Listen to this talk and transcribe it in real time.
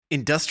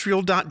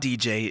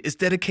Industrial.dj is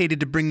dedicated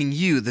to bringing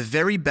you the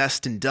very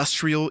best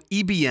industrial,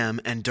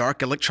 EBM, and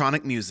dark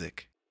electronic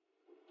music.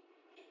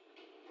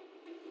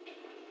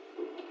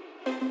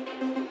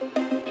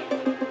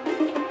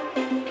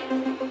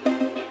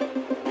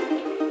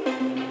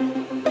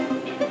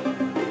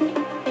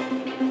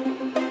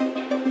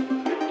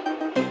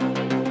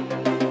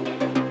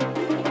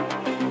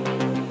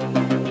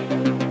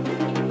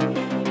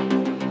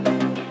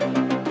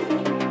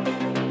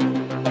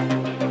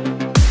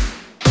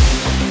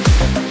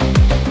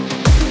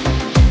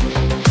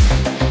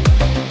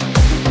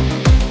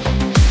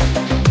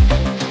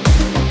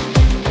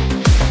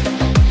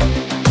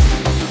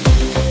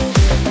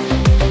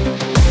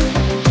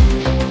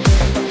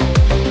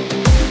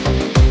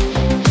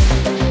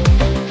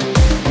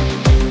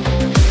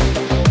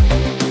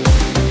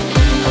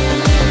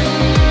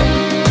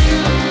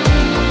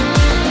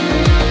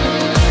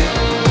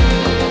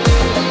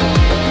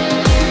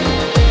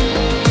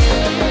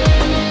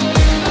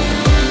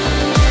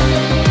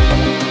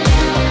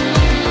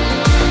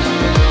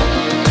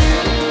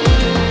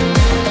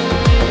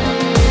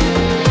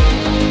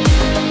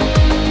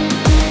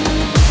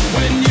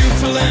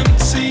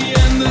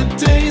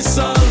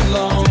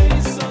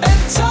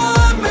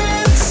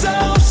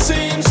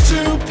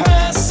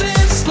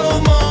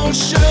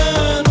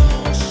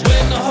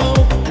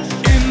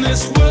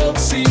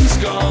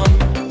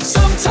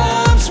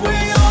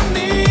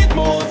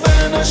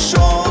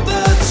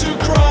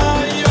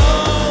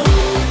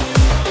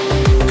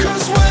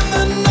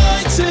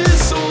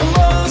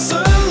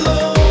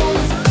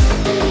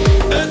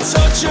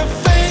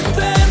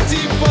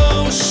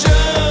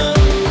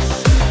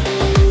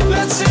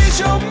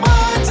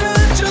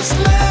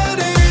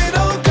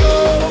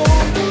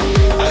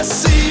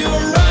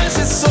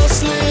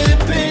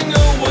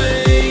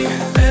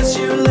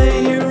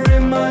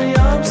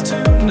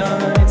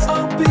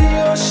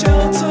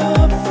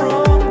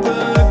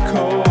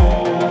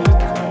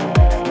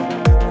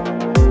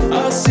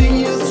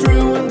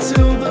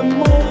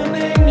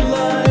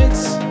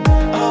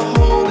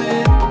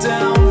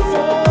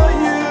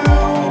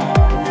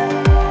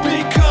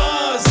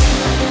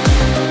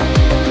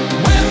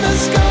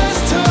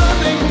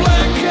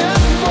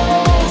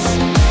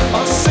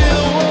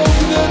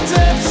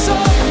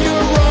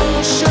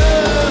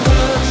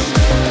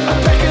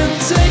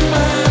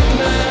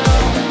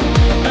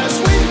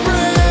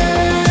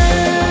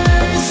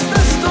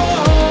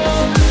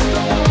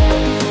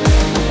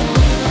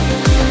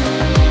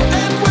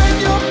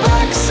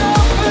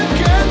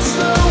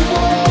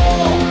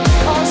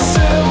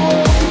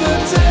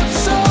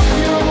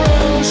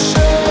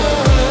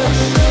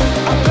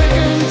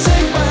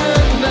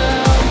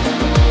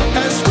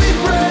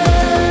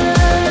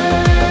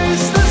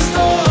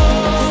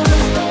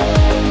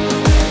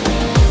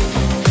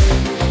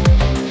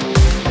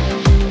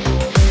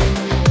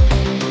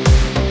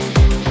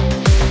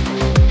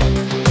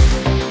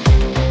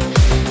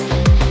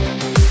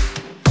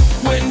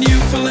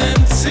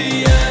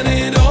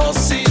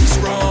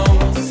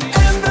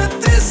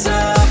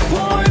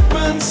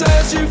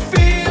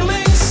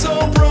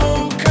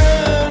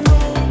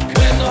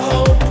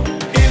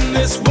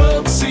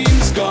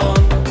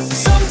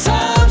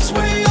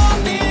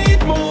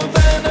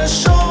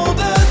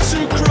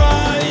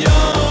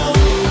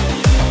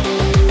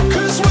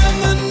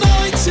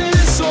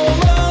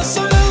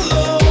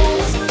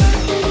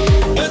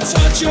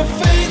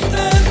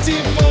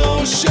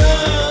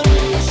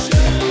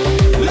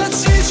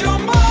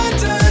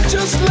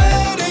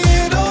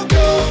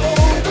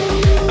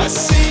 I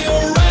see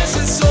your eyes,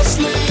 it's so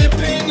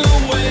slipping away.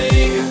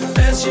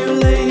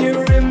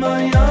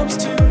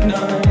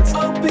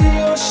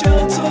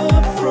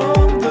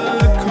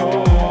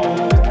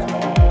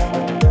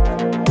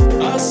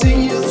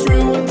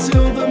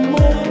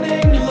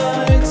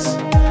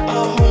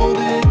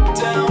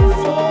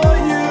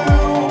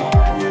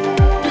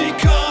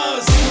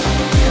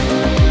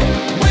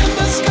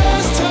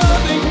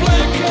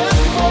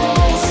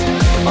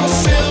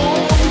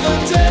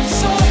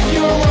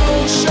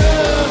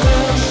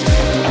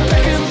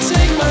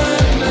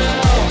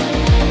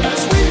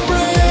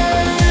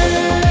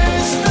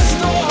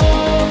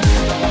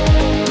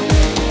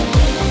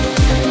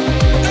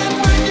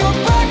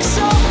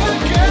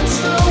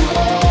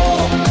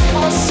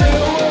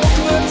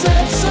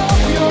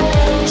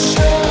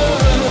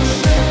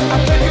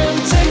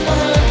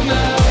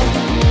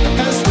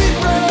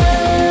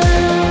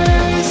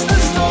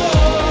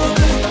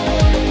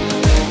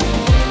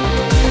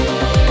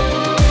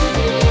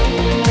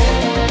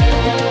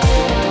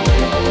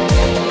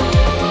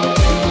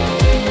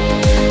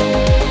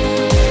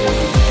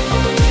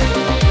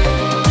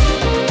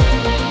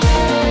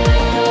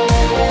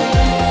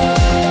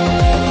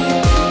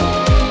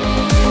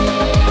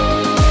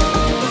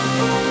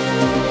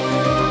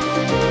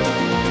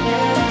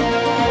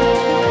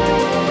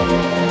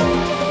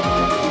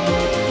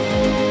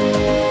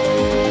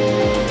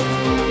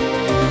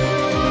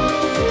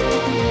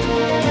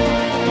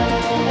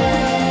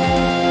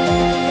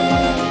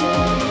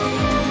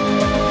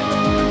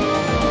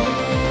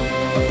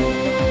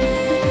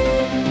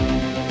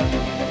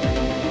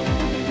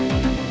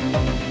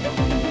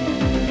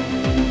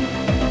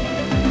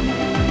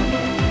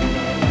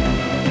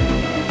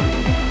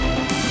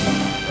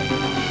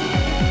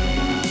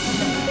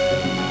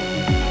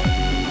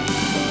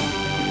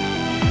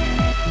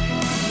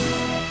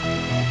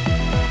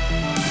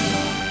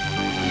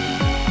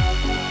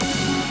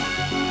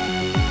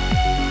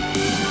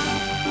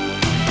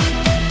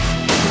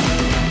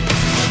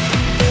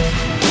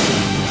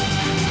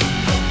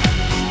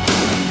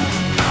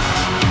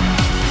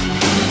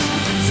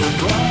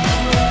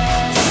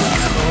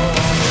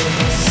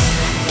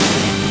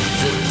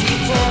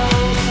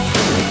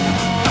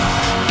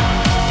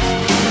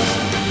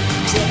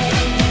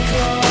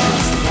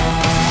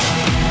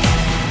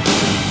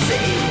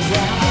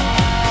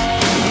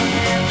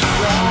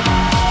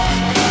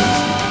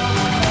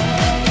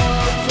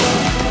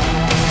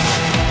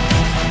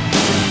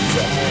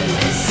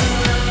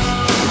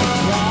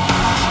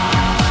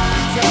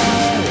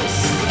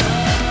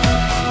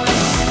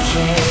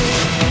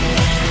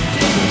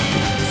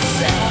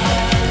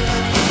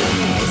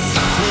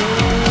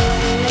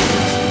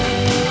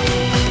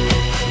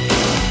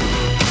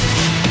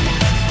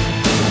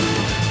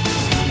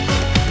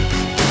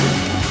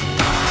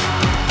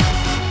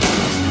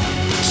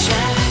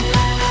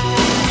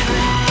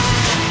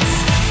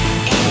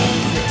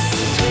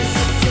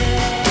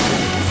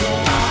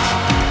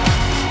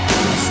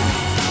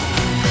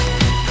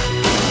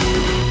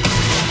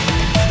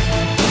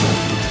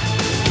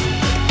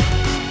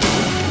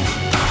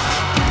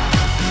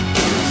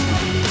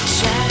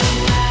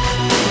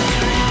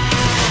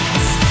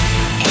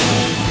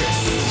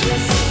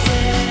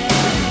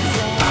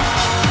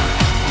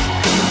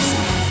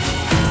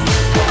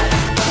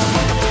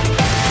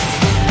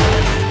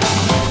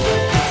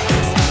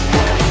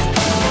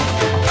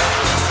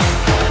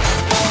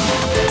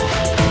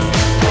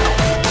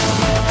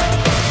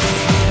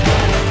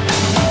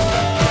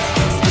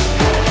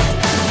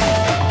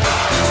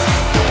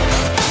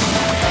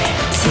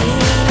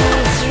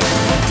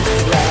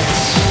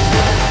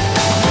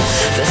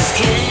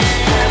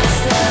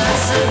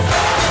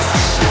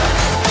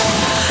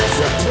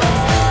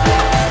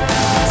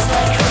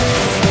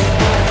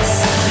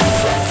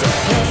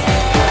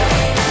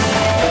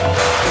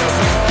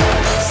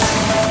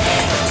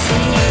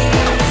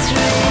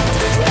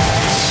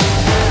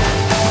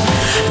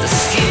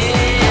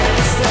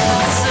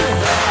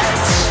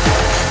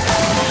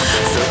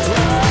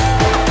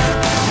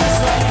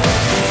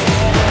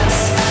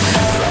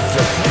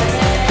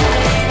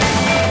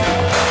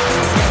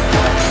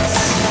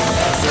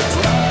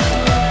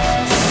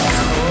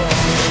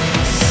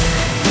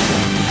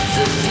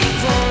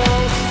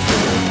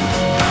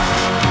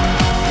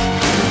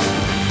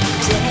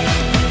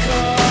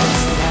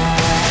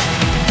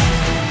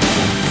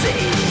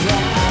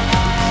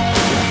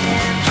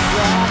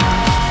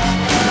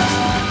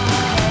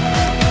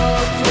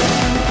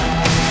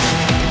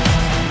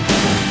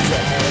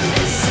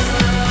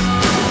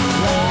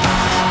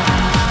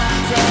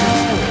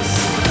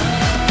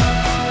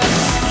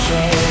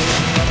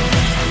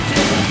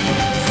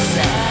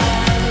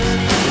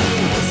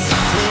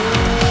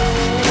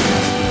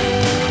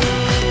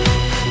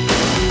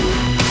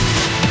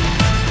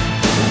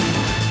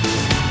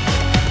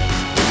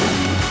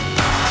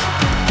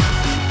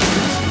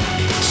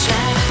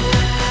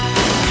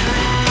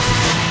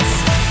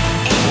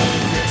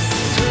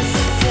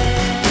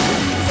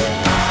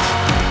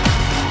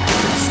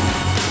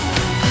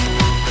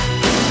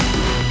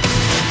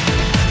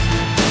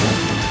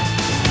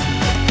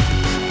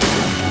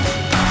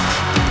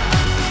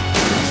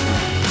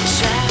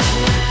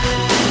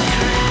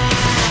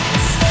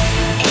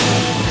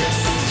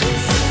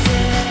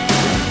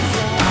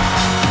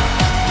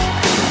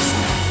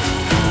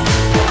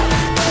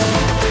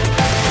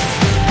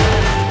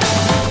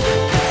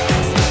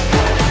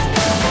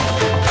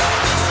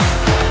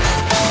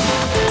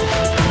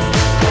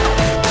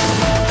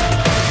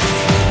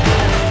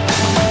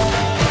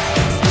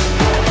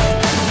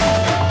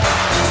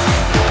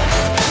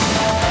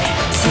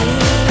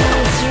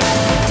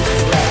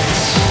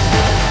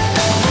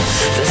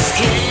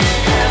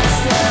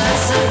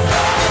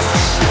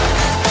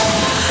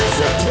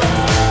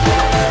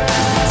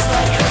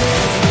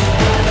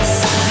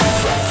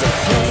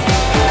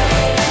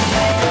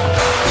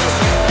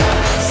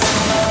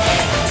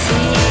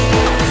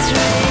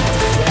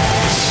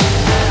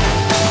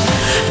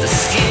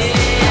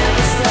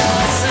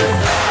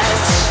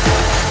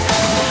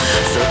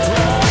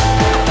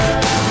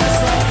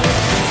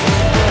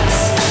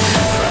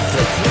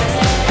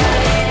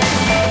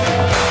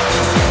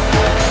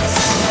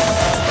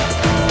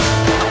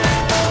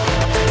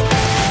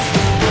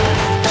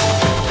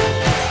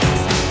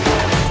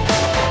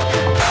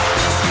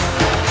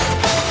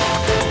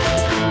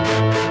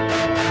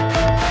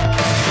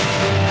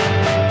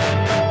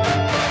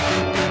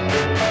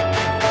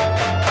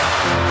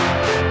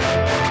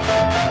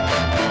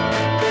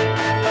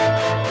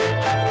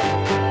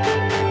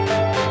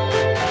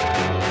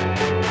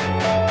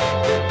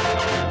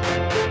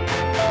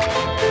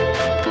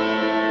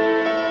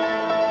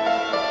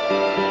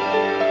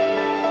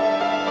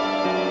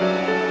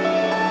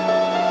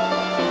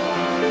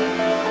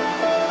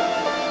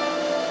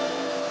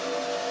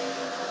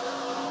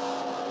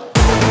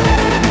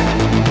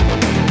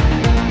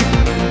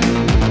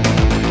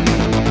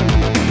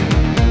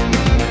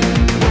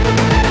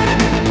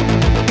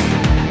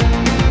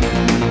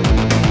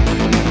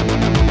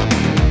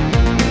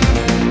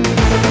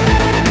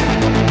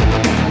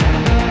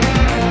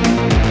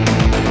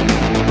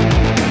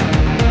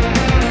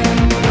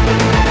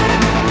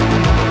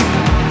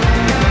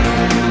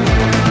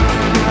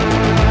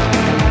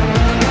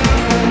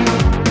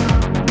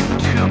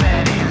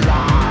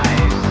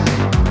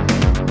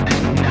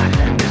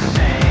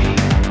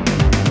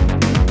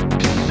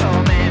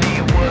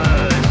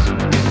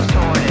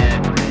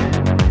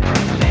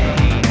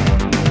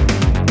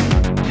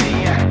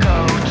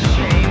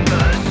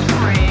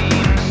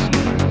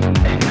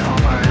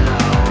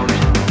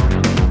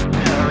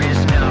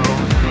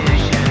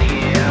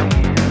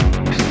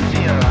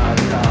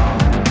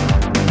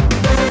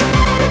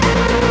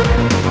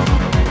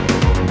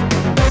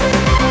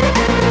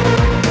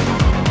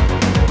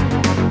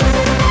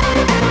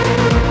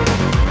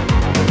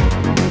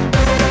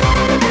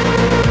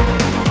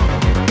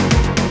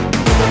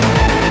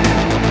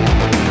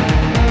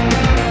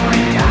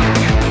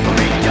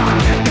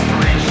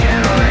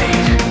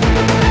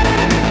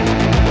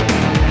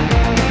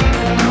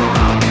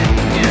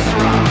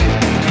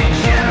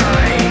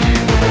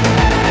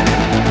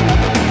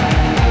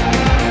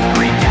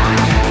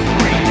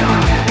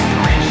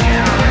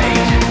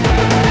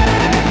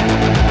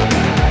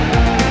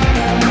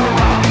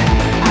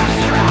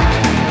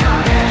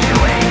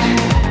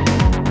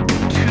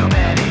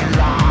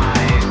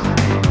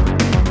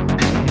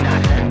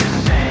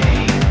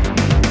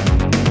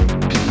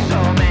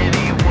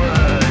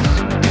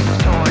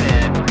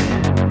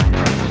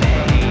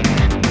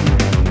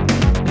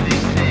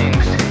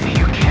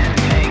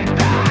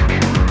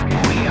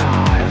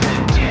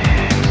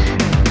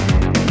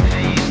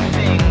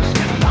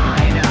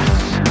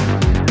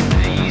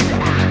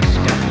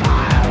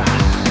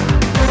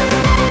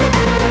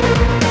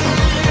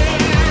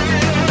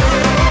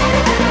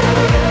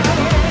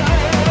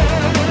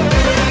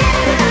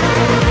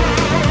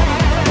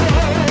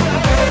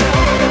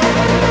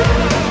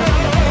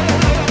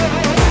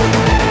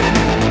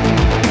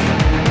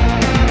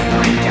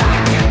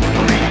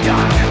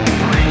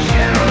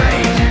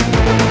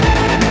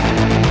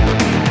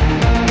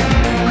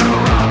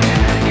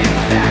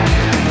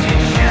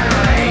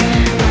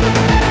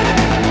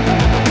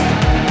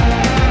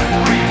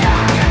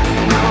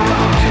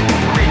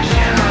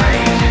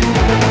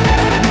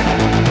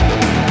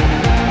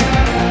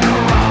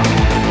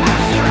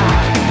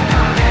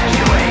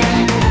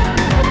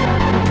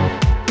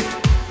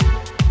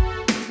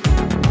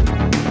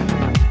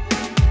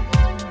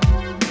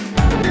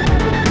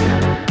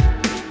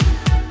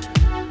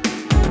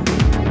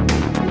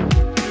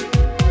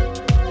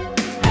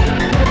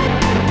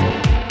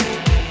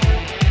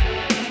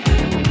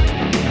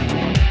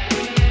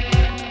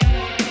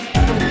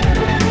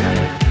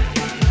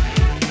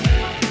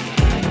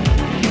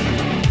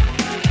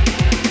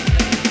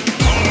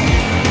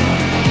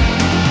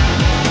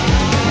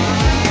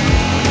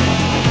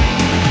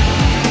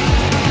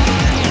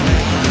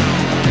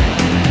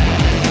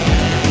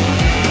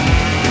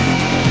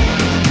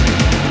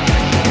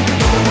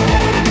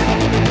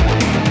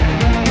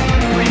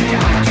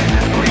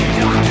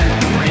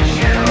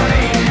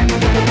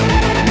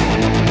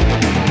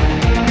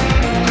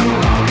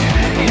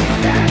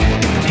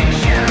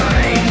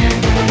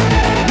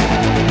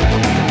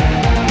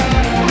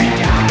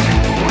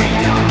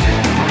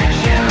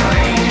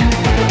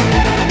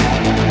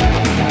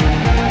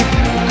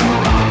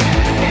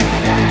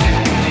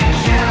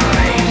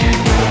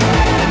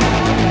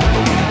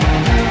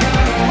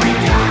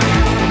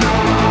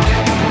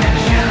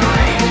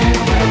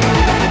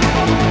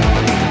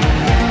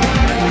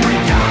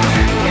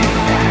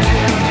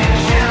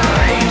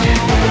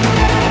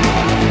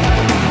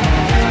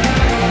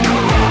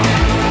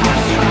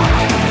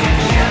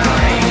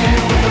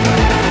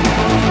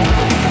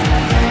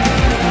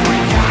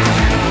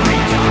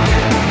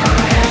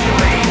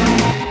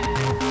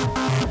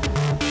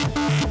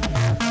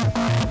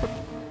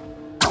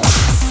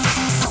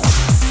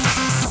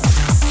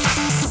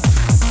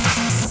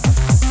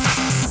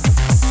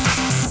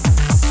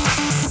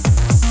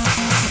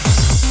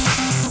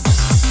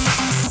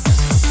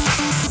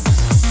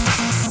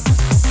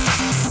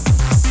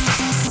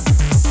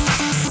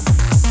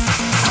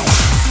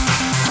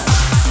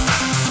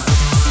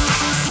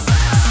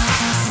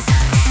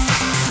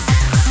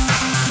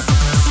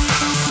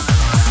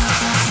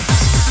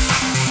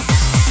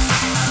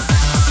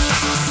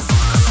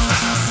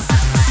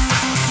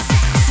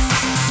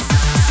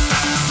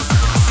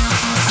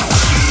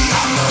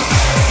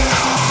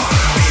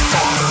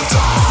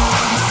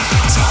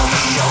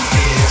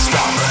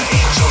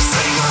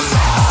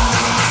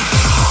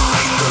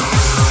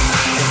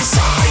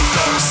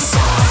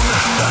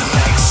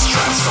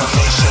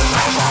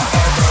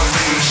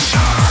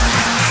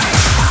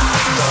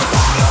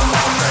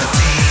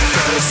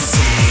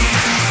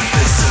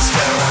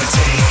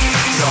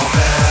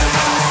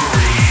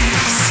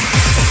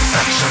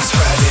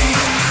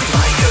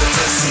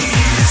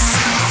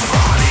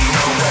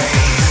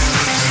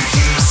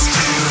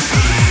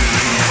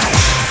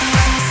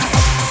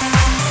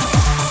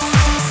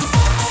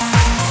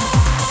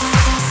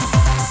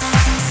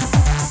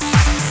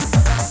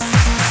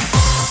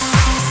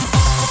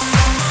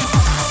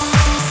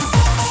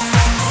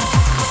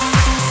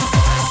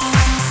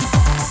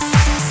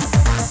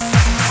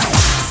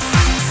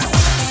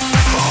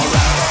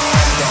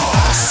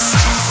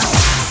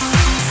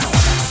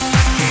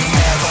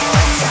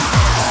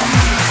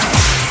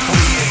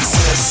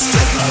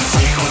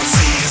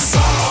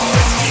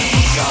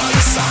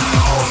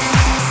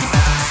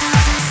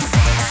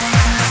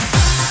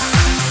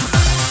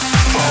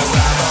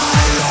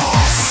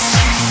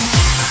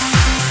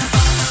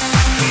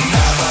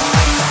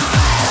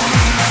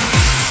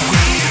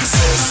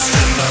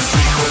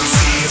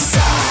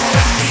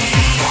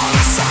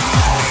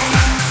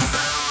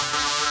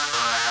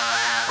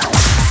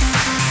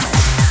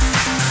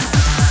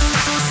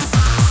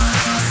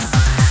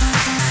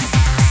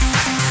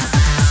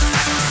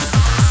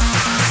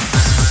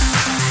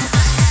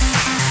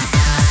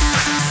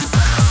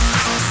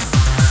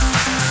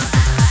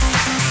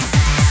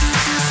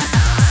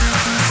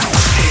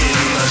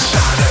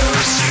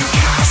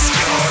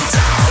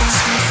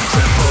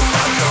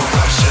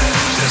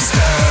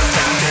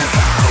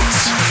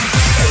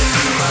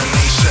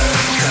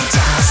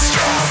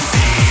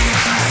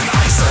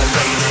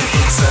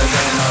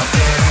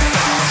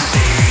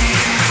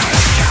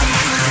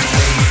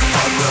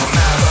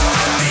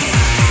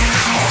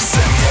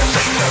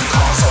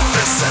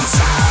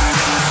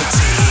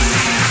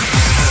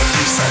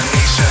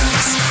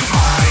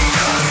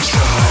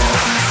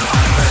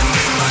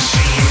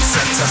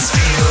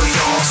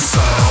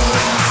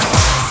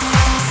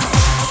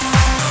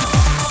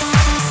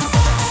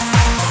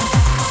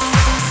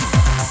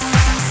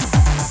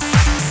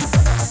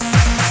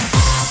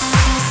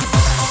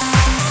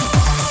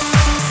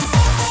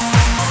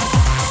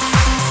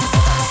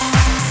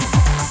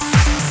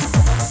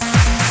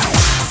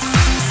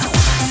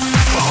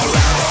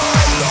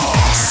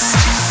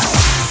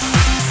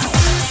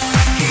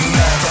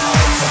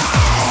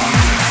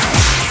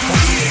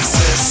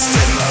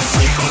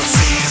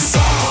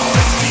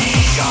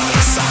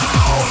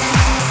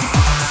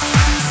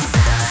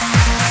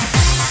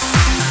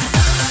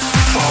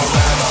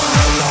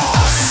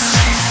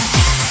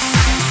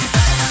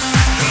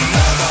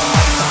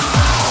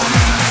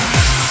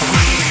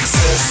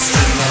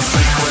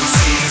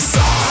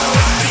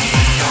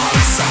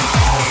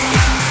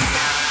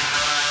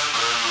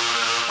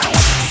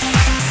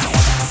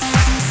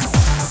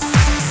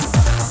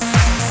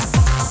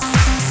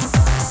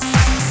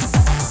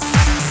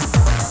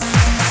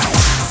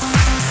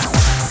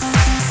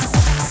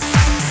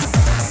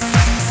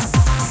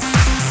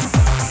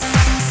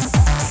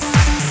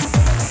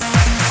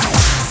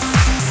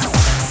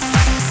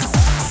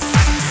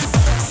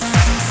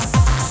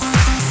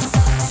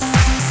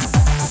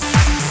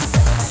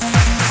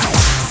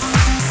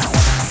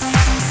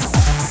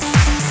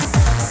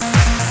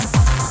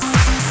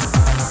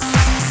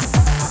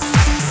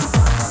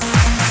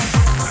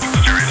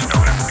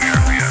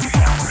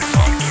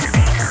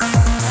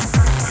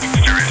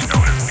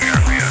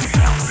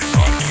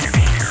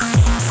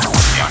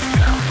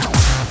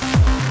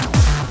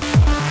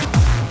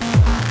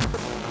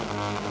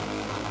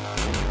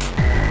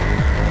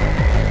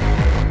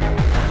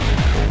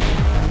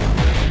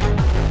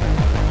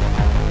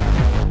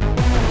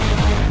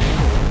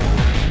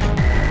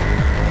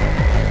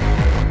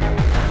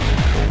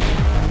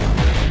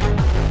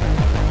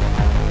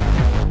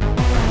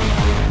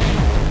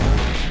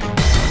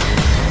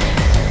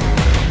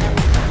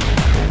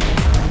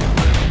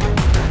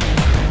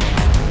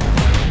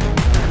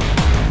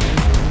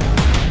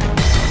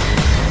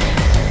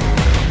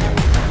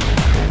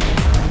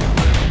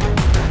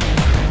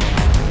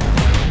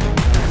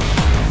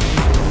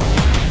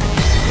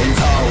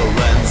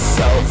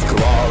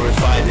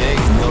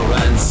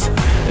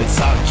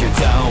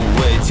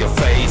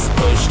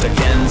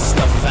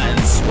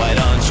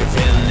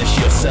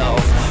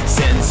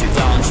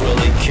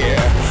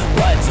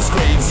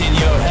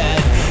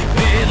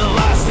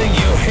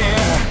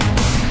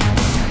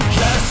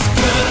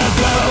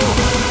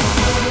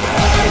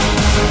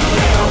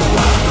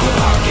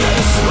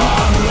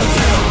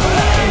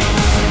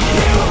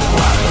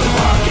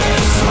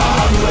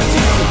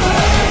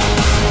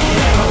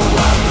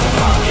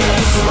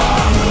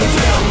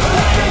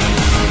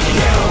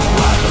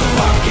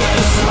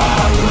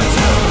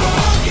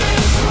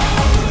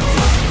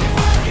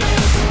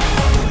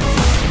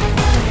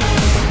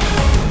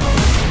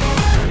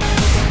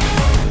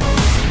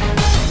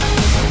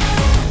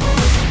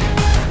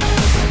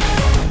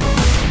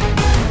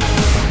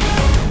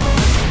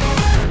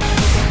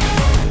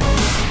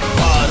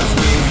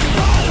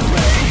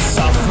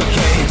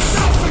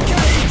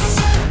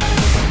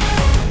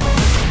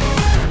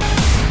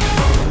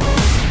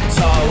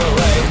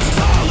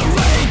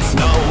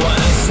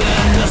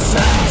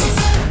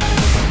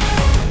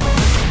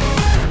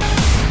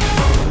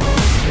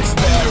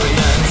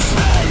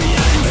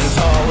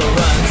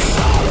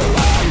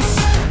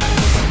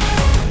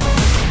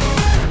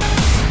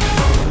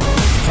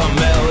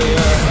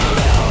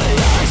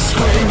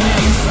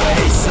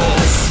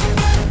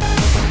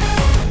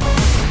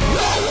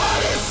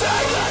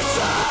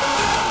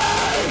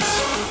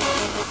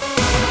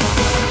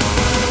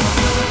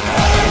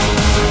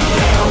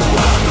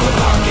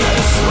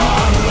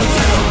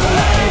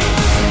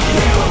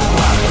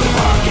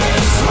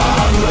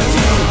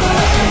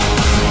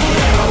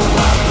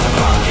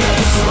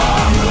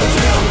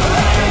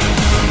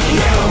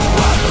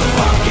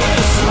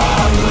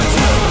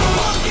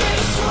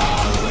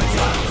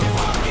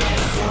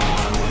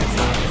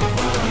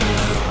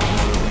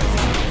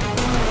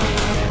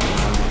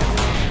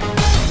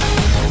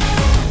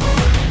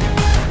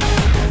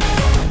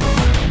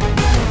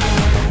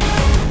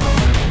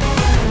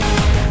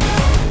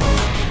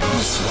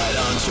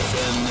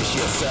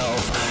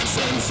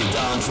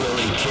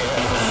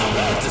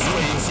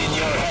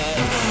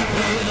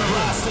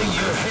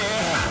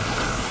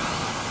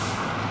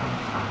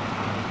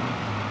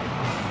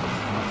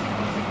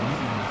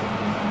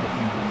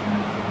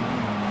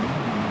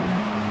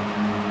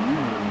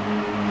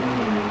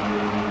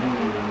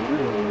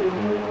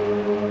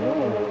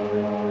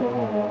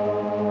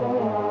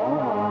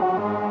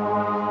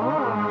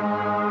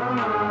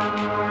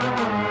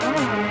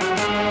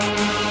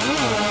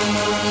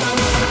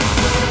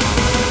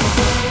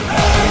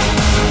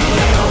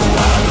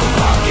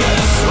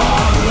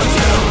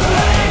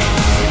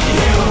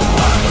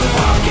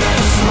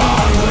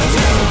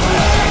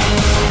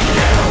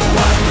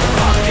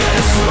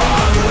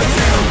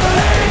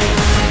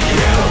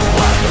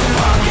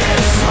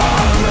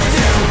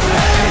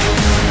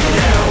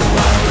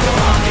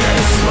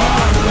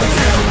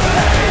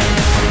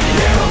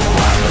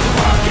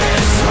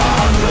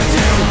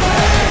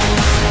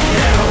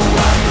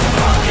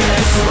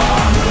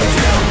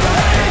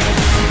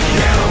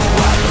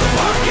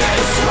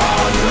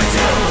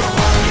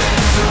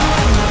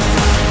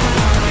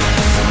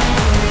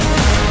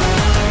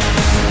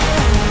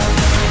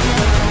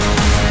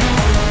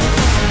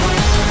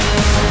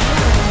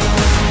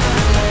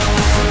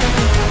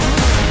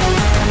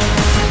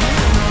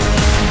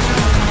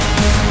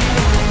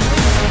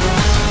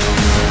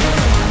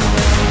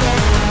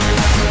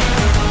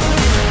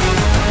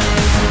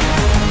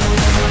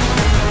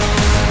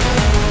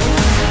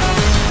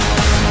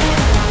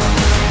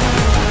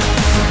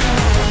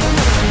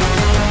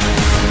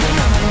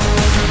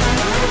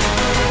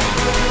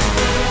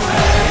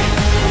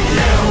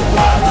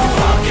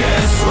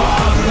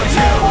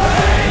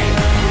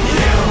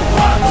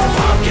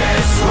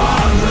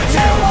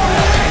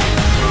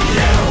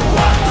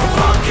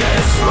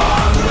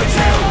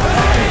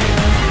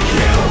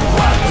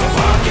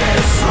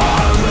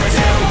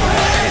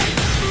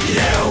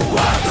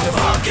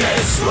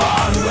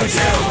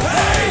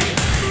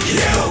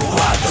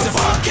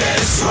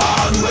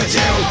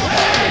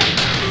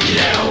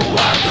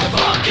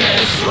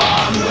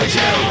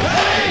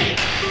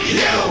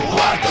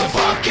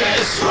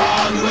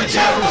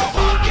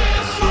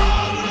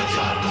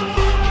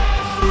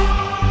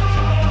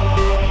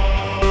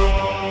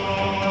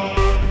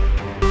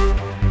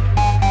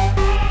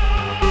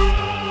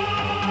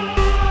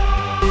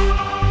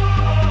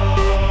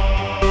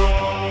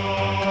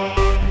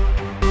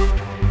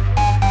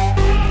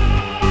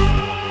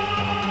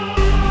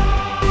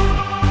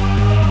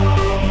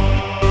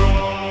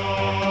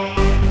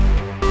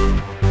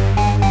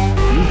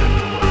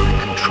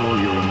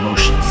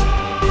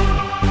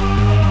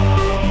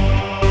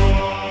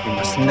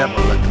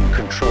 Never let them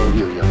control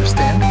you, you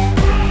understand?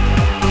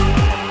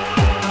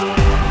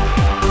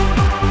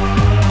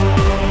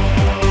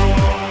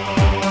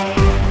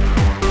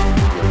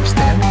 You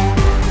understand?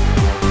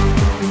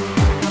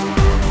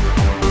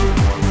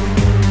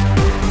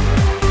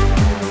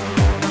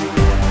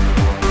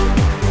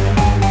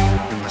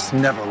 You must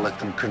never let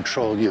them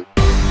control you.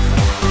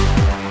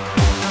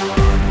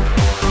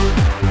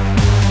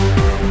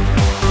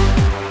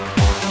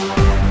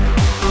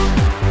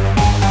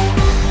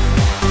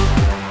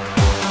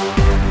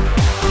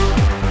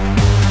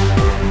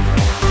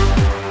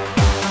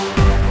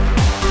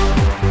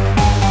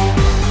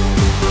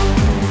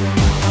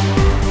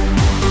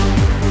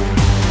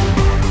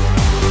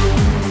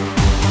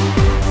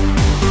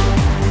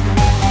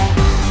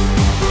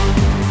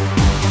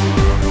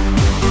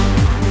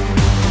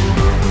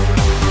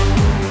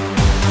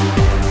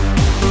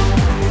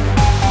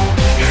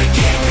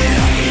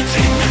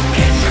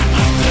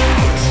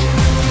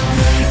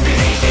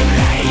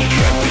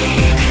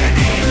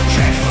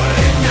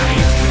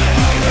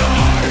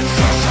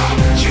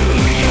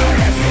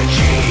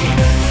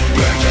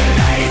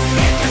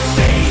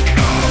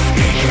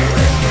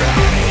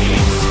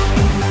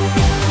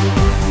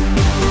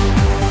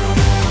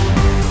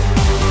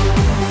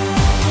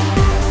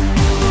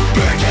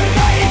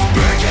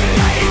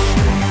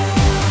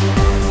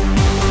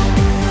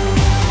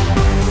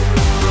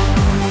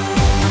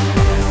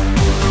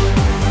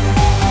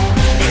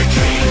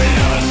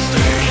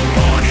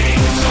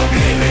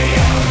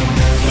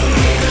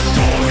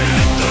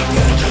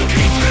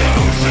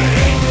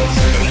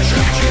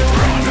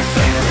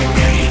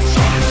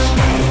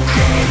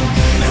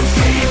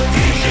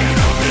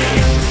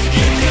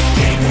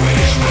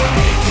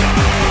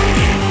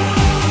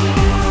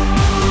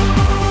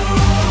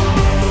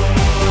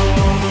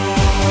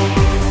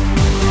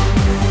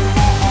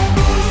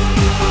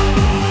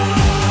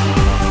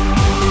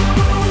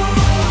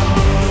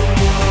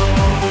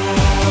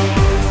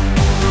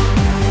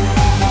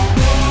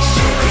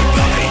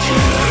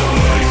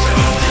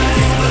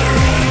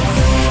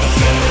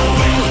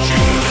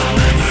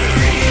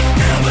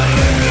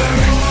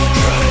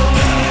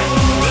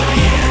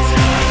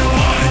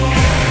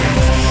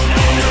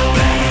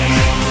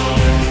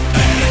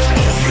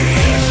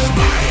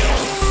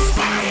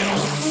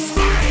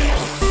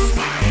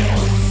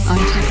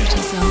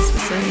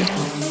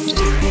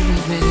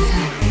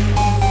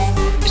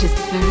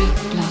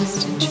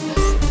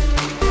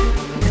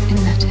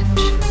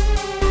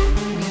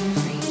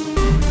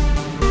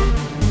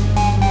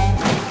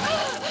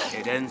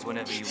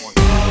 whenever you want.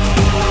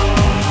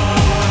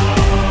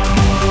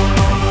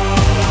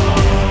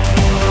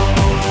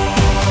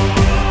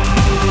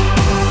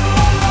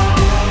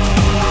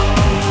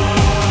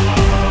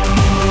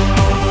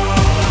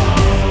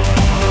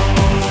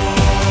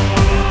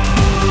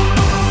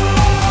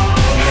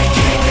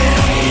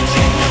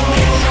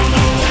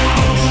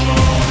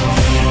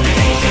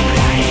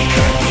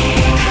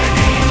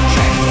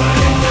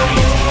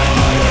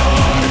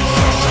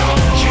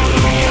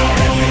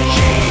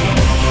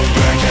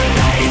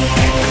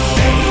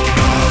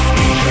 Of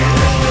me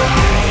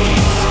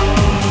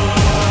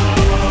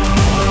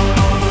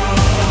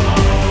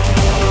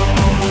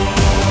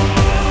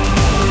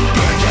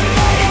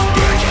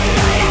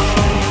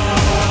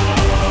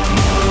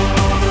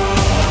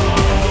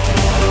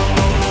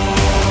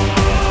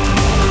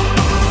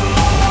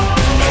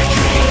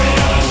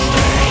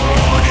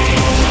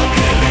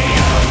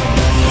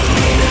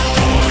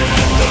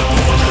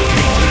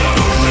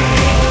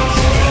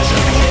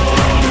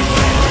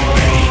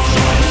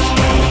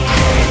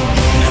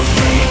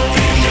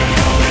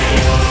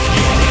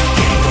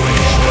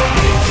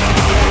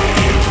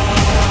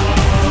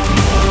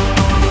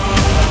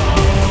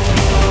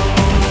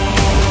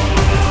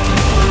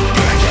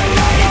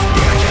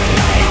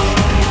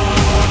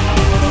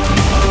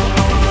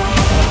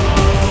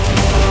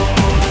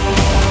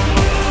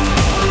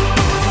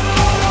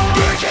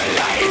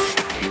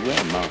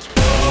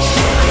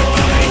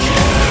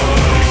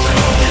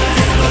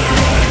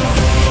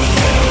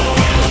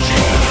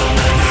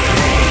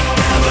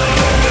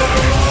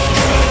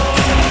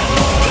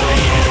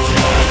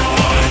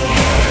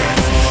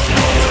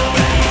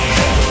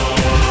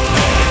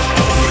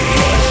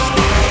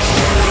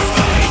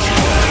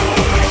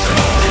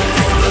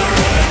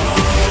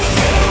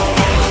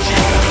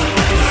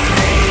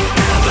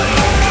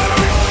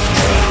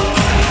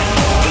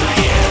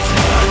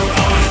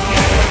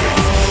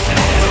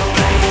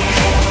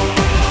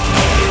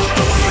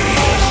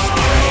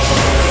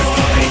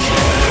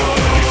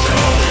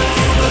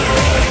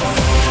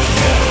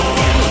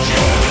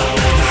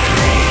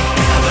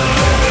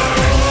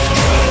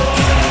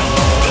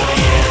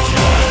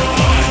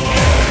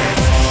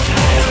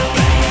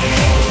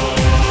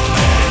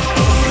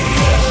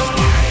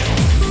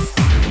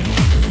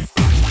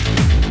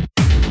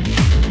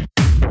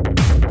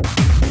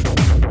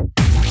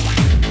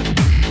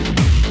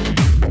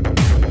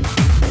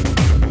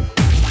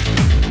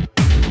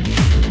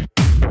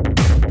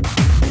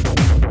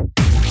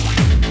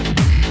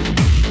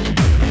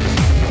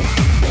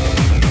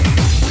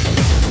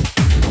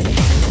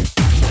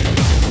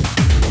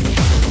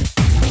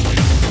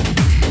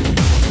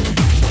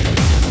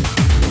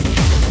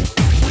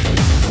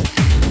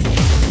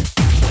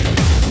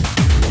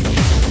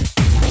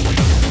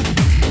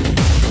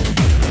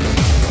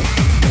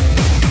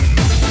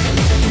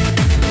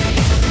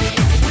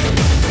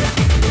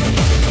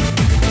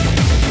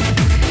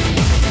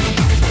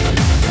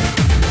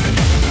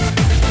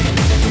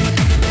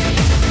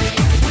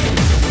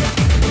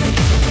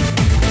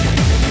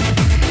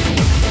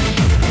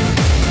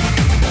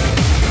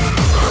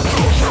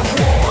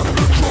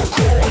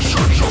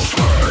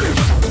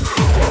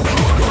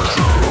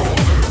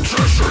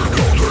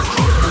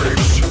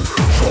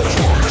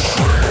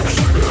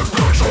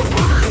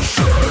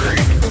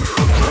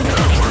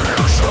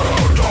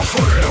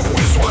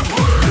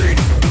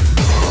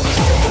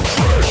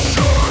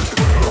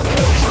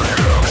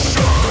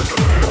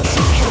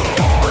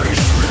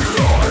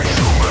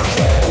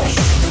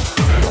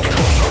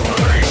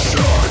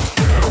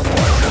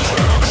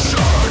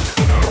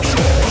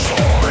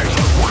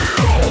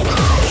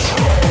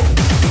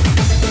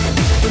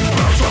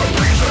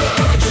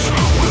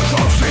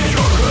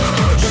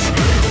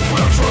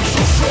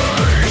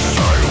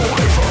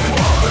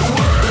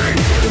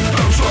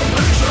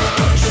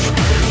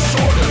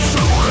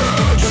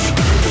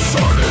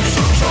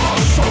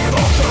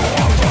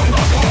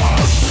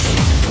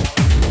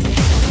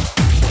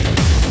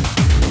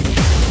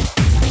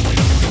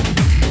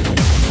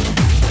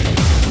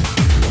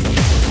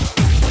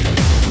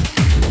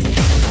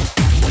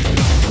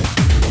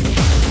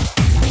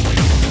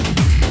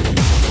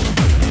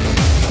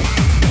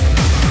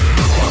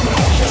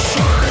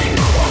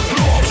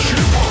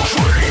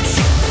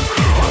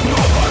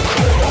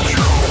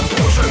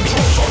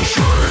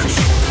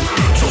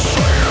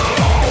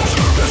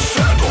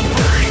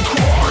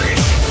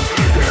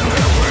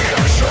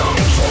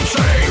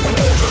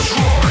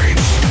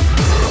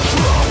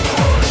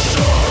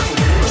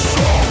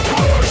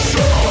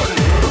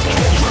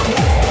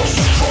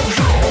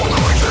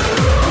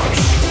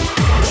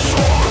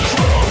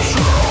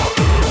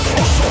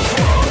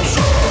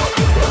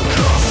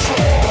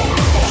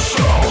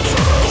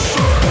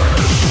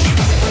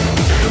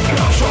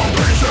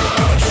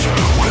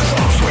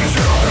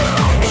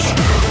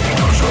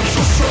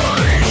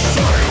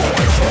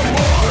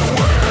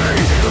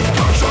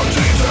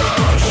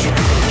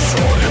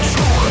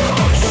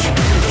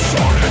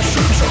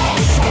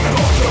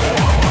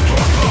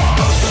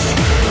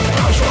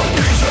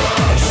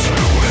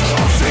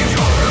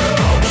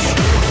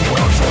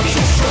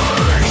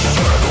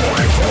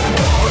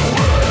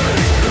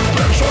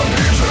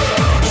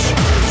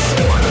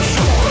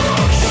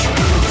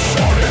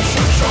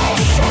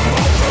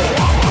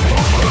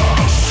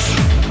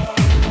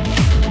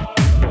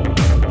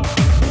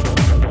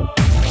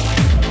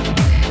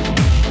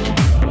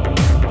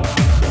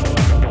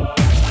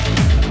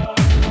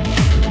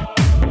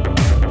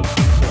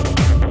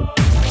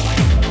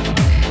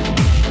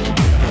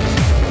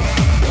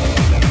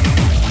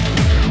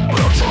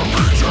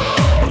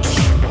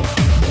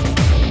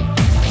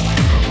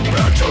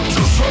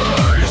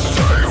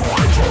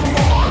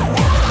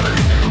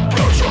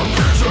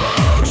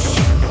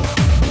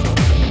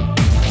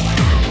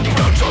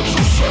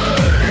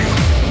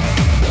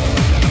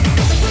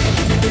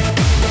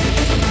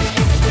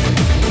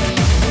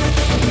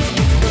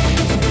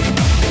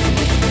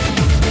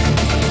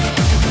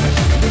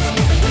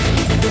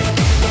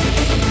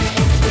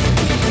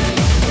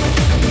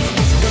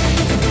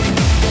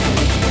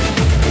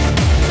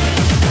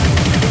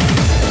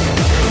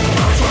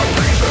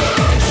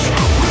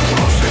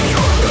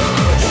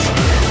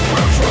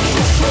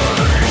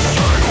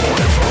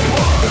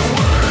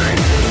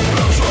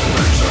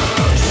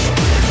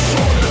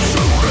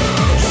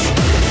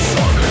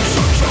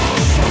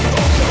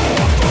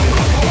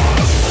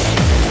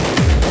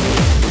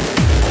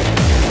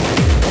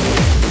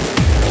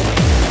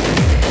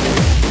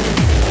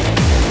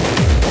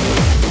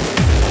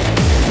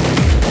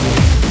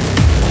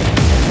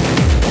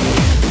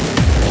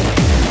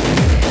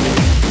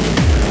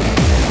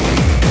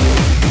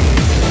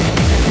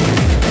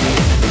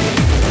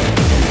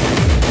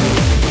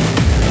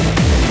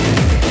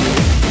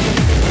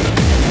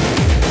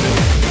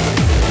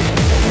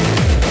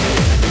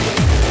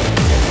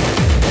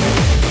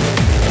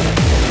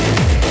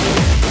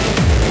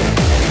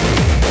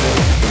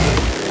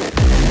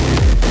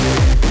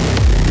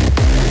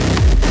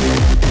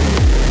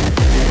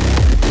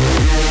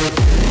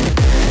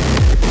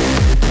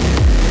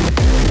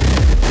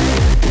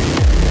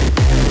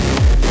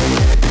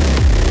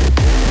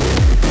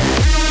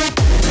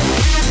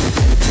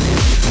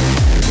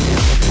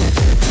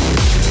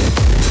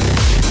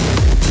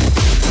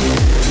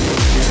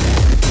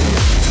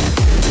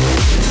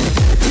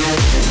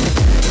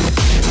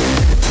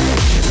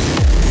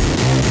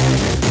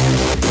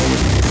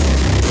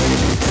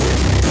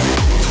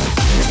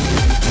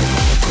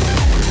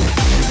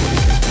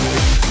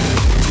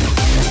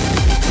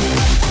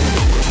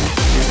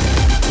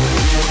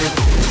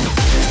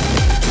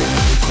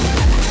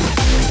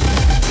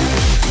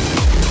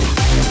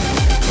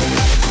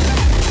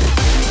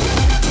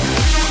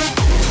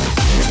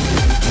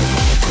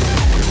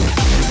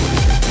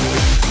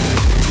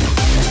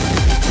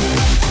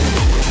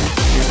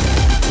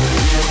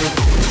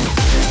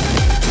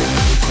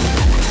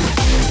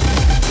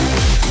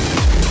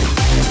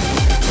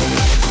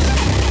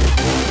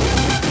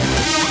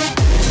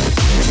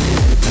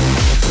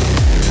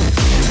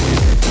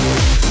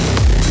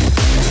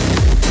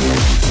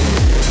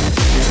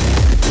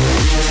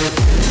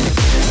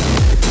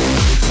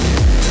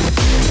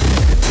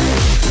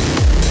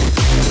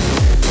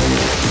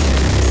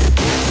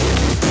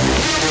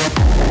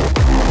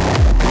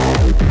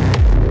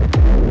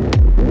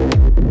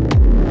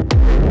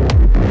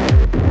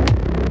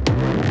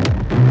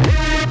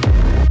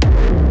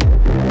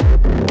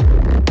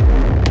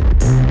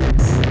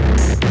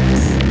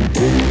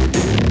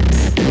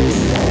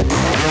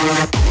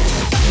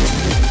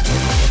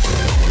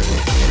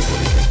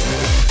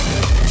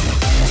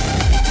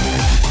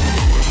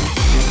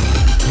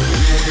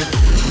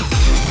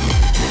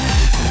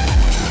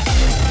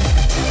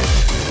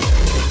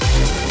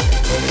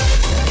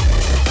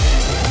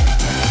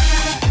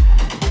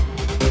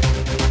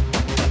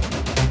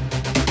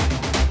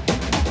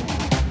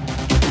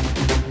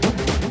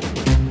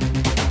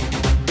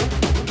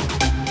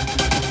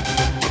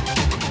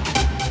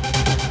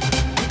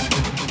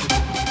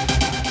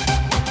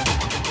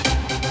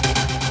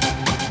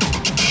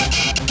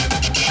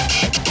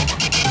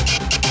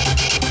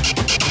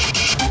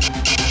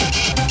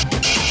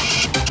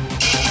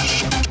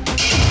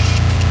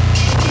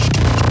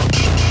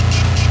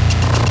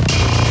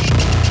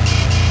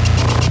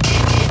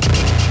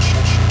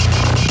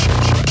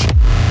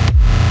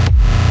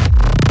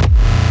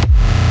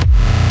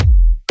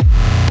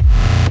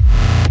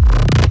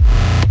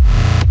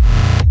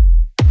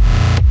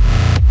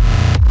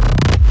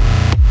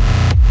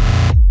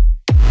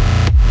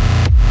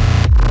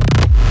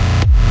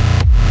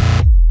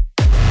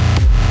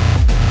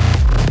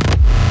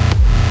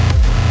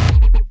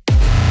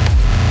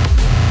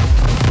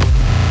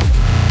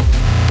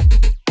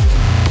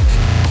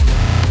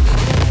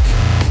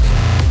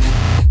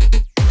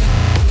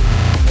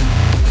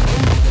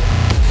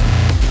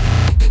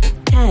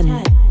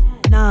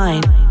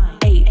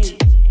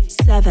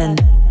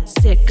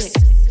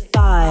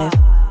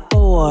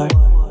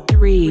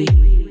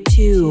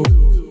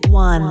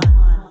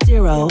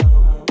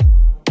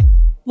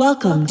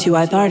Welcome to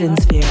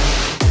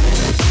Ardensphere.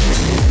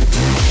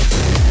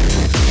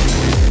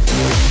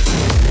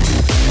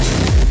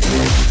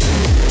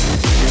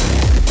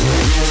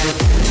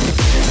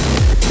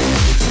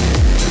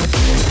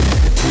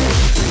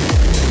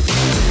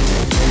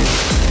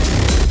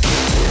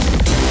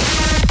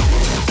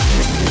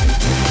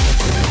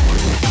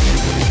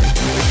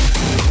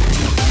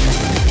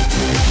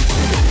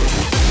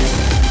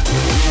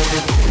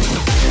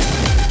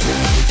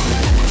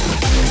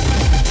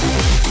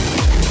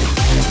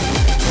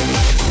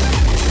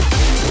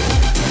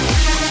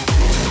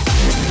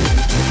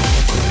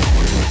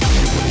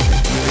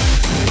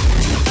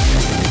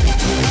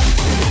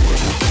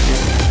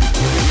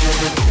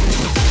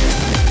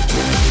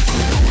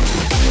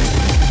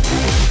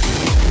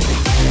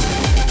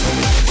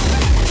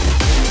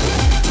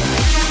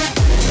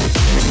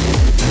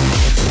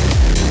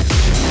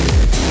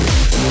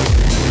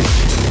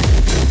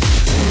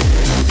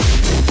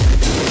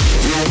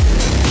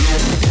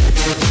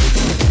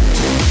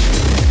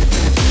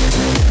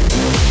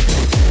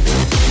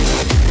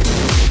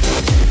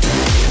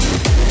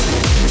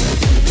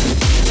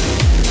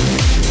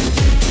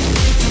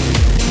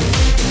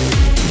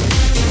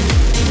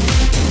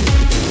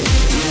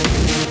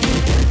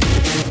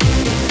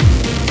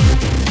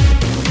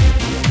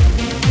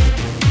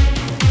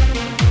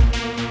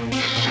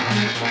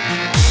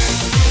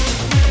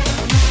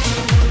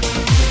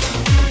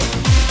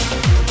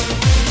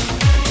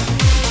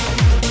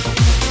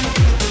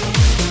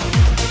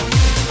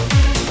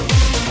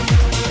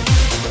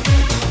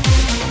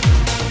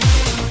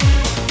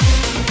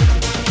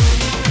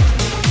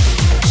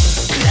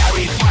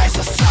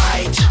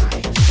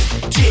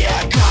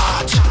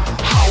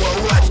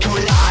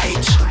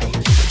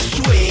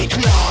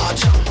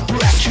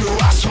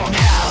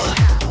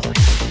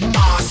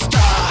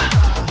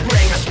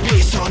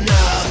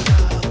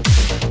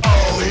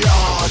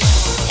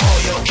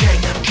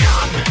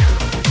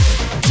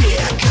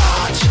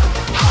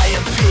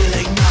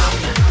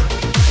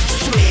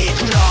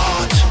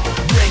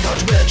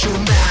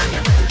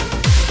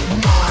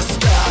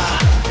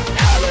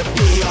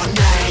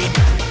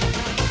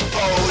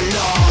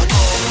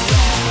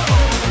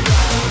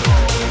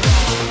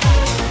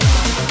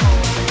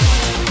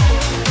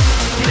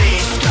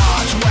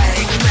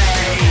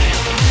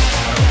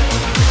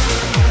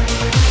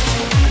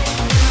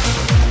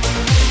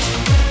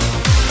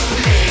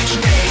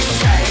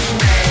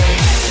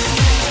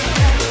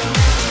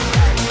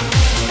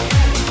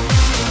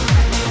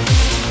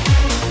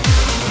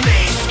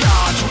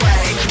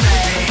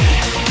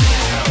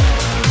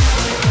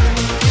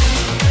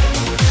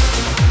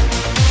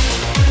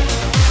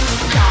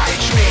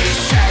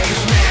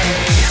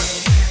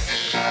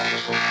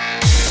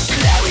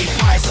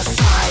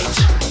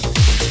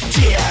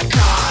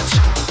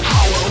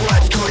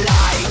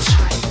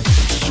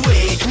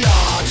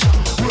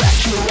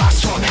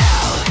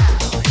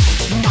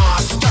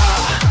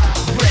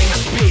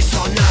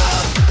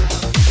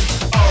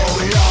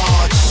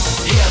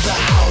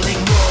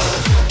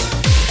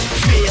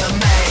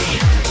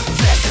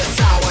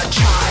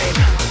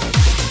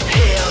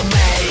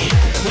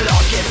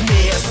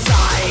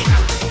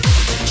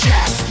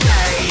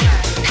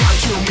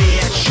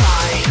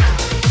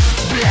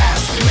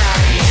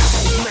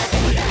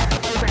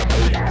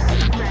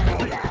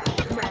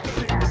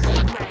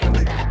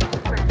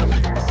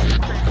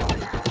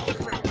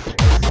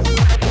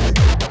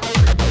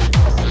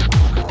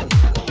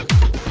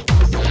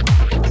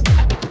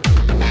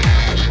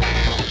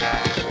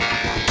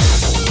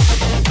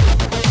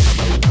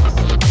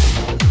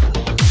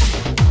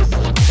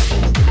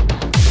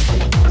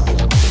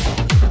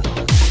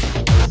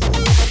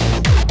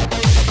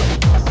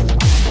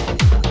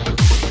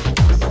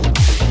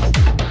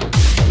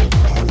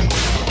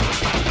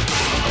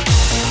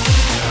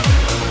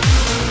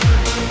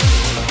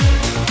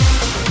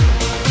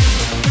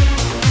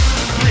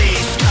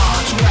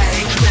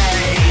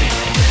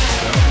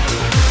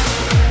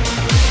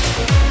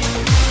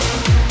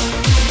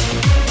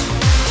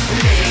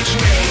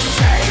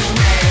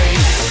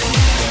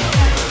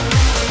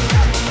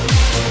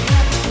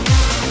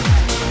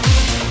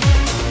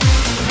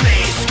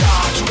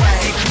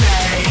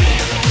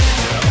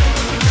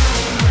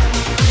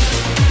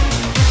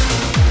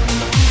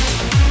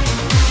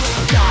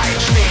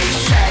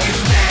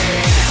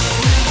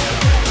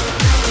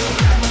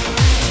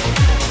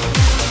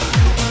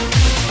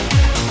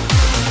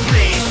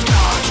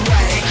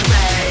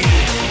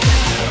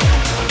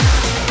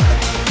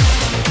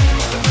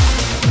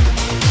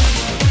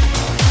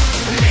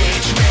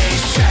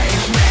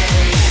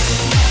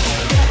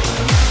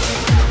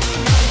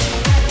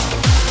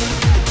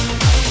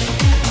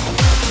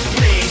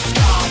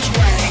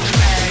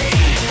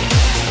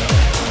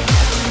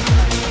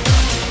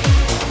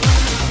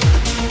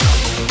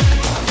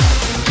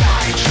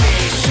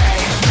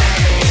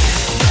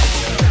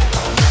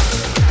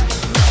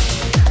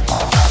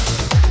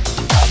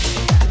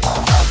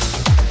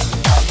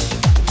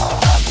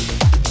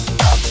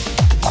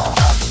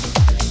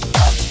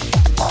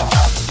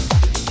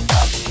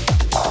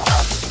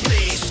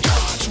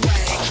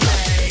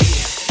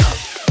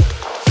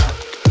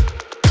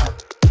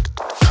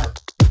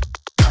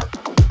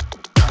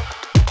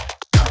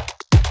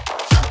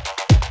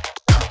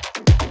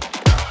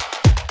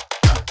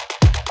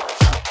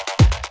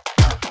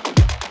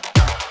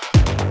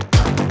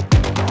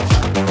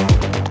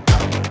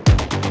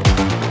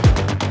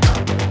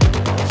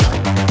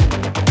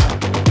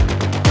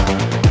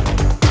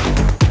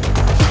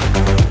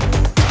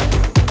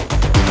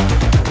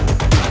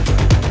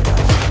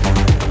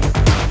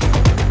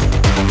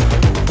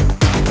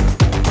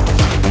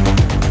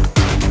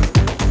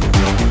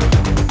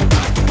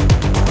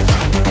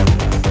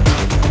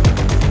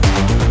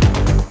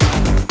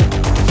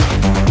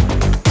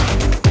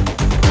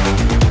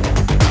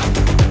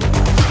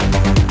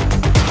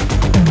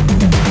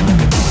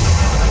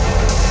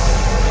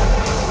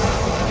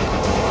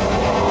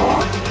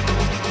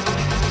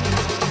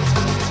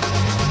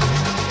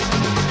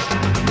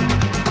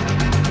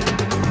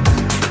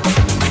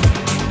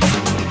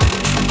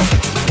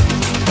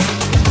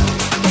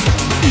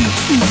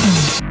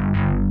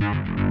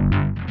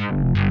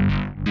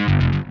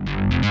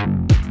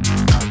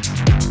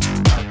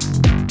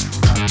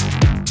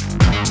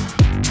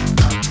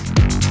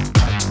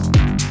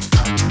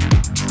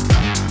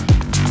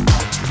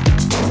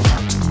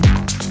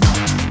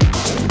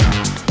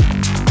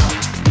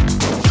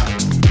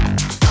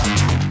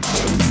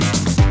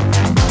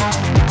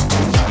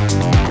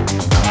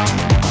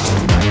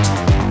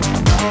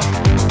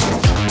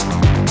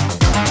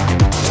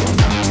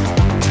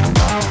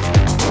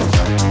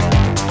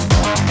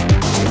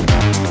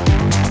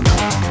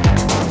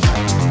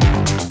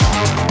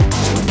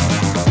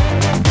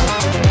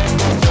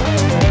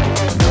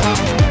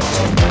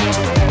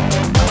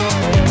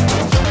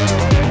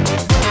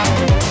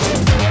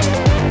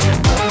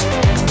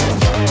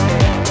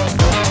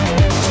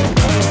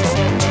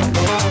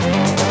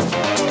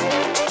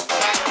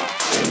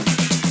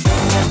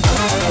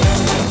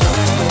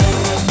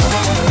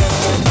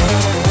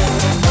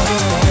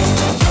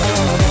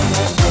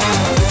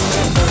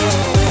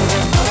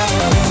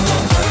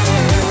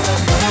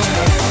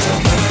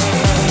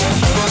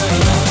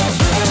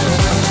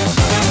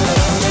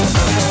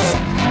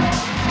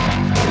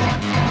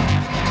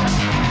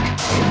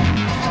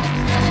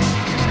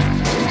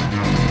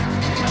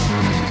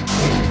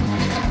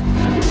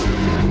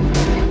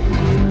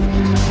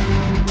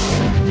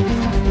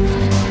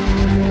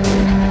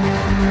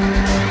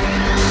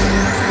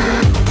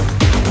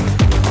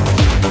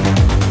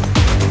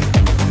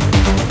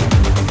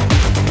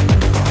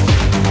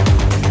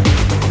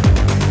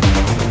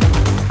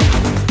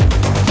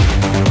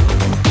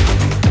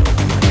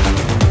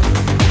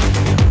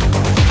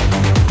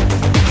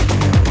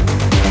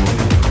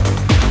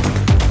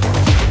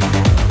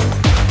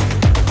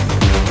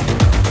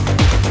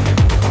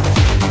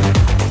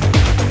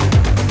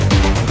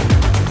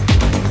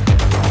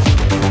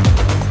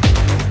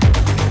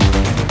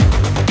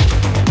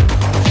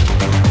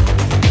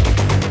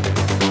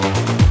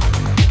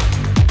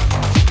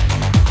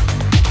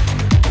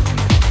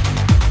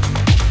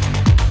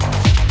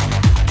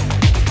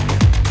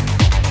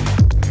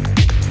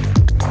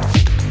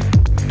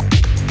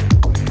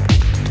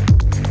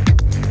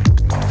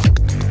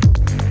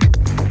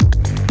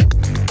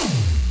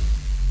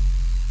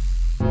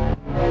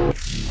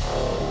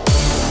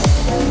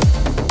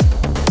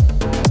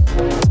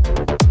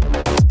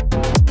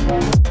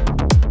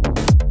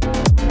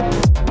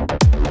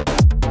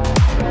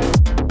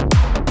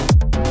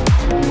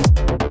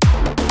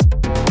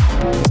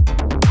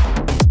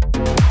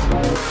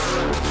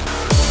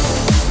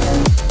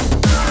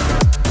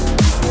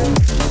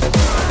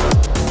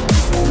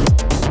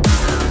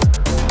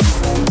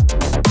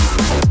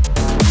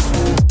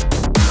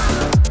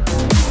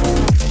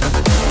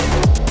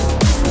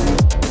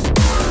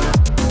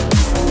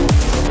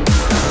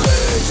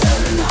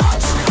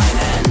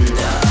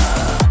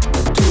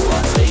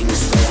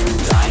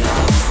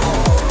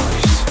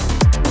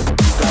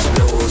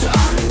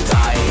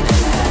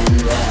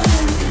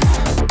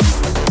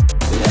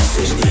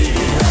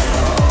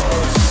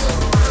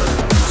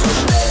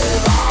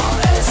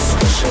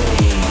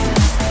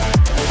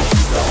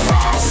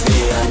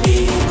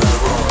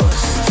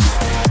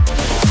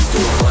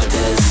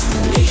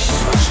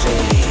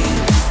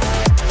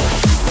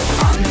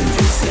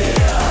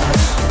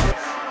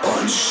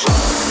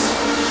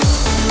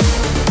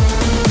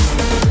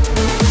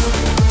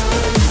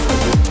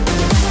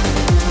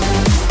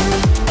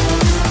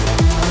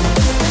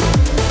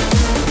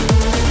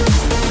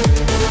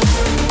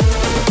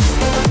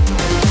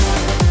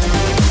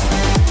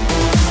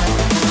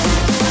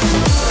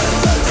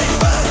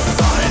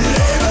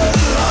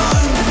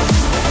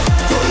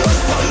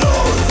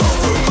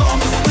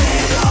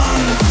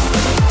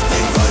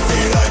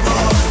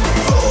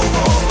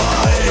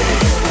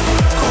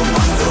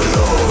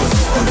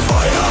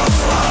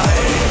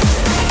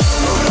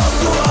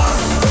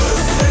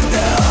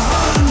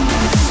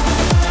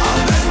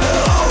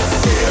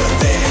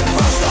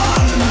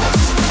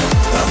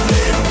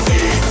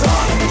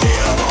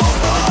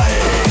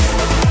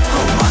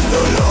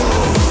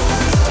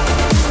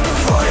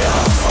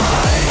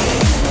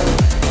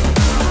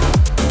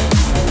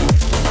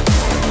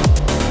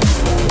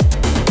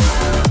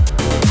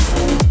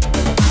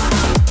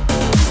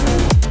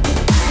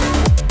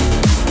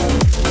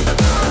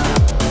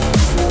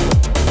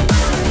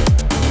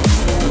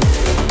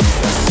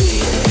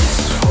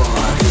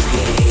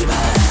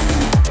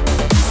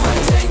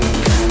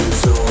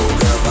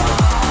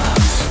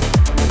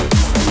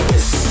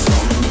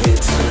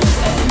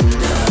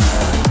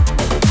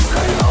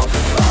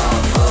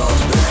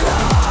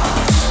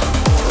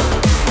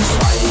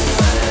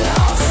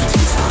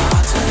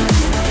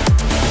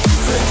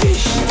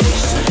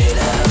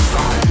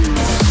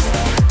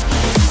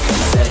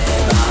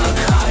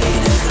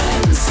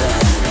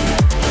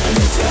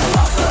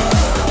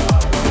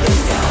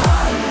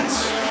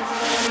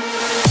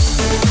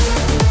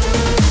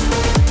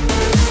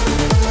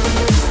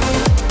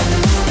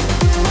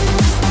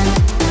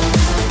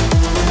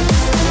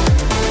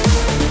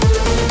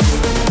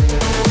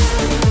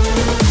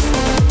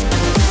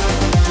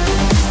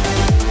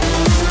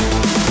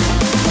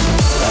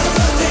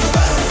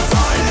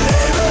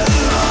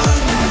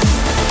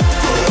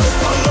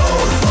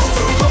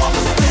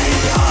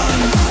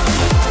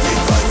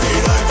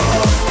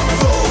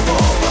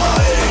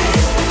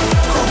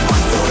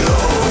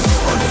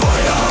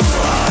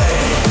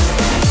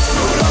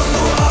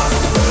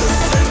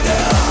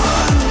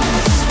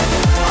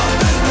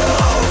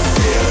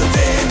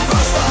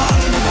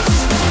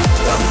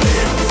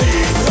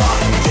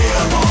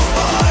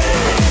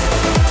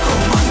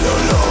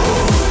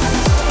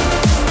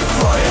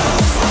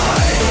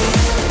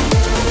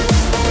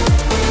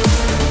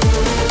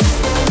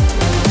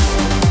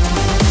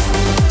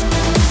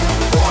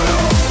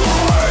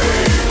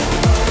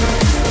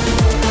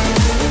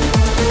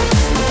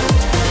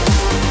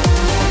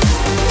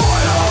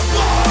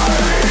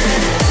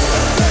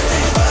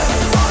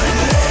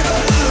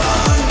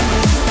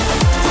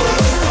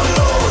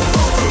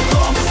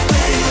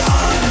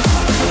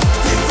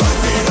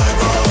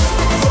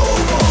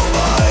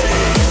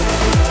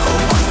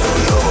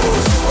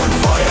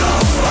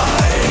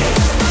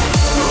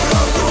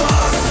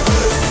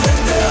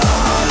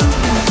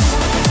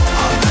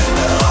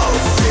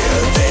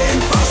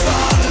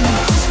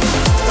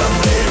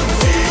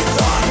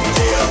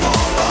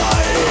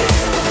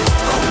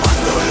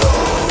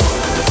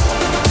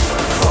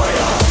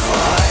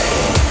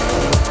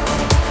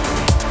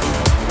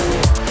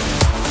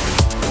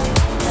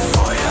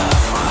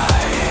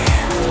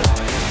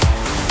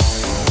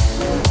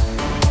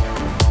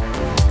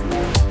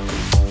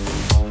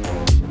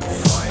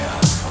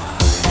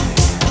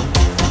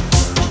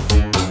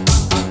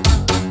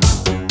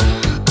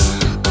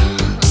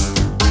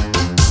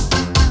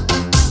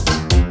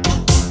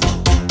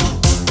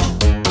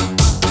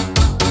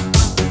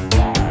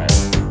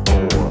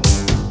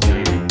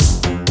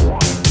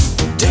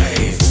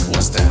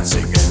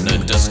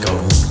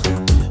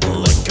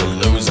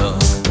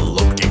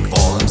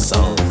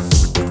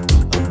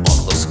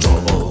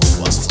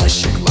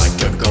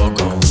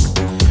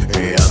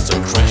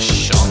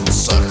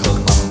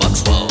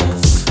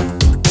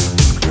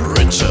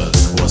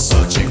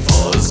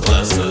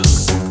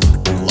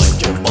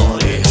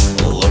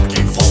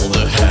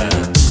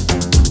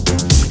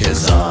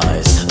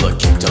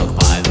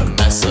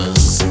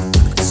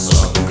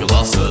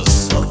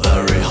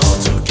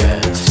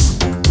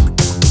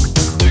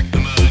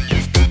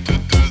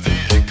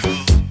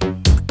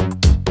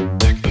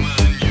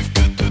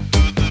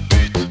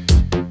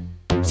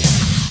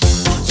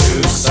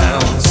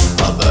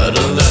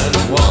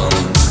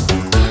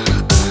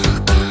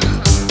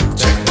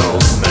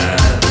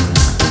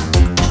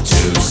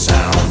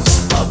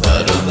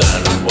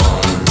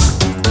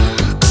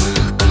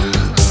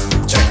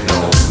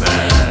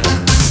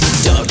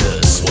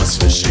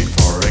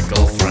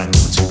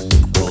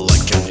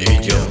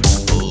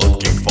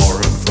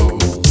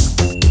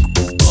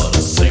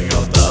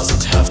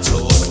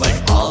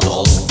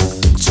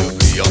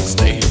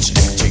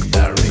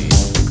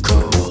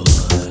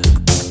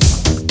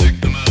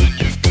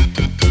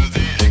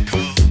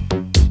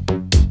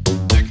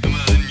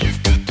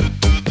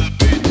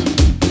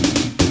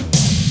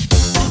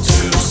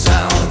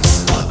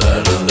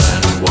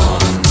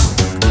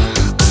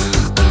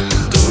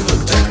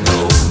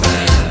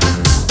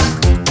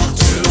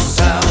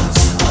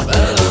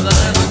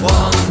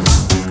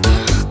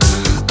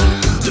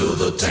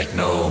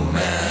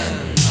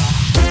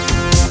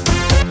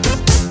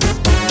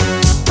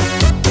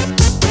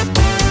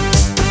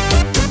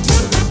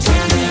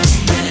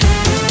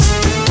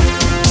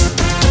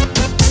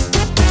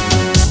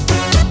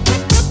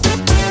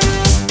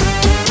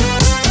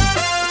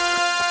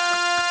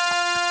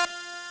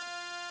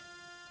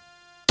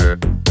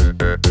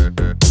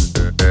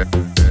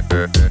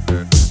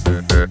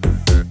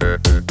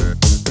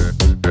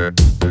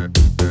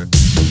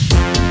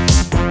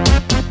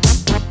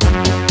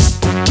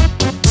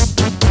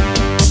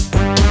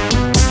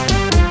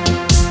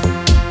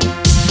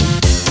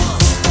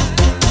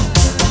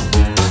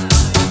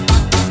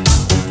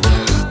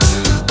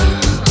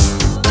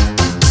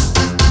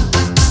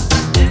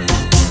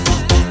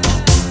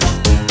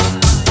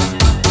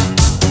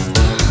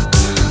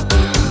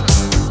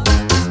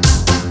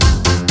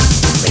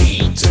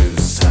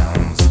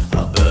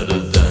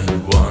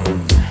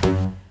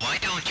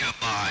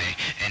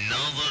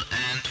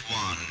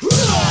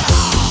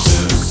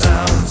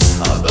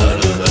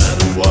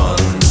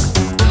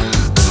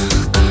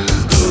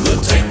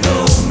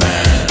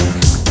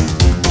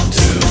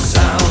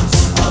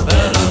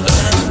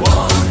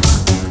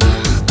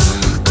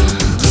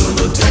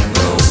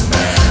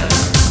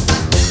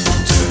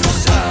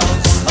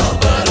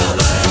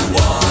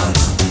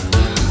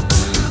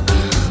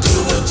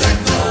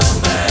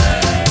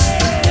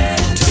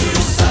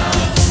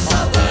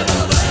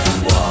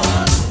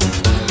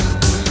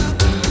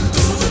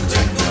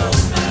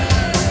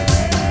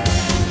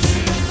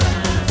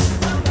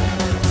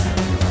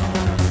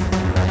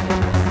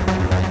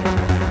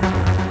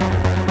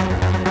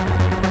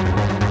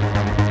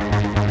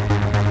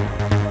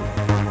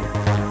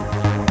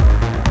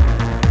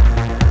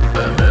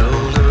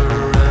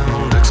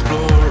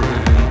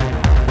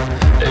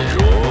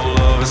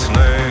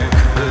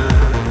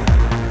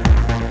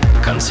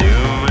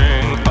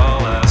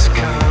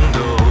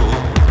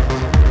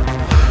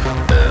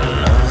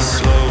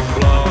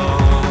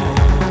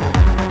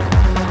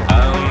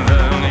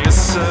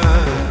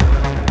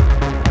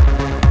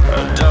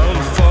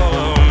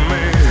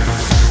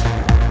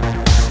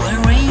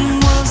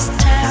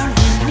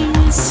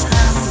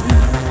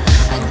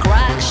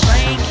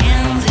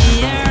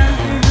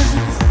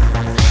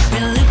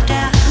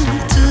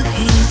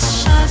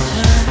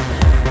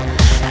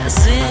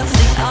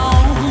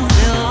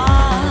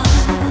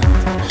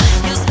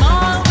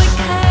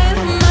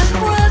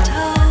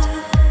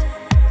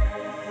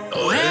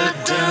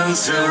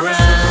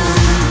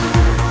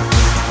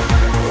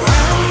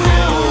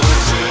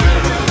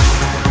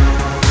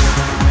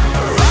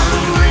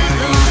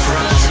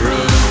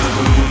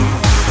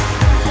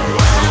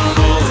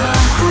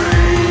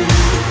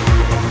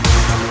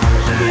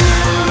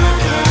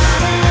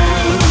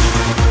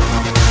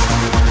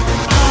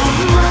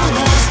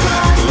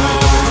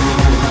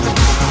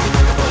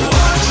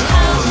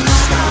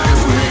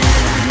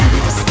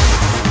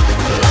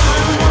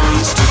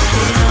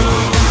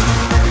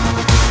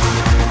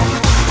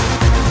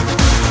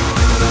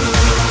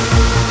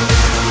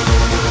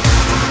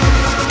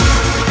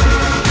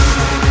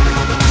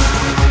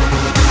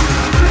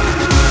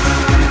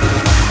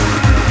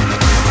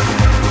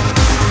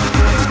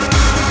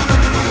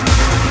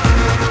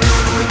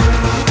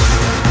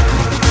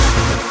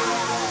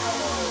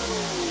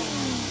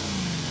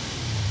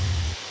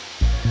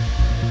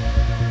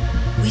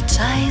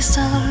 taste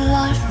of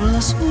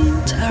lifeless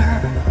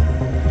winter.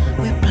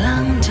 We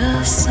planned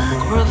a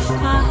sacrifice.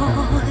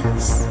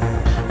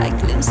 I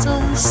glimpsed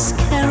a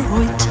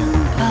scary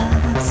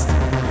tempest.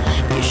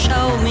 You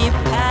show me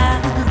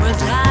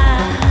paradise.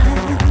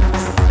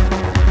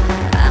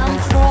 And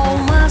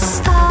from a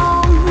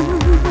stone,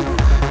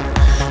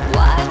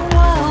 white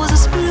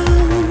roses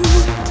bloomed.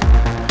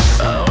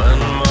 When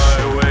my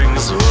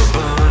wings were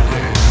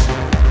burning,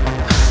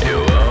 you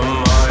were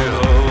my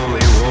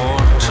holy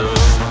water.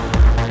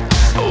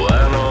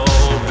 When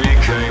all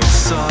became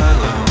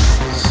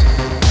silence,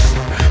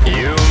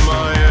 you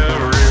my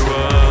every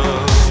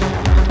word.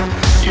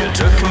 You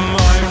took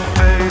my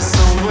face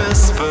and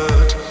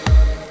whispered,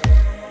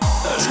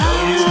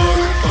 "Don't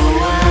look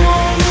away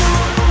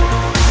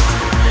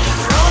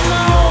from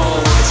all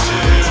that's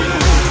here,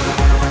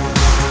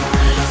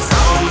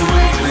 from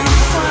weeping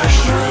fresh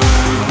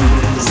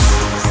rains,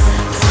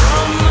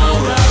 from all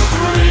that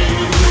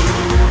breathe.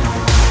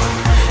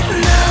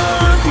 Now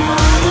look,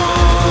 my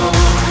love,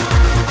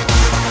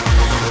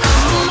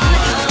 come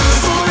back and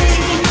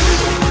sleep.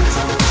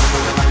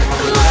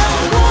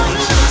 Love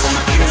wanted to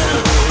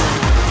kill,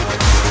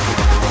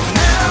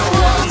 now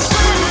wants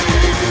to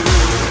leave."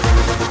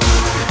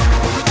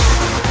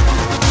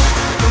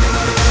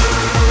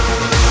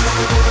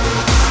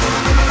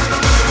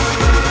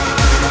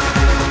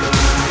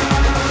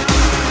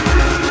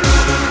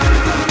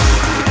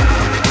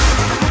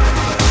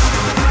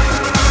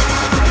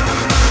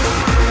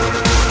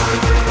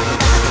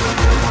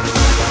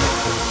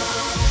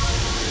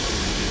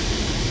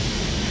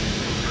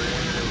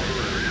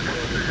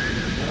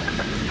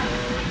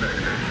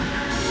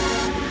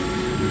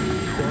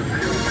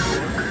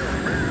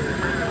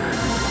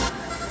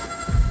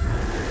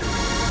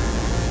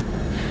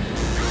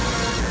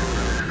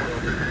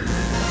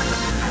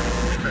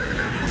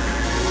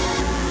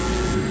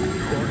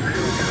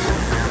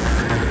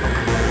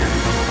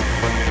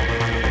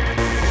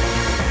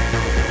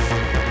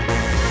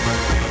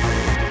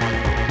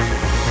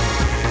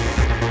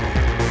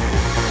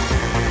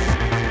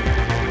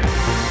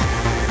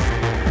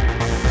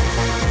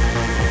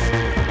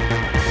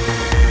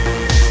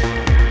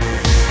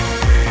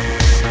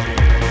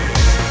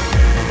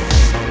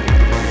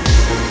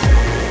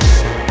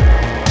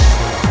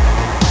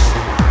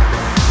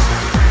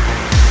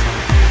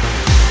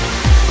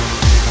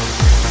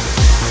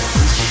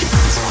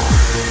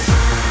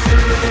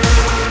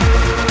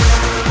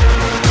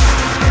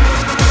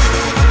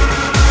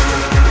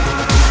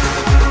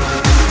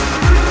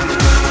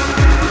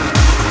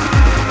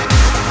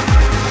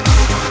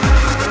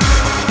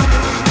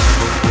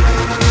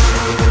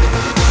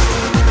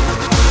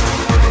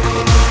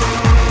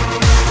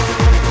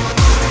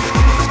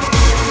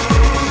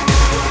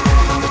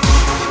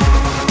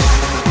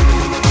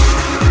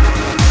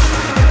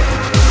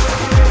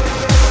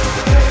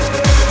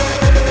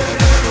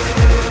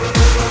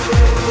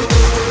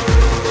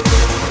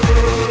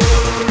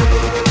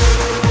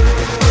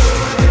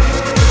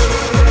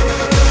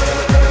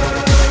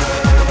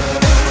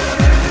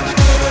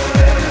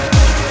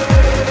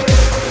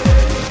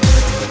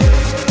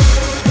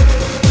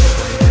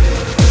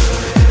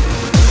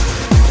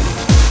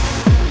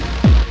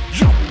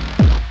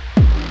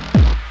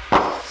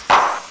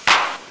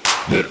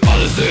 Wir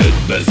alle sind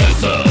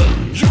besessen,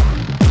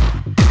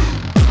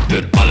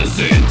 wir alle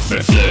sind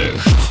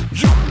verflucht,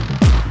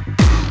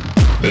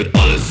 wir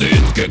alle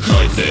sind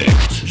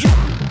gekreuzigt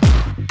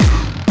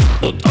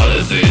und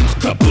alle sind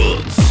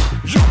kaputt.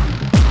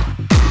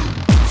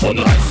 Von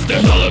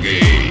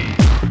Reiztechnologie,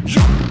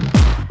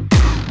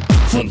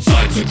 von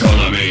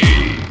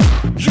Zeitökonomie,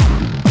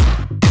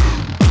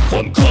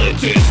 von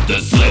Qualität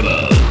des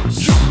Lebens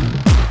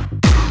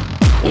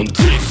und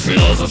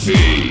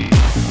Kriegsphilosophie.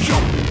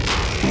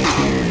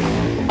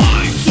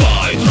 1,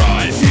 2,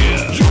 3,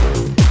 4.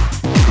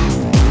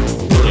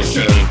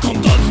 Brüchen,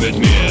 kommt tanz mit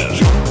mir.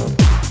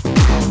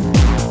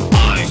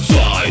 1,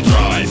 2,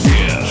 3,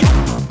 4.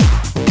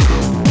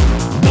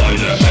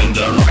 Beide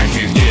Hände reich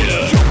ich dir.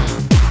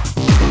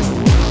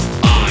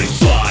 1,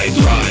 2,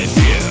 3,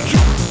 4.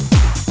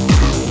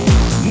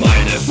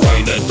 Meine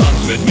Freunde,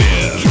 tanzt mit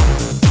mir.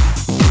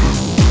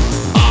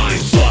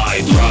 1,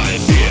 2, 3,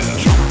 4.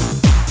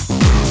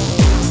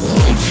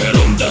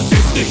 Rundherum, das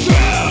ist nicht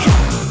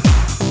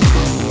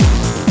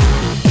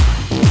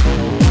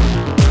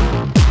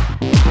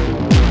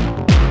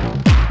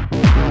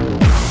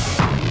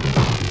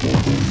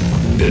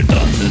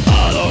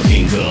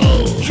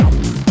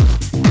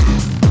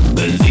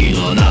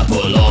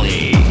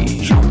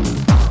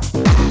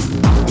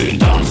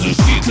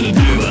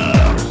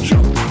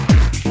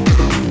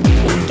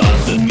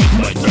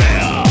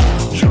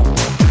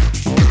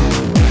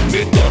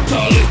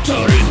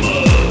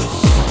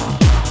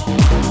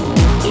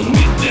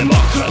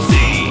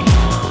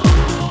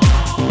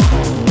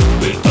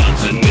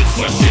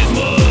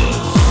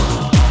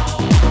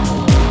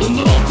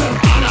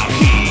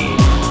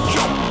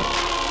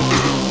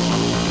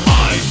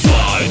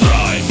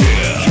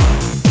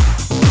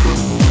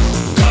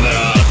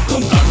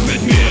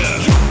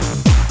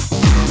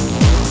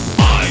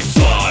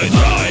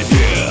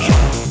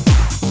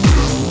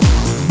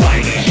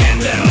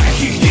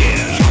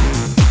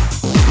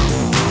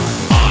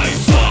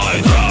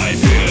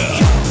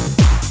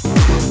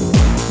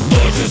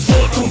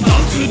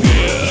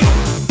mir.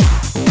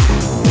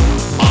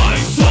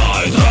 1, 2,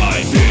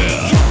 3, 4.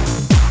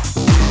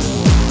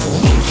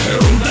 Und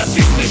herum, das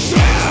ist nicht schwer.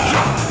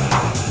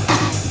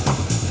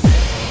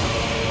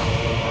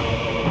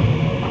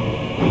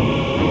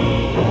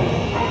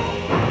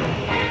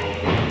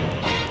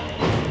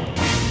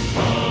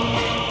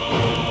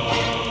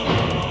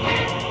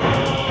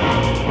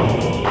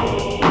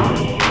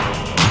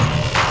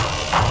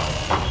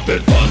 Wir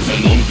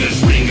tanzen und wir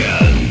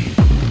schwingen,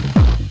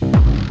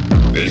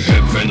 wir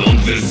hüpfen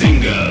und wir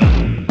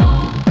singen,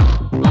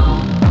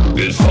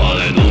 wir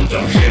fallen und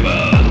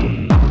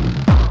erheben,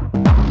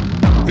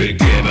 wir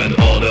geben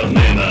oder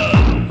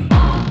nehmen.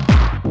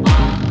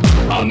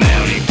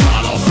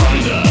 Amerikaner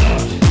Freunde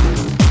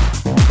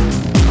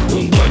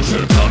und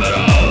deutscher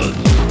Kamerad,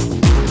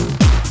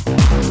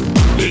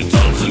 wir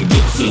tanzen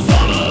gut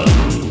zusammen,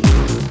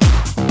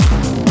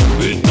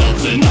 wir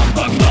tanzen nach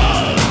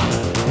Bagdad.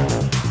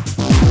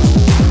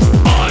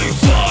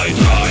 1, 2,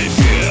 3,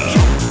 4.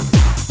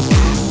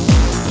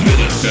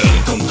 Bitteschön,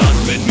 komm, tanz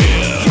mit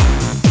mir.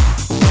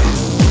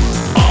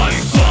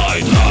 1,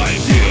 2, 3,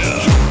 4.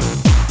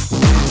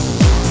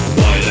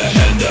 Beide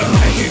Hände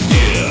reich ich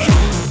dir.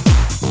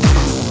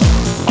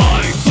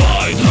 1, 2,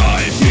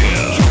 3,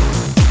 4.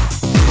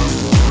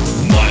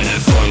 Meine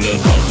Freunde,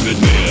 tanz mit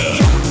mir.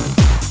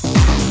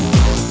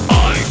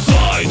 1,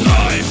 2,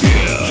 3,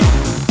 4.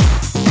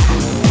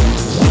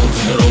 Und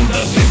herum,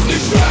 das ist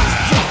nicht schwer.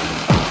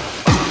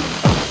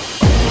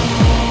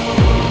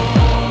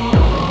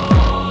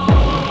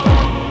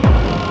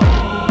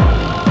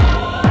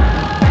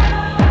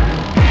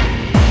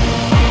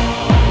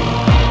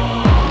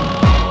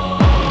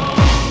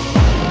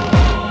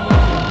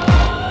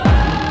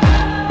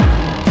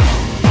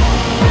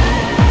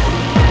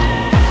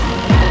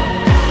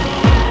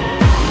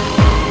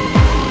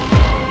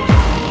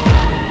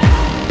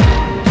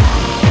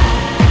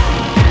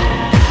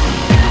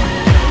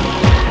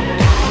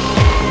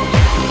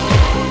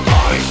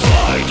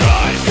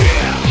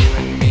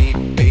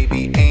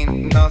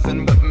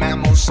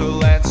 So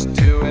let's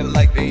do it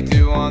like they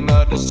do on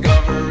the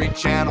Discovery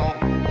Channel.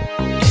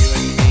 You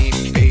and me,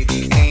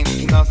 baby,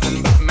 ain't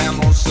nothing but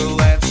mammals. So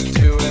let's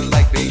do it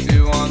like they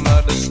do on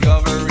the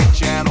Discovery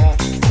Channel.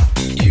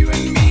 You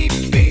and me,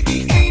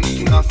 baby,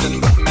 ain't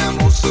nothing but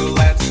mammals. So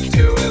let's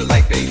do it like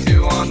they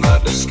do on the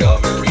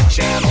Discovery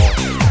Channel.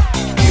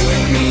 You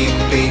and me,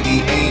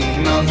 baby,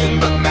 ain't nothing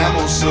but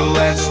mammals. So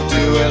let's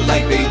do it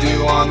like they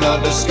do on the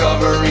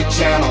Discovery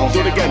Channel. Do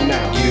it again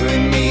now. You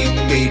and me,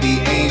 baby,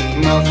 ain't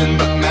nothing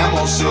but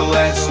mammals. So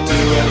let's do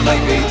it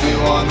like they do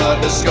on the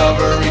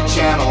Discovery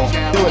Channel.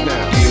 Do it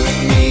now. You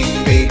and me,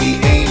 baby,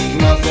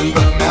 ain't nothing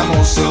but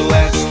mammals. So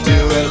let's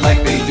do it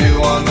like they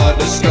do on the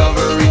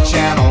Discovery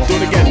Channel. Do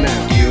it again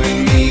now. You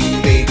and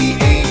me, baby,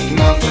 ain't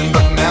nothing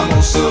but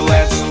mammals. So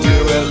let's do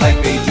it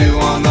like they do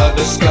on the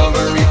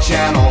Discovery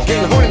Channel.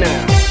 Getting horny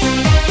now.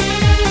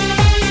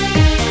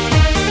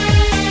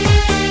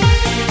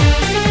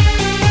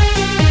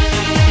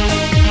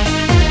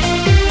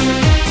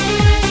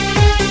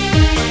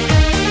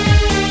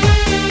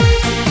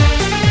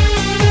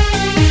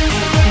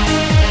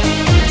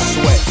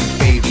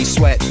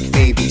 Sweat,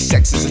 baby,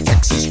 sex is a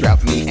Texas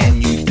drought. Me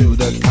and you do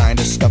the kind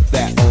of stuff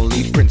that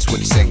only Prince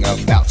would sing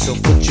about. So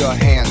put your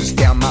hands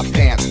down my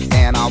pants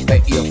and I'll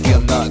bet you'll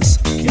feel nuts.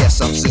 Yes,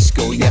 I'm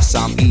Cisco, yes,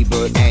 I'm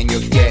Ebert, and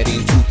you're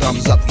getting 2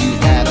 thumbs up. You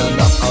had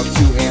enough of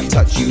 2-hand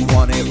touch, you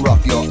want it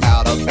rough, you're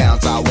out of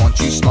bounds. I want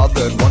you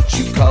smothered, want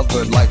you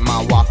covered like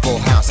my Waffle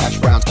House. Hash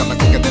browns coming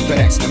quicker than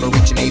FedEx, never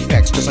reaching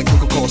apex, just like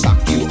Coca-Cola stock.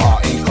 You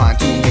are inclined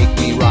to make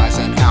me rise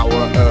an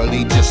hour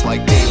early, just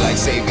like daylight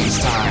savings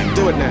time.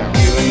 Do it now.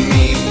 You and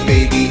me,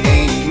 baby,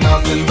 ain't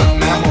nothing but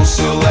mammals.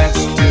 So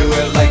let's do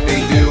it like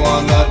they do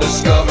on the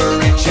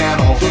Discovery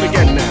Channel. Do it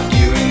again now.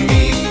 You and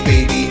me,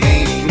 baby,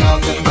 ain't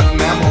nothing but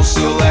mammals.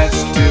 So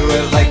let's do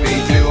it like they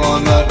do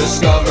on the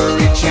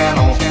Discovery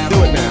Channel.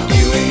 Do it now.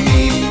 You and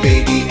me,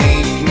 baby,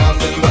 ain't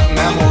nothing but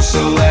mammals.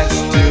 So let's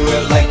do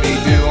it like they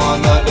do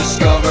on the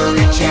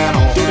Discovery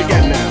Channel. Do it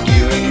again now.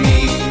 You and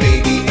me,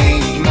 baby,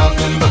 ain't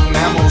nothing but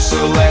mammals.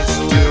 So let's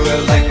do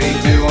it like they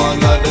do on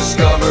the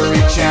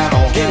Discovery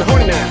Channel. Getting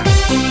horny now.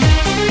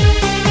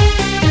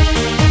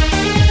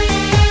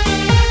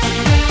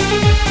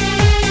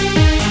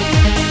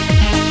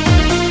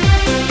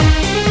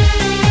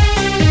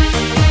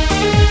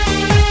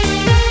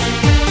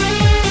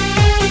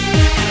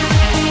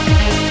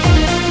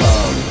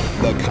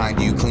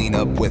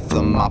 With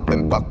a mop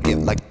and bucket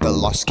like the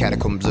lost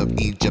catacombs of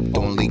Egypt.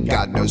 Only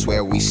God knows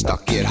where we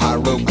stuck it.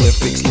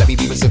 Hieroglyphics, let me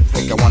be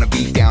specific. I wanna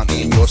be down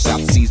in your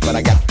South Seas, but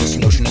I got this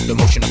notion of the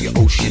motion of your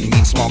ocean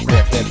means small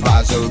craft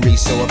advisory.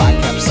 So if I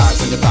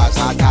capsize in the thighs,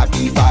 high tide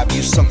V5,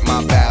 you sunk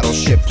my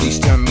battleship. Please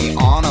turn me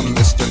on. I'm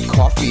Mr.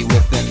 Coffee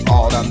with an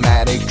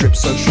automatic drip.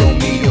 So show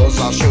me yours,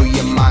 I'll show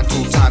you mine.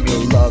 Tool time,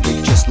 you'll love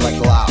it just like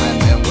Lyle,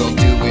 and then we'll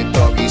do it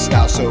doggy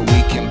style so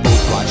we can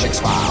both watch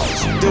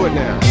X-Files. Do it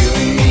now. You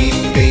and me,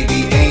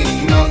 baby,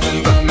 ain't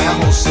nothing but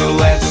mammals. So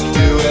let's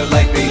do it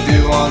like they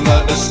do on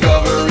the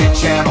Discovery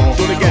Channel.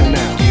 Do it again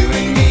now. You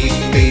and me,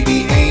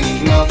 baby,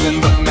 ain't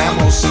nothing but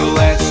mammals. So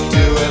let's do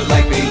it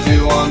like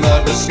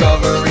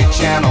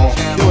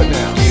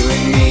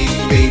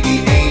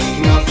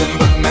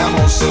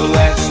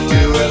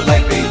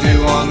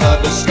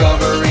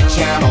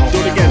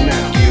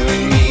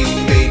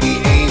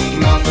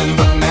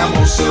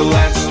so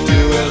let's do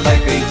it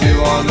like they do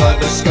on the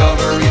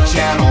Discovery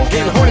Channel.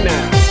 Getting horny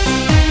now.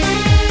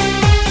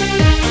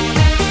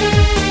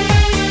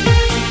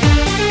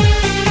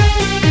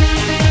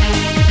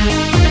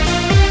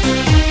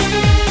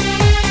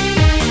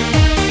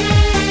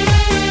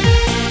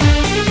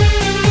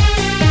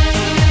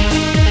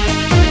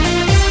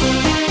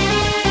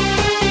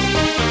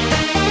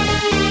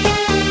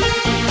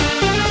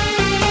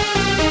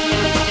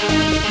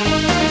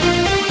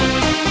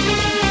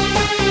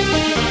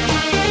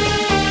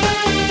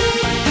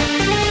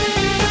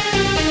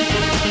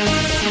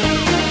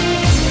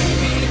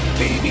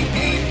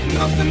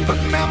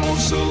 But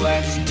mammals, so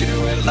let's do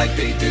it like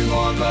they do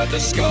on the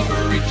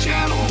Discovery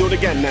Channel. Do it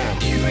again now.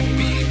 You and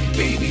me,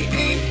 baby,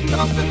 ain't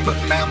nothing but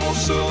mammals,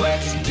 so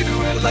let's do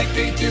it like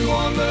they do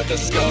on the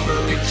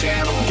Discovery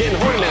Channel. Getting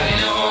horny now. I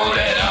know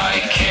that I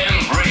can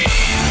breathe.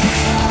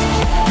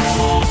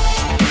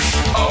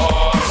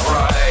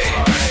 Alright.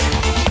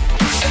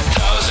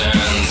 1,000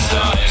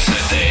 times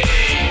a day.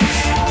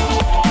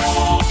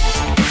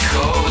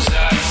 'Cause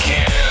I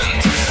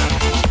can't.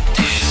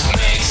 This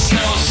makes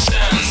no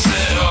sense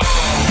at all.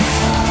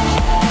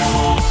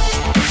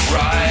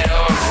 Right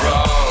or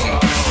wrong,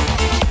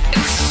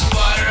 it's a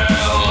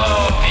spiral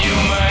of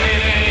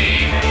humanity.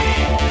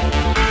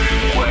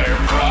 Where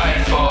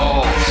pride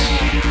falls,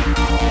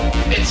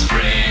 it's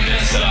framed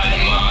inside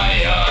my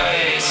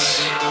eyes.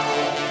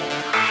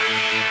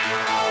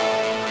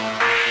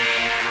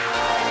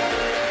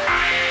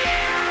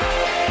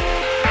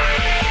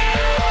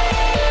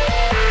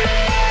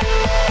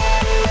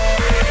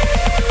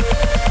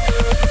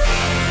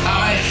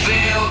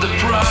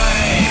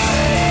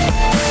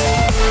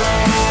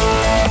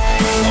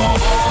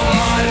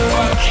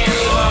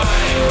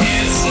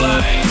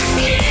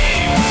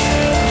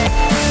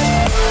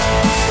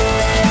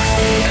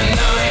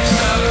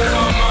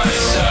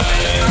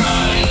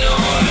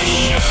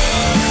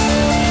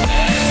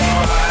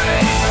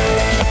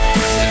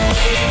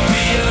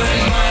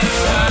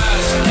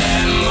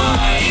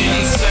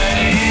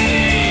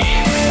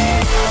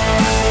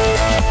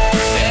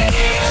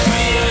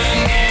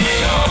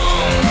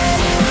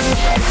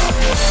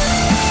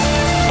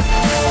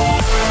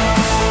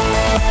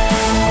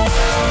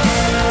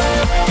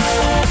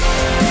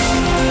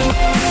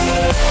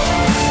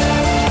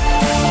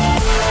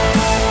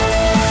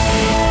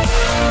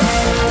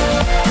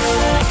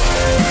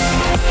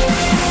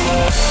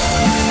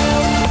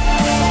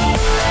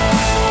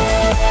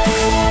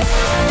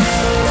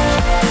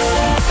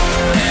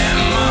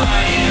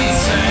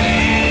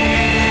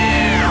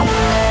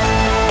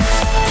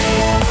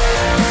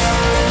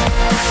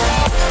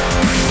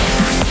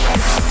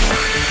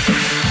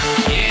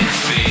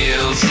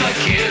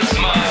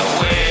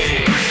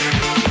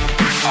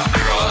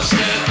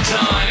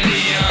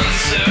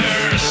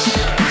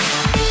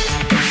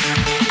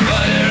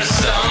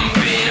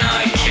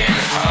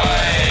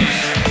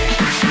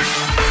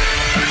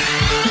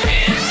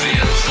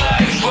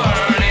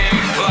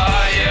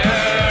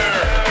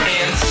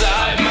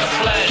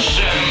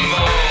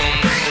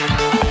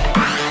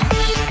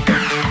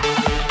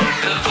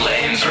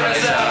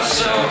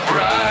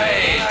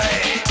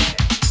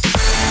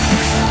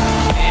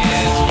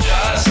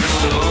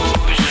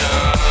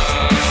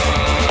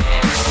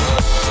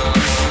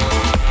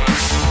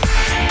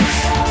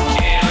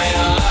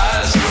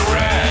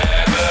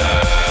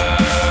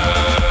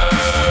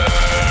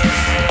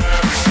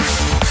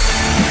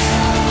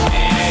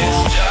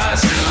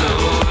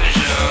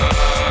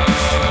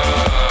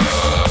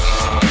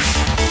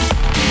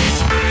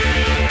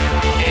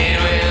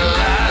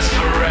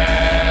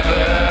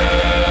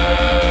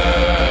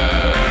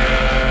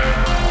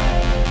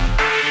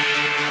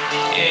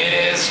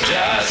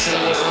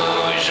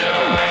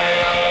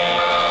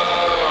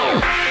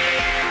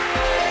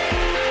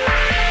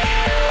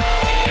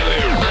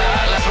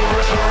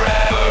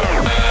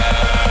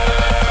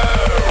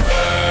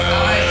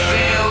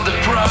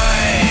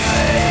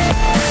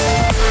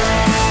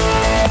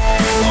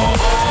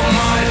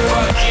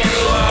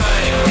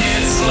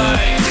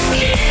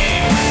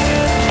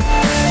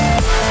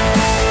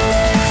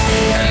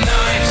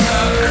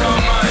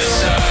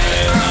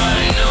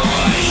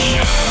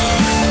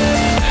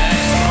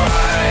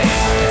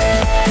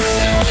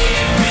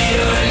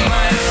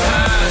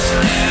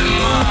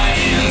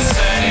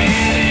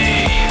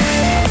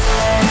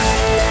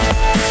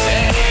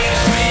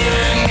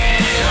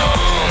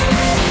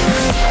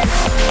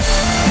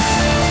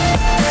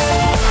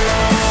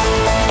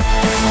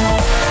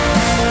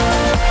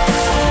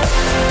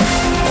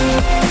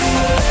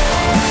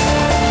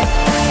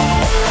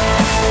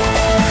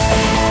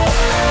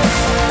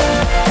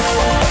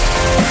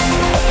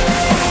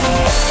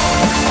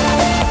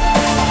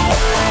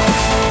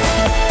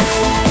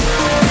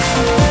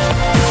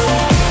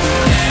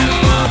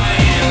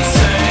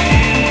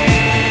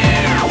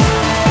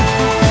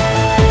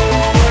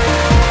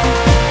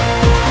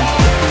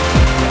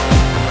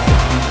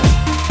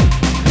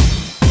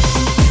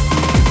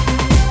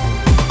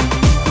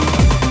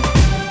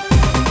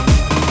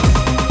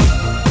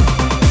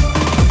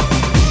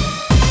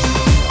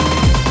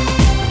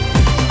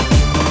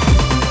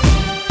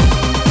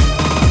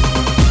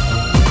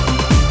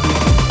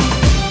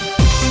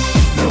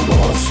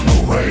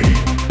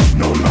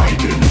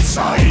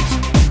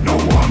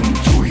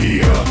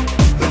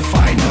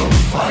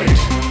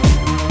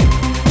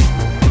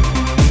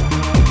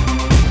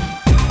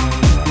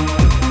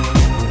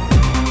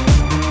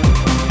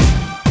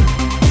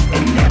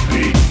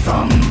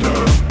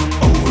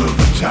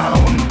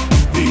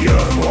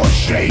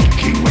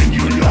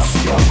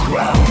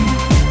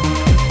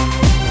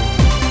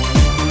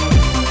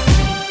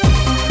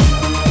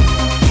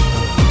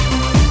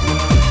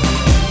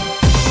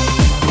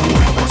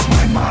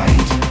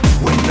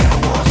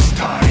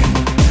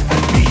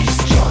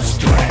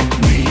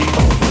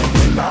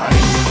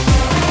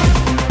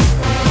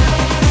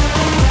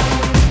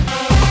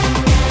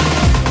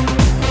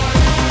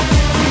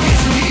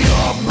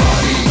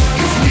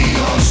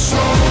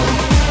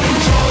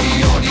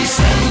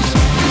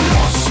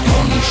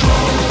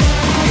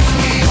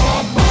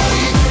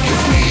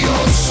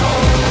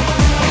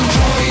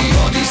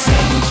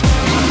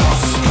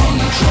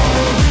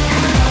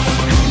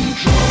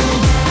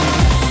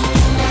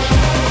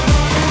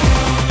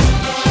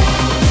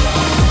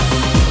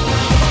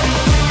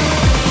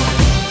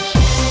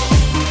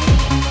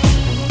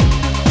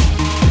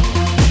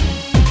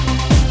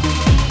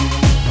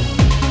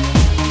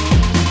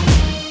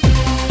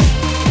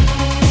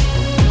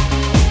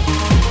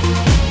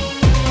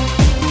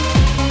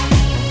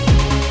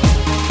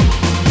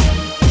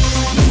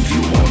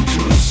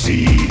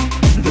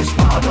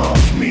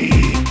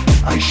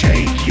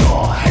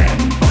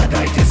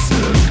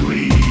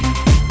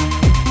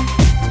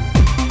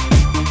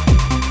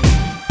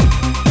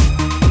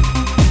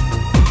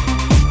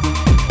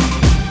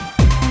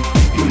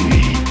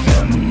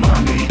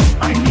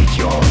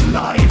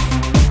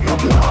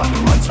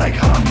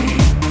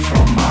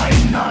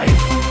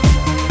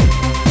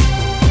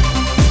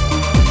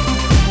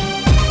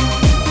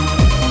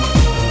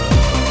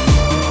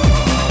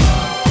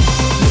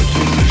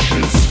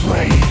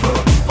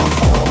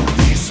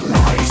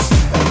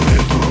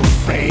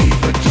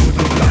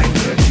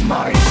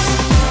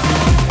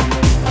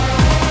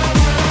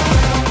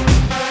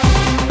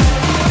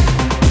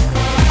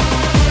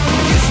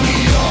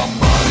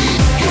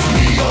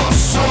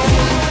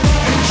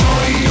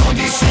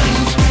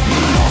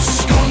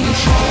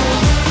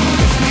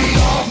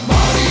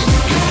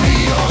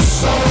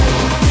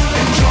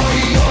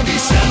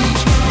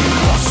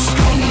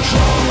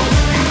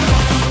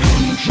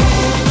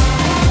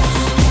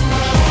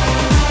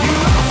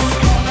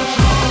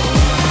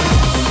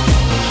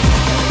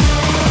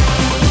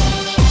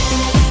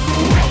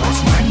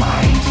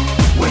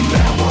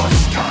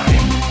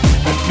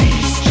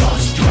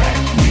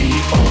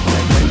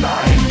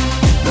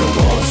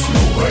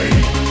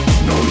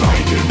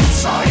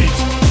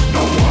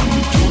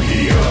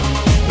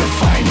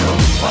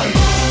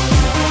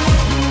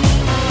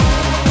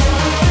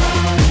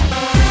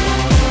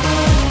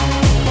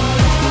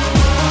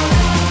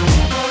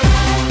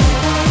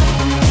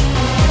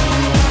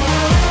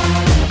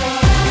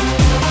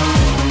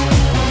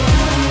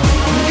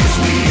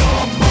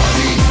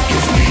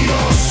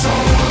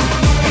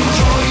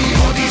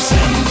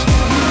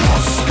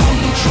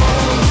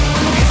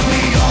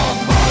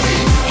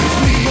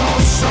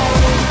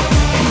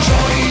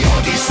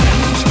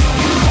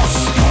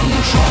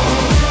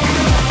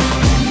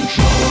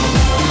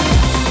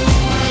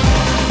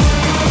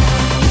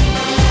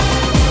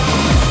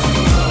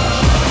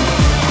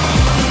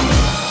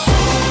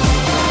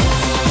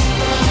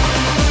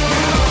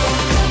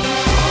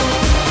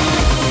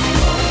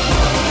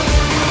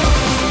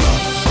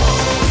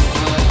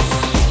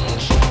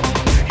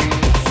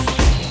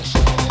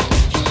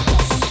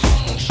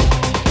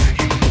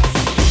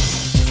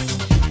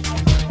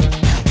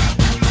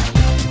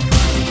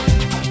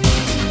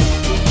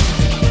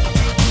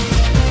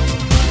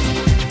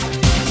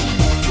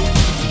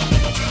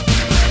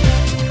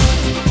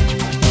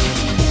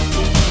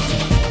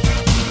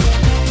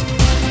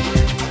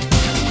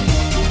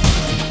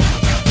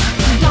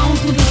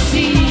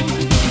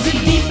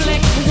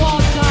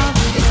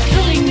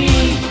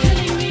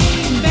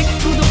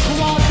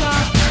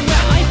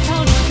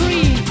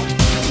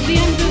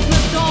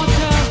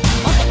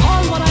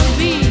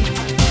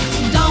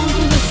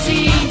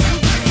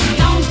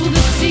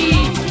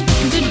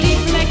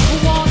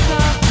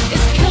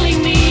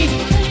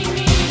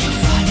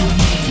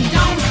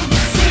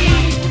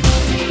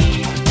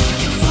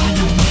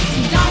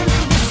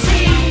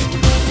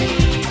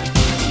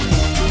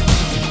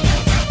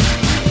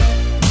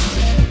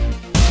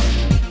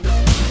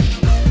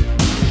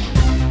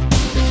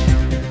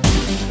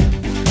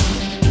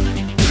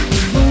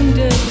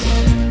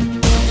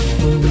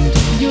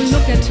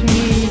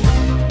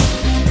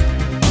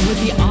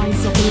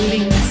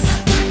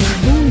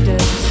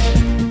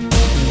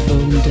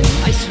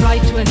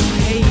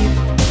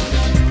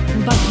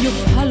 but you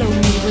follow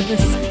me with the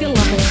skill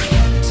of a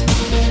cat.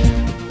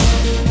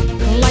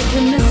 Like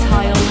a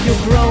missile, you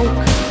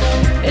broke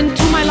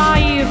into my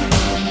life.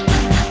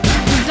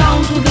 Down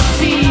to the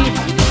sea,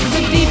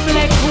 the deep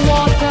black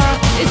water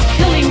is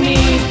killing me.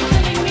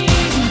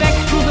 Back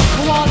to the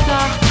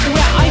quarter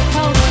where I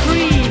felt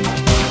free.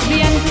 The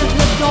end is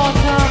the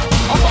daughter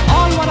of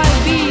all what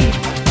I'll be.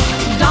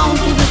 Down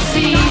to the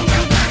sea,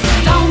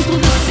 down to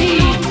the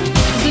sea.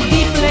 The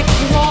deep black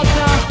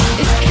water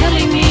is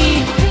killing me.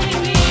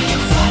 You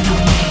follow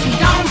me.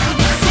 Down to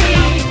the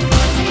sea.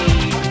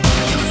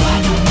 You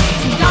follow me.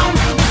 Down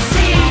to the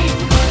sea.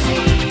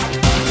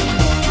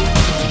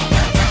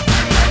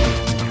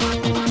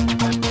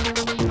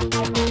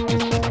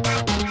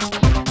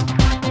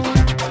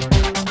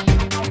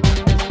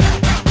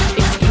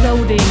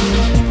 Exploding.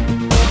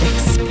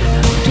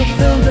 Explode. To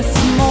fill the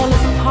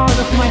smallest part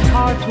of my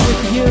heart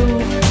with you.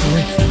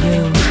 With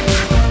you.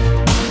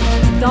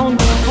 Don't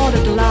call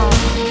it love.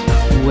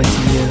 With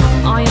you.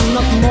 I am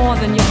not more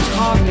than your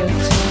target.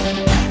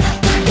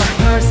 Your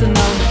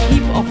personal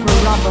heap of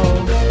rubble.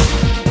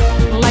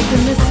 Like a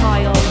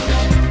missile,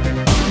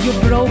 you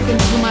broke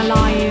into my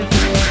life.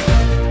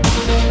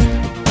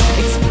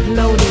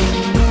 Exploding.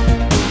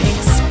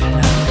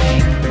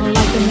 Exploding.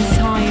 Like a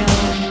missile.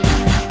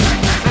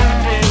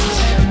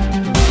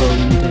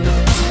 Wounded.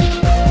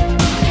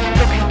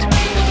 Look at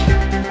me.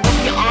 With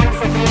your arms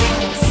of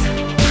wings.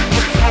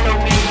 You follow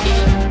me.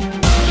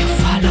 You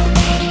follow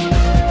me.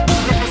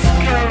 With the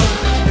skill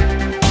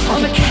of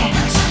a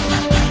cat.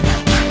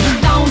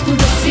 Down to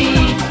the sea.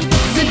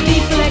 The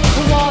deep black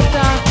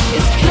water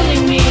is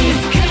killing me.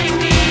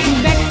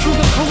 Back to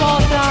the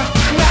water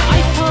where I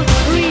felt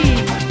free.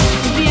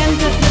 The end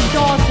is the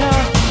daughter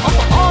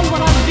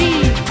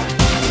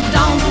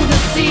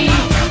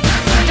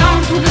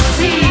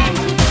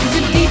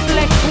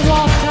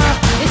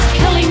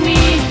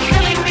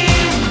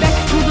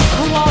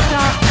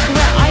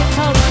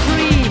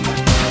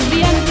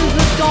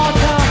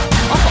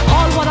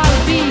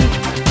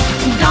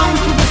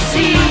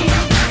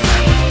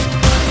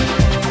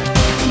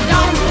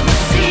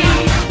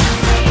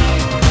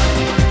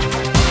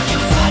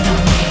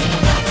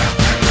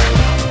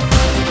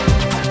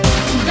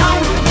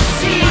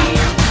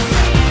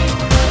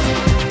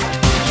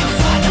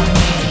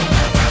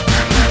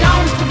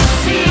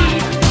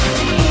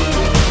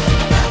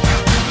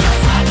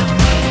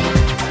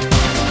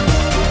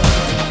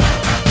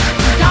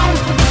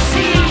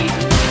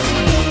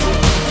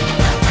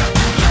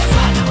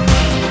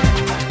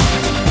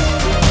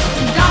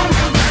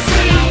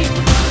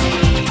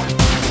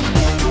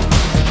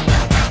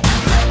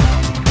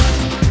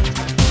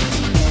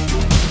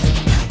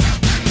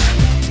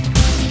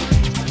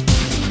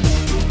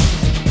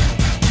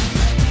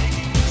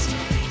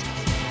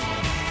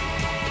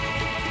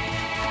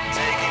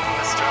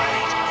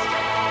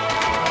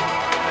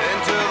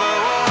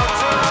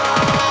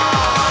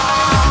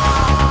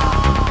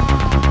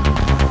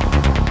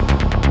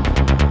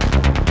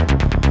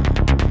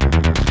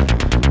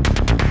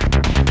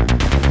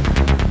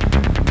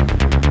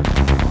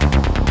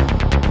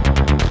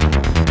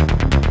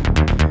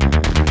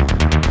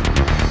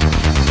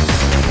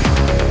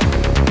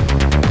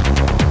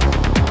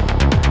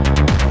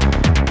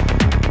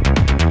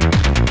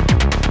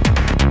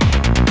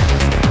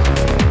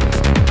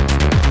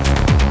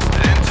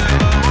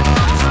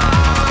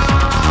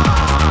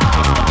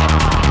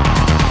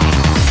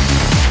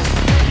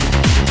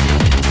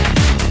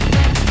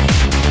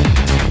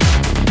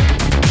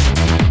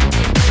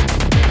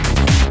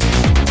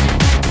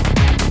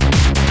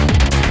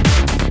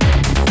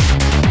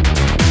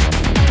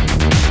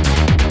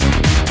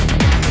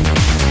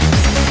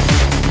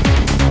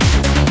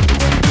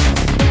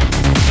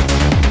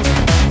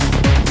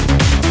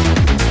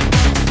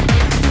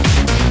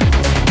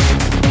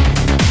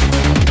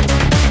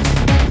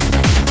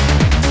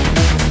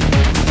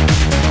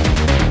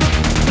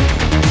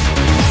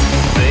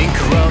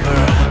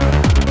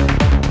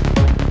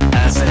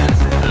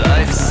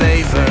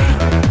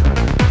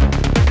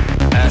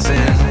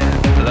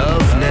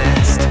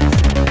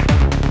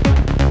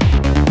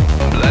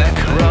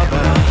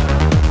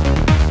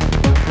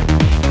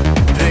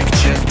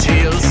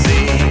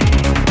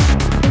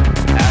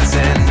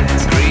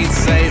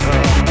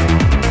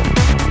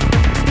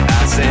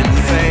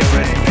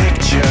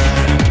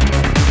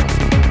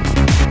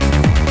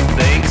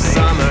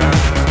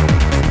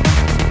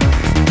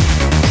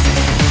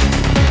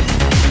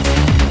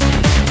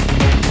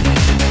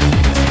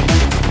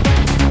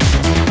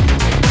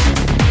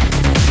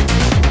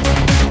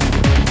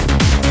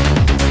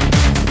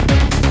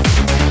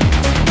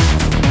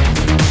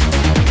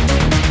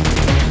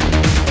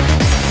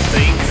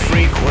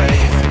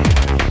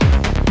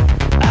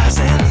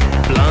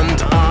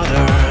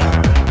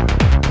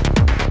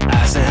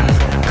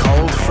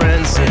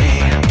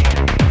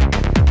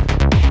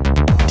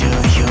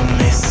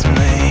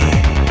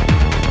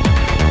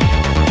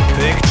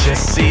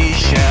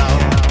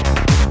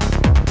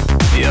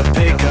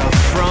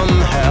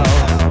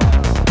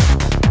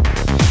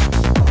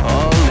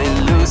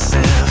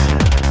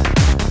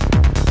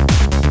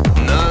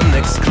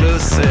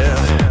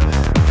sieve.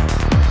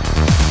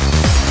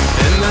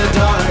 In the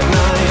dark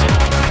night,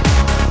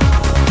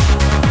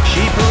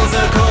 she pulls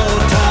the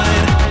cold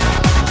tide,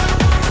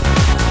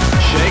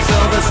 shakes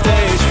over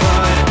stage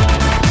fright,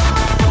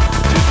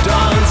 to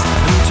dance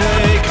and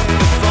take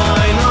the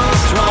final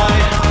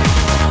stride.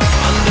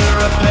 Under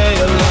a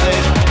pale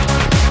light,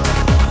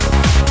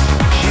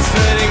 she's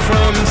fading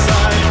from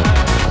sight,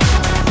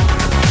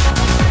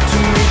 to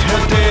meet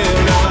her dear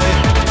night,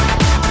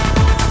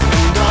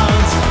 and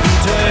dance and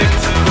take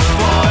the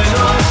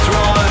final stride.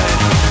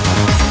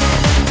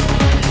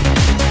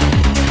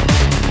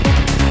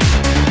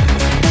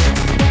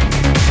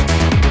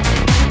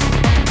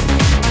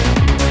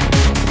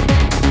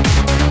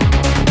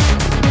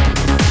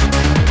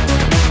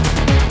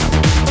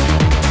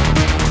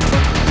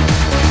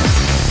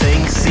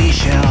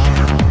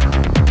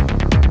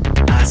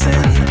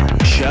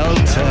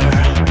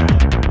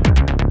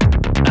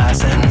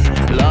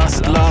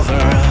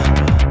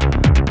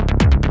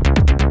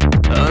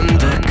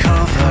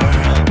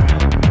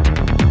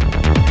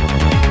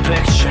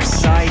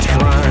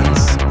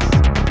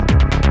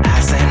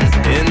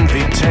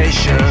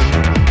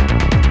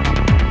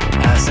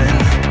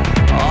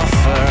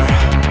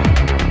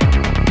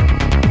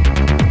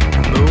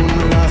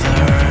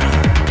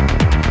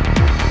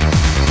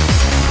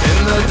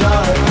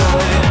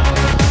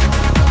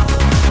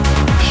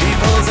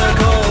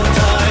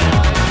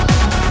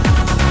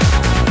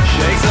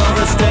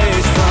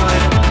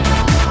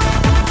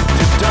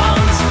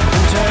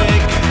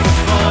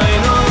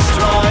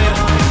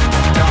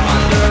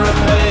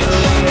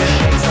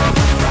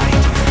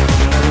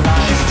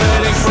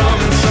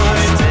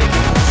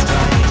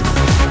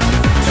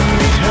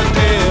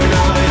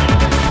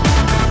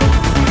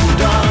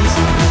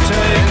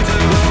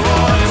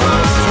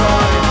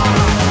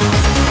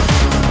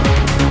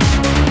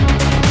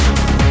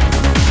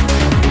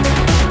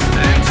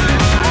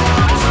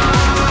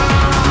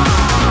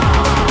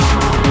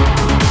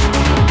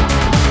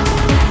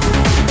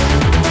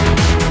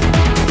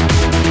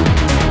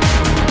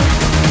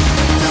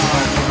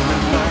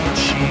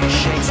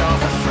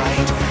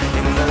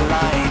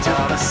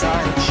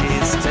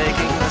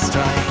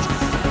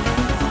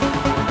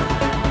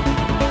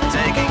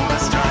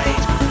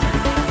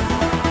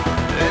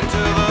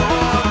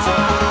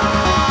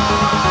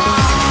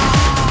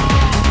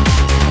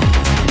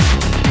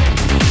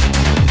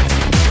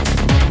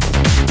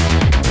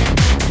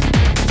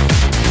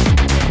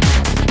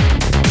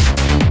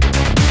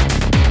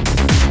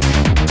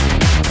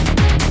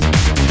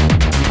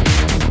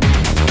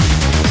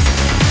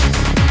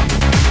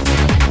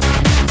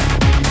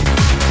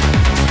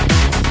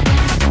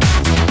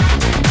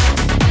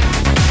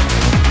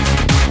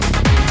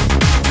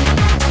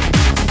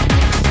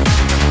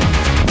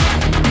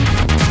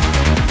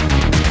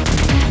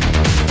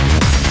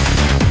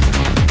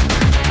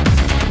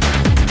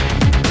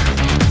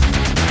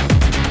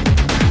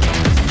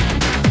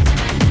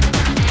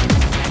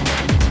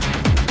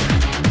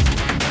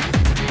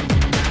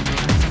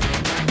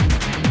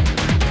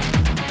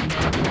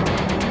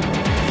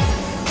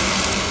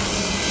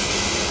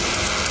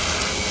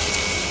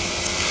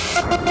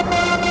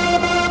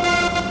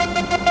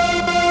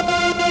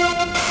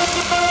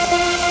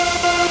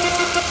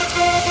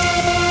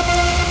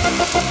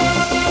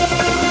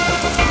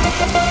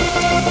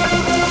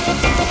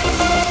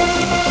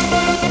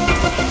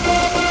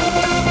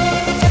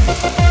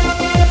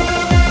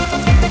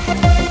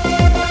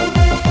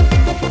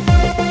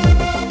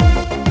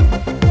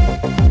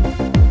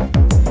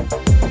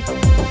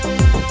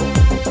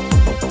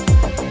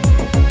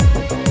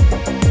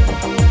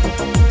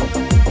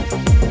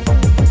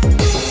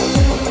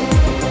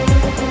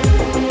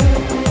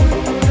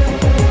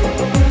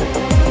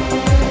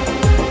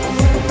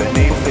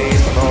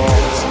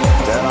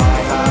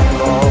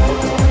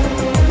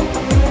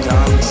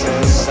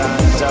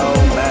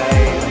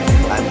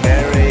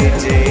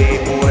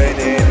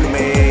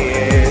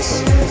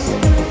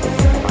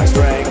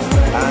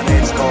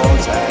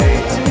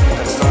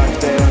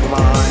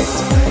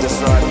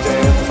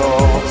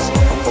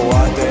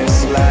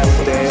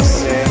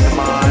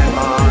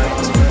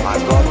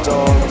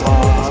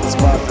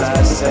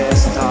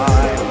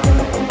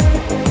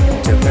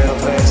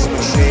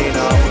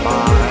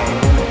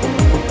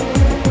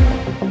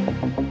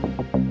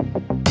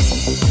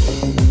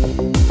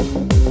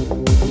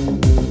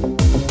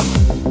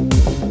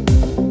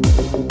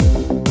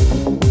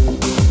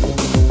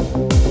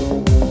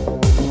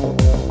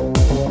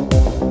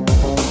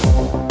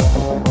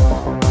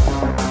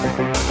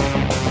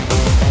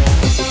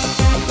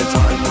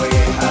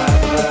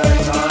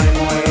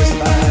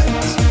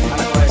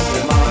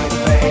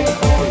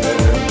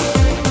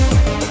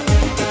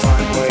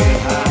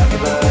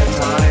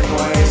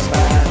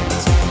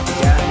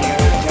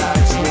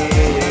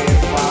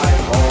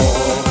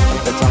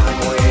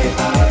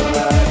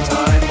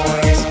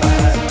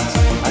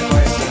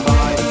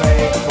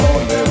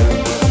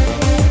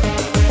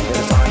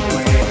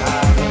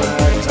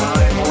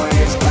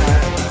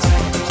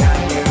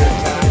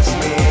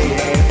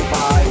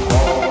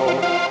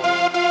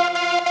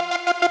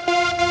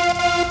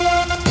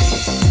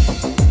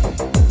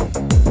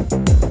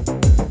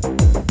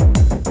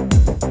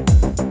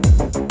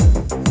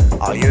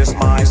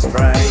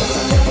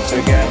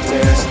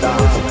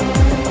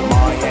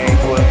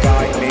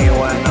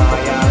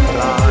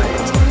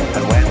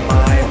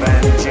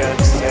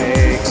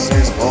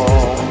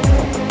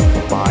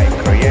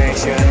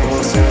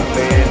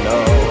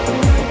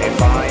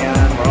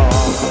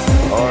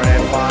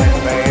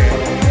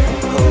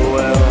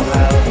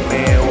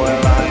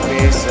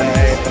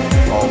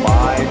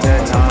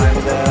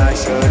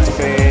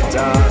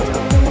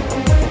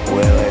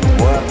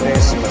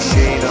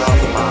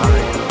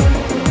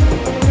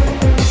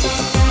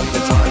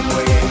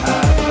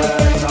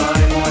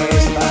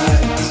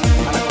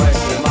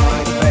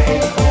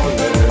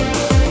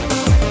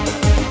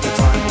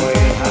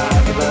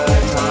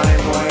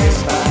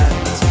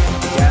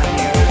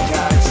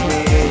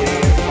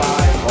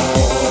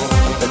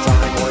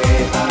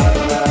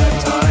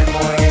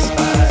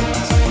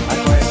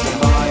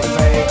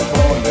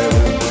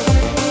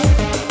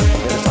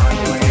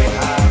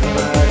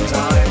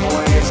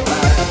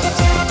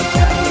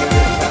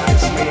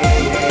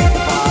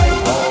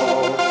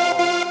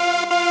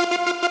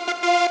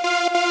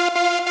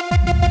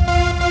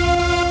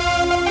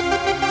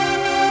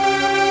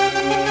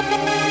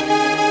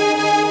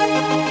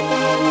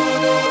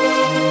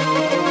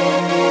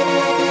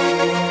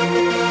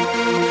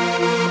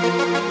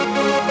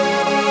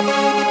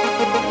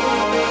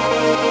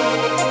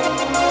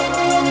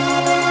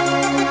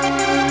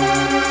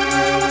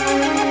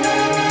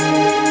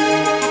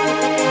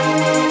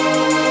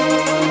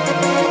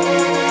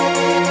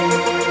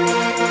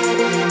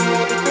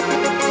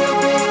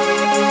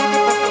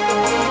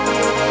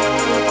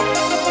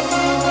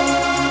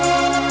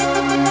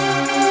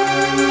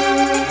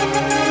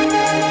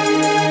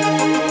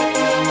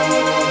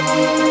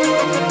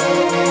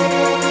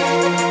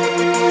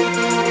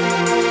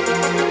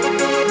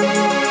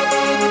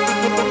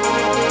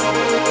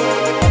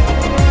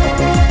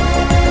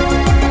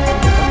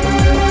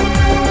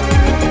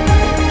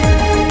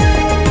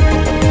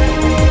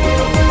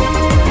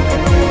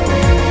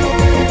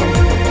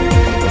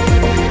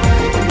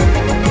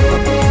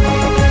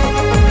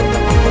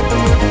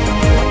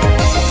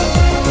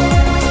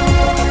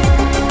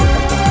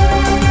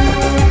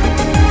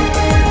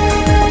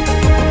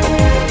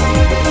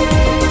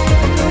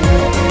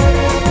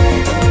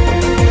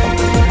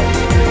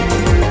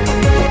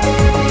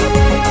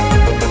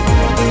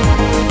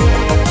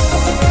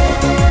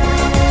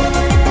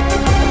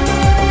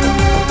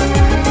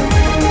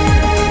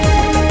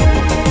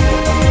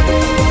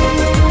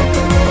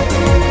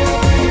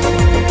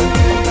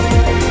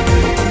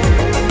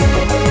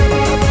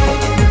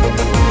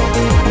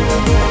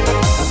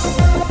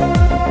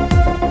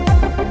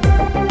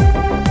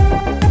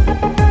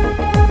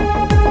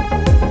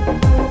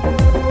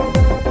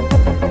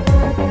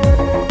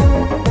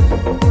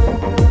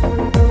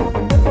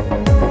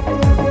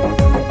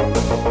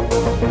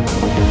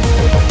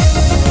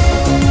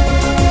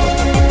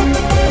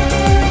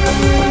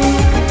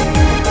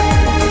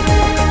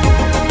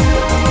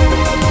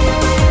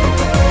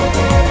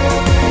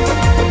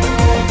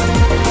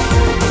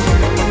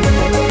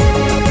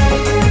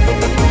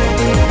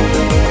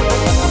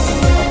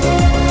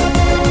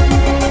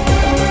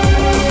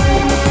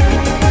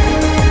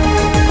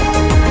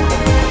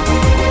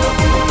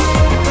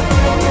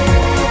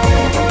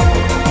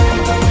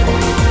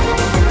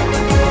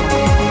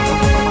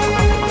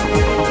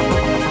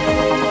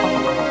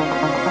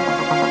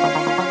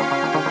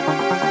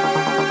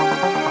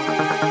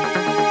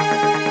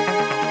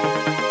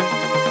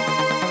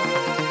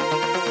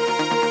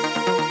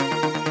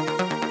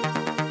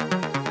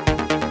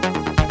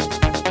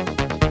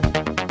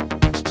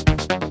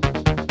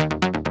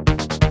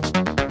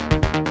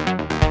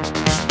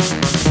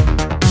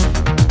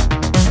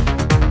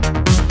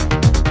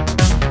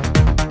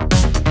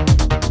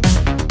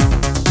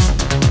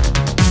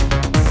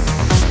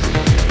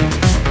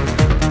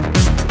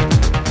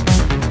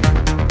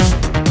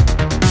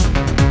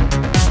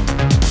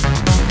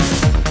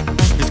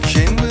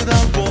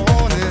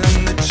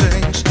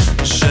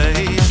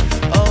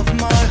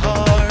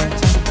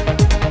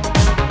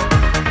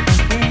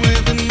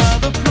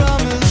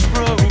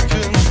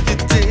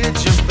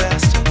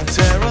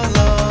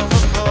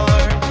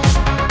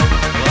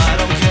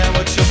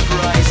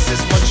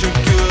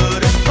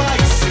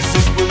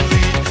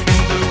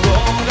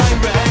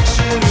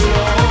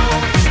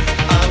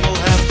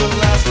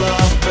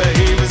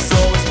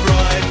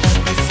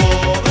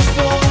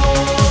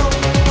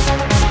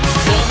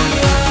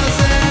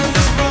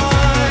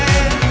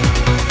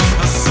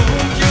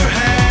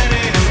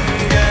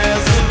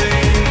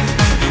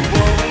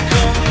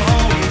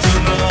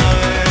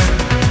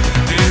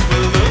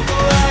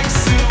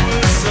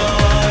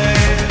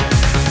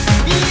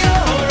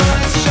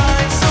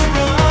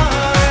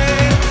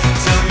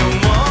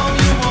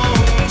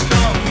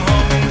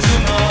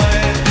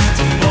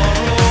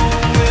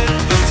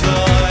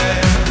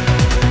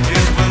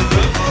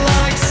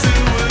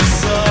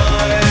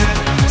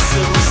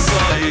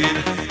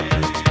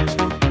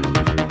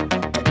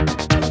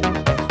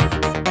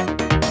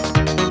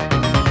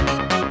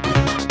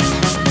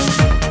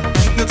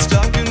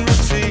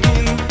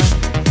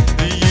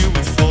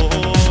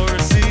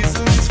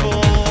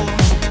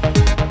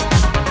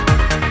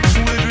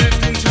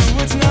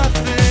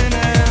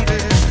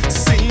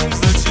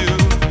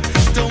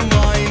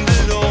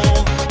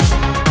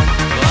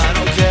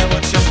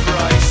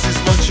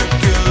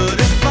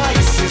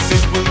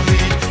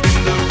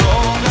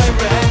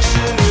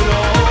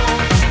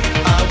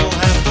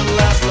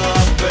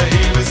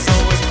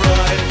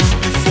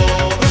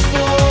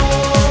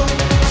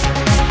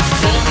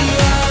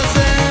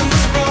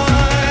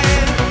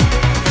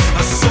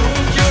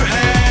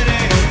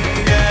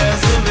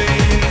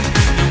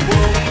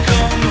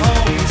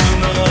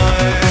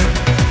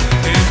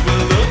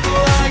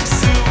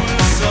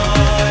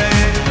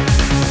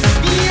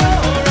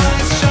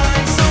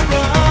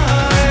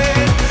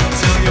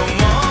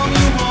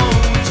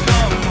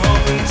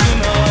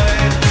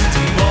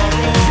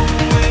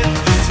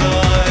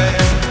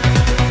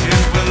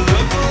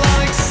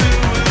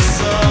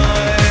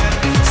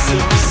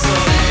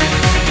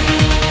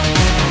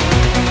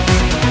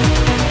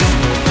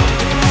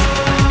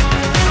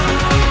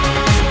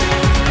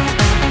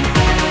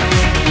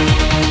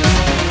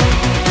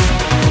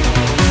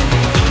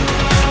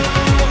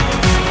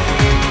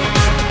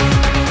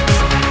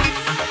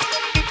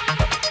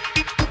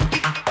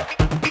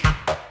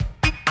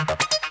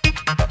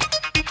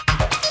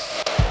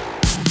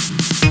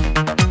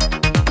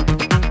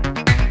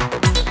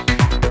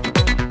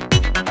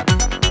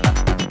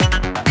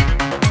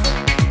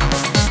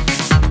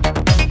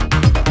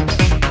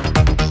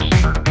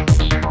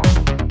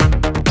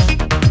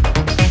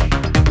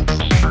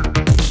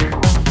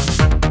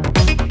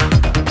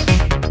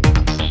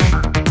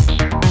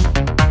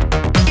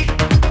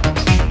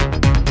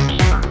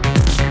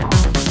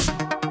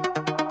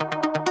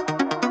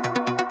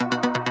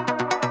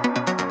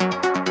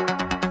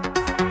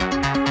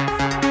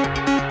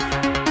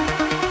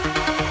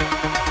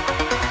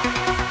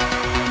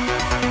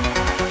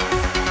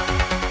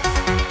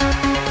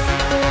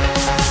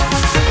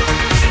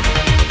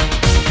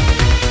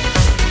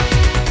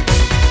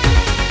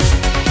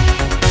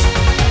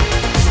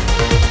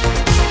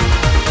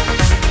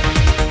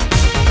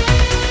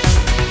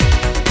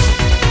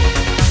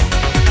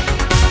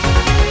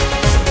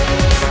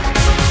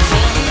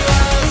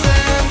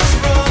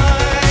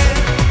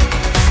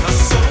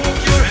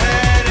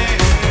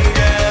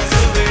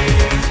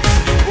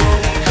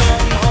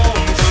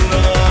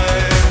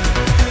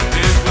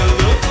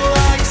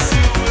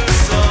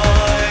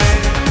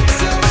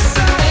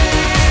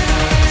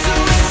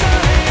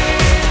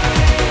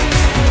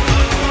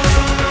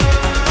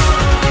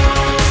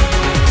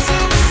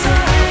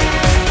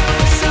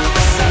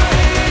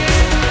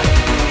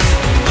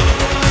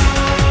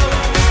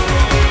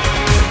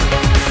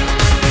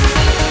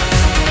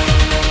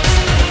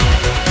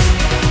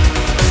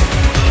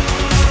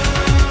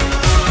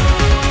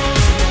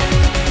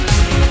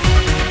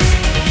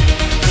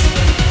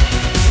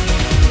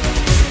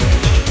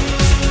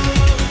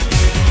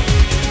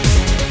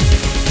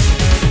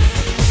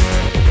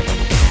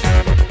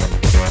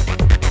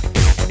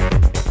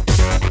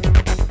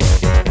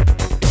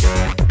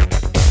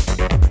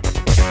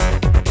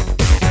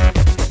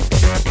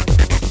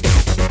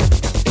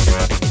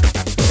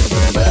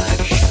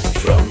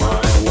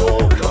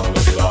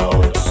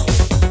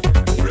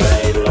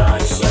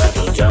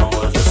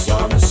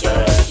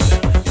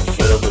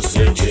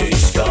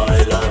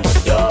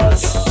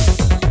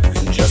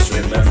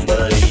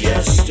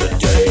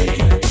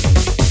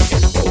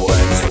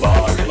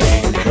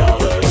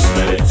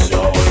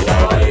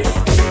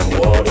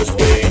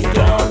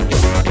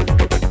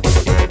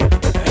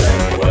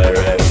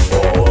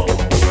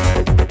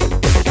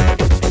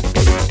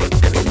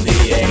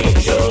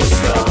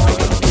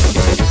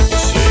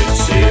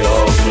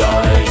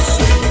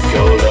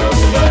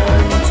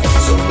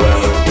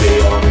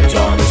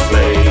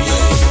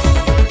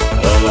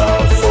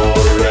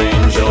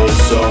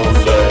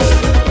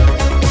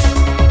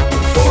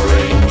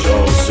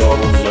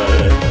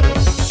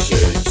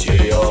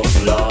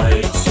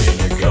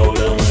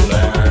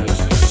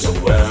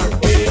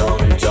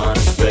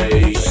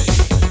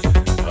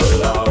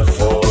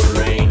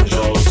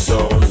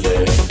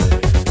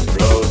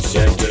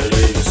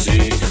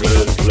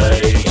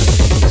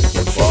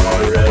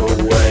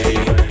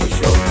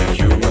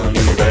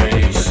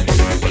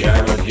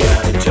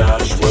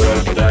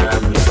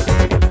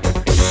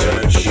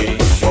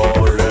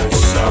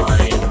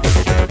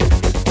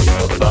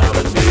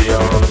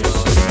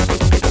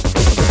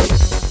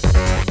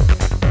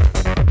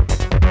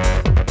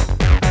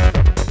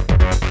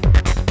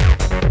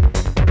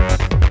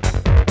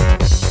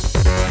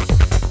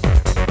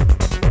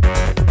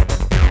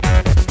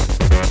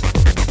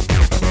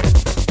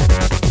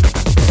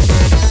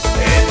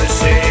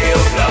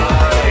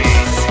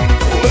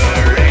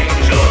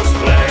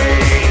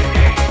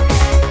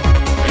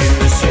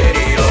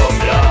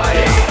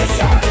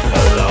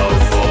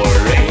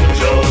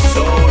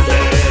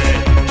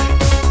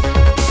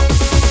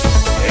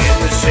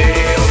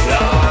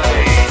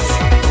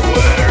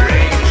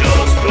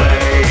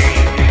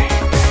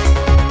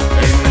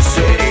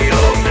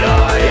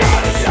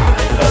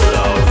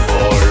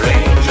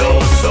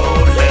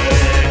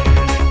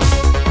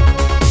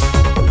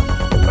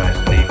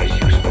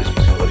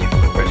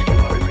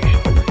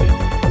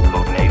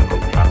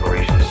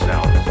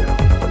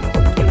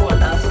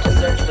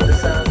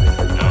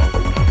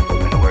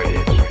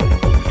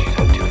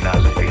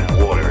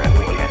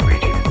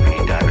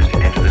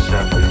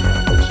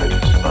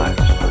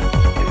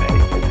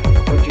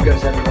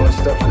 want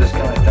stuff for this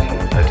kind of thing.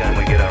 By the time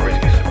we get our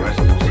risky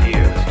submersibles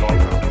here, the storm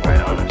will be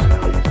right on us.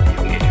 You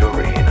can get your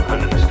rig in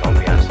under the storm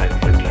beyond sight in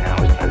 15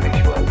 hours. That makes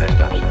you our best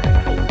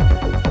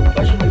observer.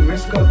 Why should we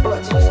risk our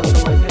butts for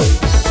something like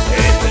this?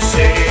 In the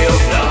city of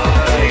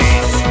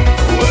lights,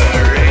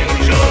 where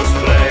angels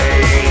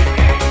play.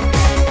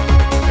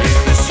 In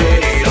the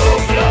city of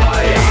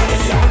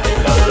lights,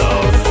 a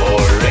love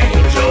for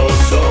angels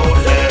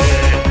only.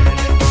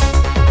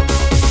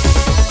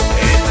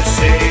 In the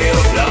city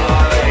of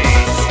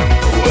lights,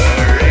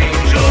 where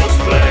angels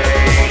play.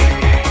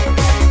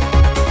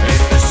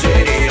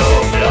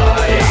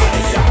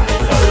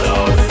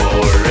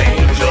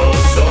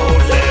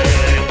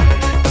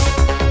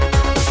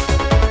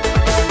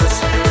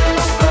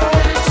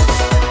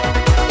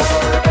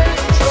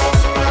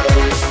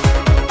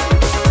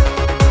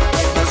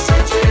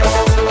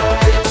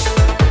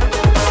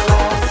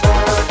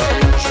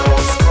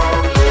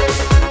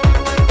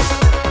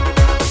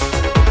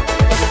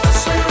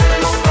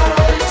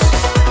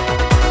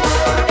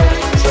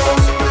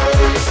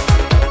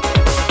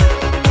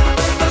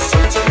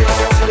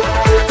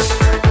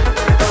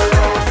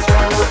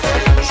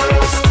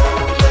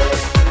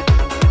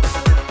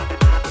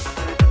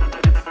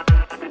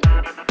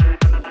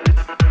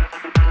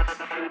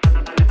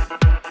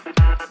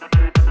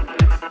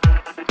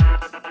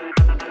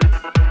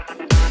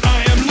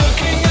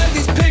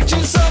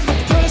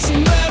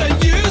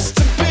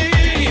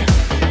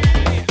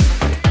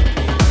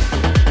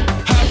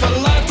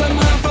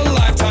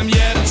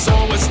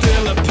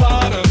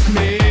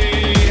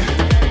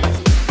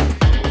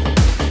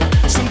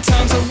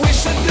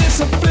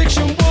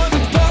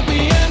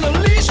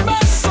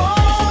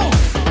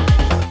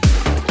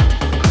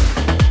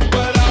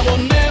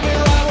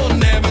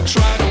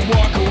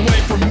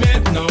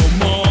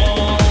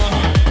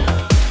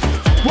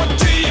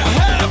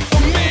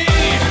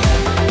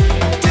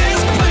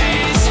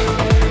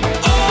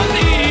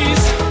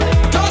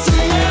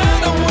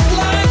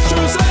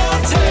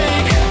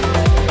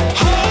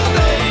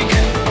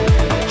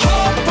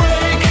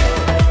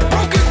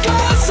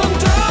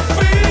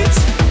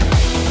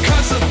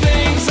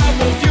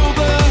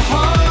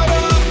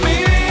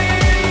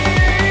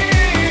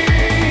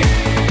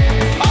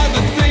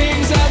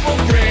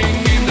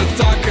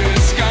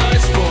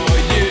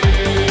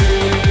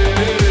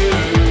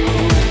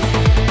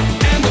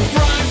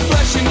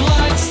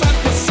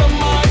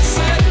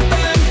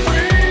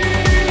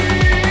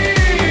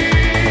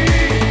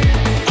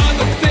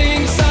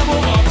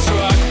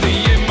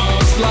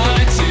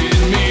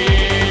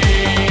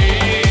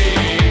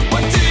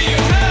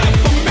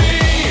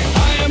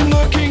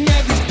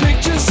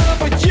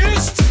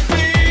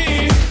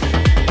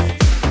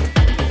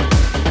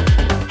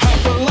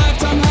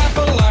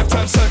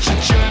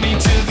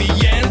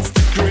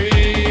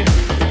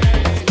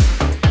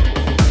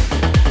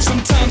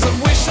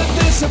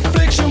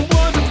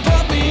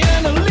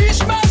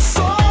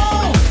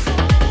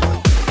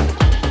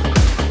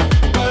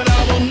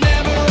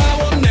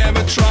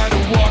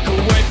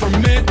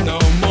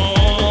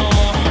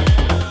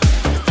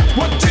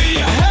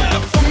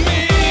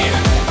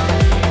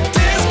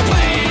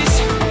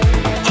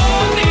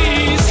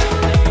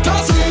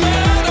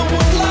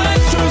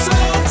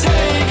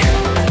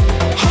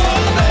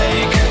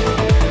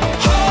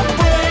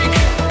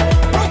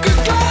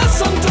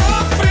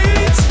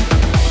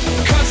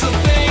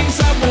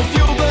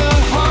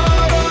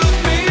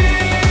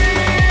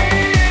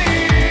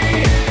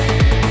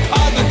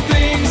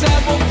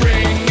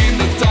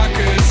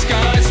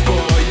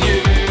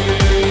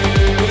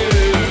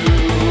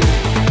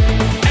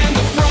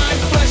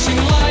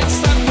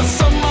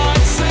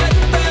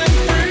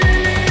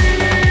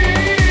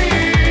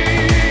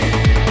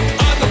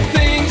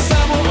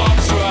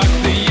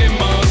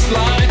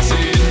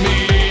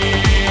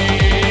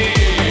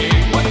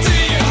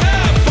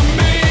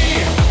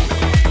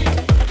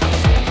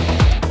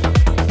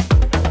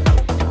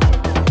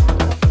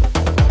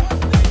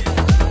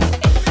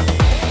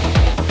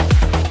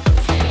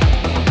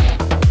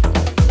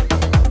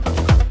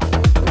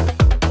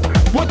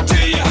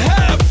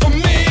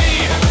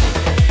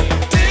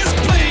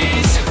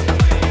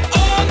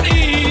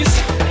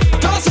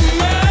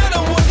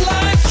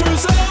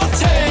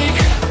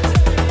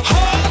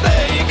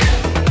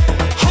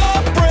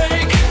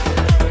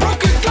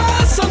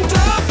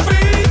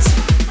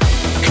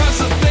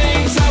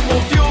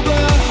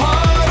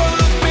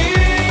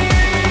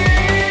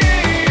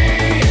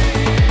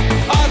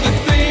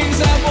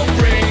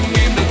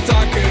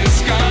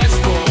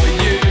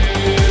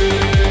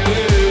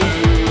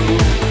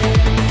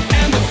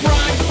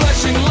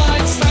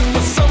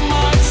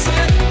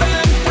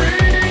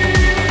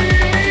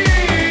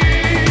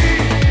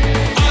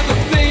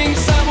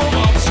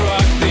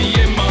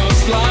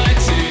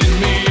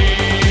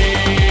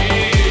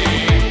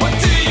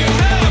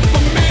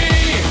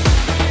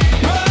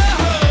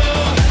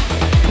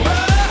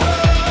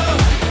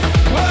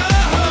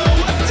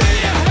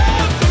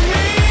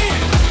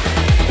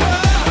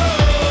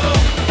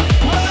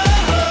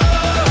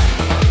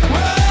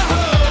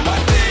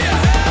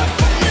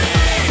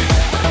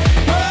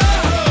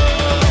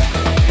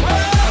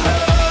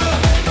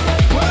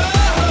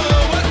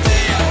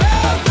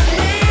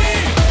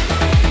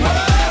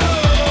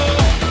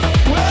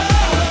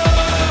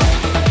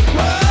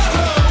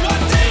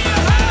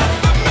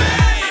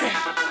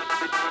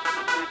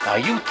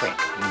 you think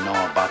you know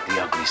about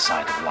the ugly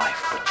side of life,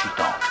 but you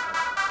don't.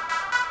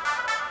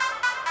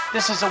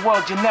 This is a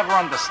world you never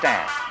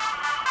understand.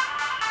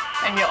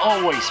 And you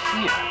always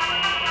fear.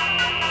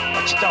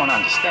 But you don't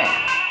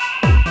understand.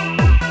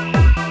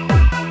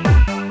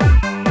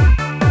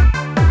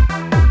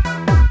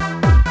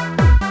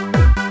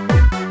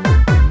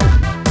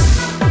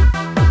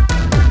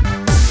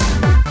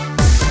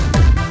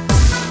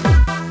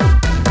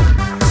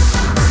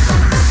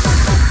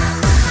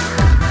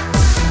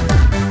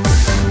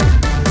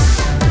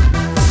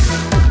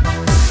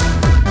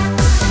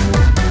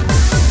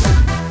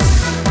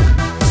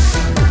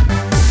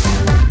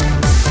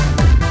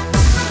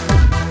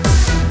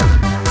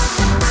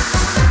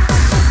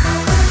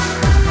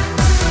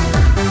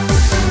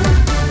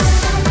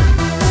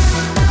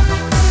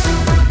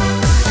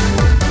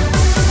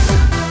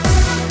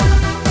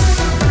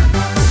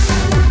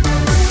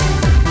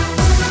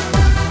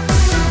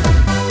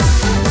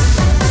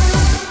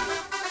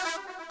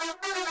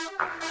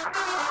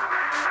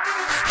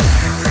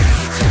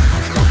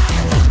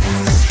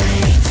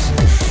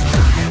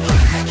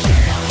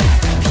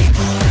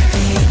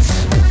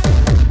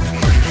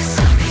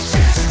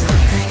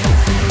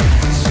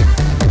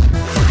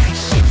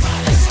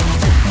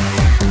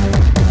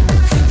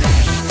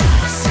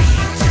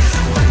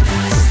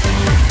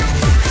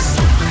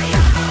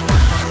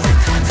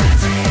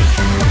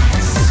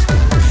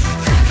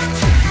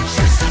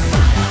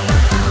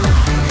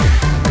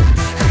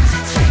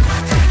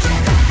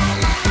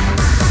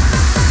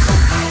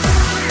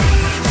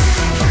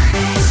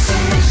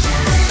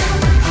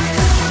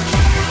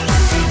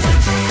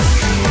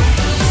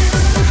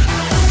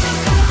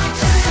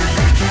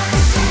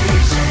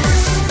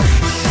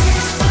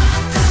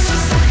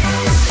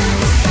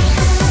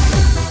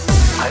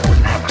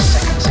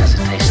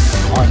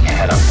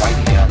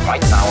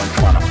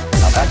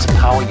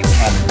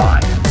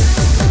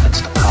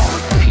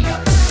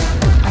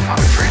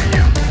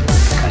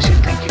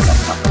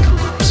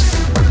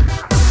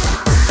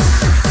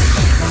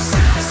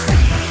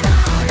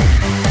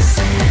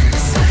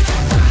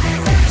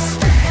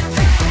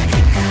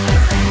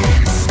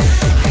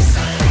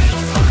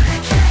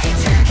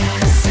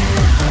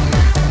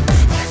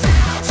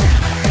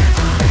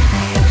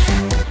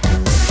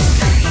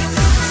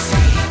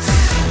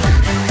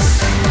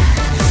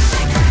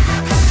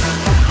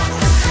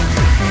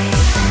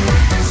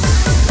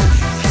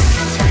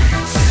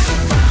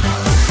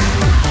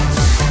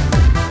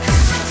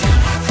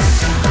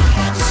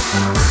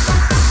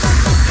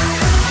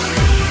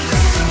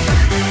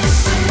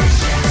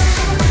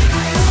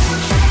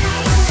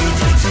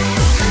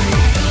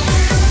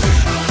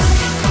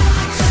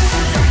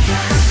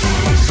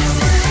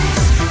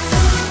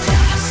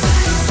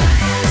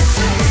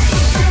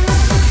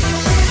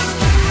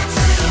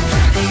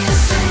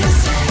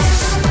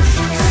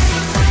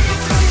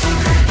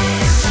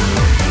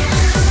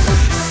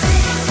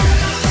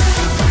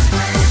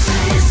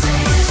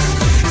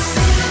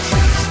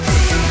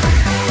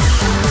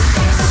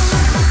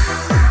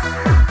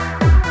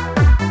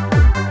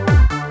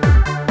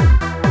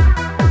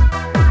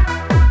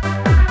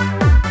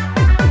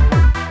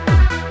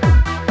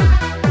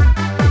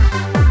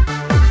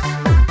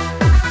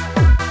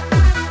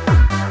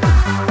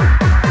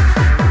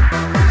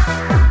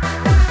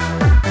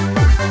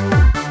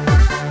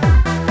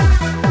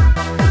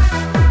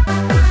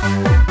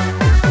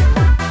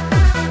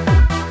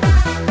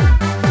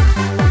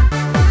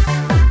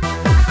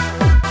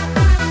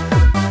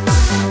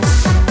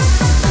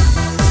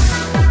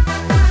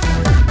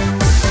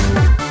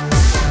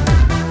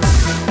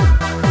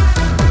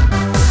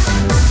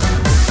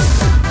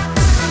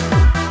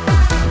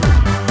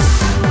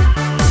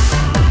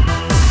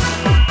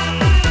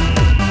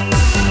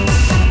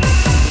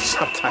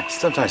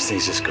 Sometimes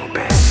things just go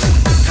bad.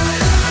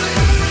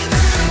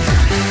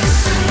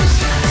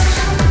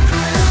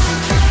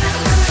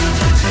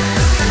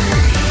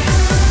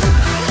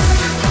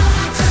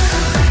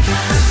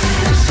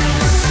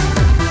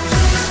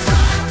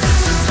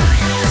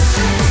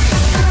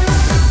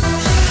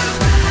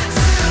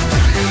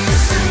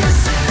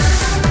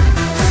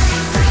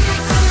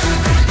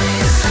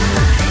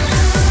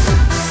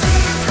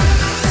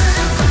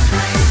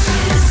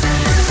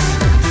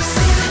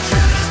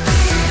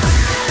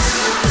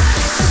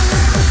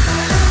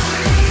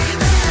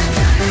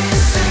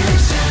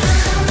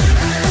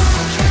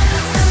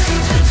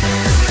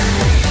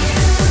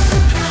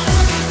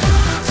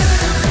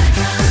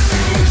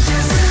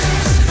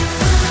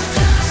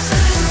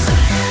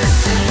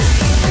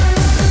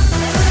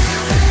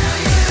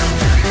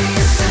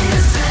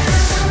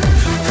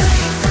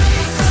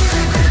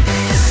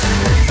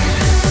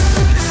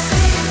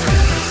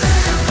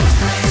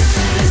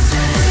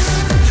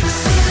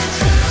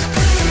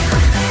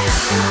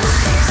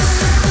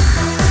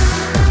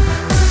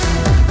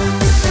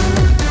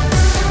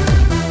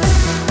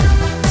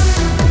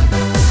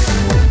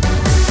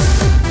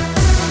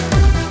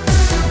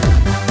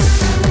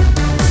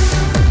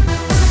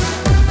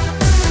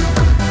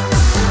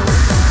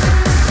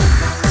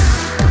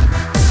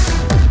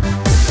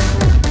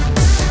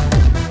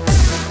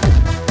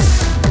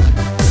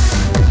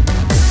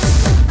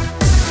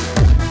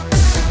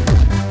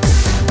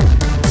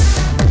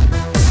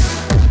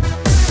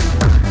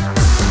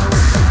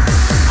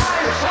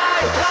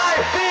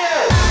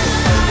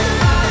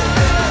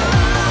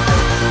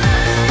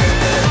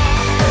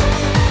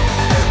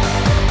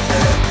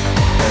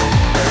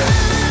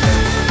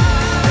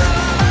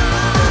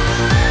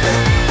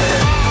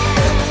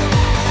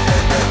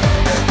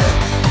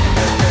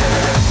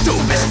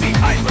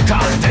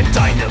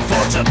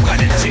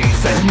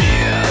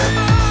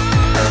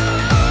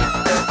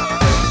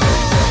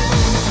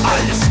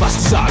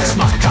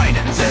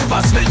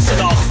 Was willst du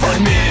noch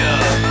von mir?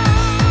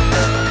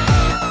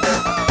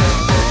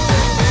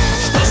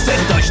 Stoß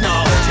den Dolch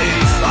noch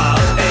tiefer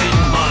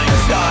in mein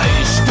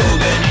Fleisch. Du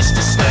genießt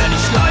es, wenn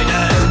ich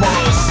leiden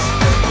muss.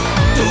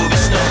 Du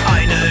bist nur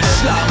eine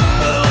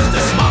Schlampe und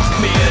es macht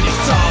mir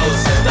nichts aus,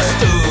 dass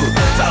du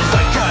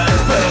verrecken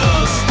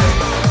wirst.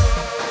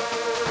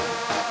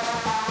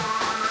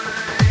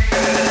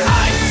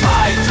 1, 2,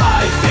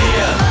 3,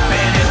 4,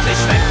 bin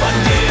endlich weg von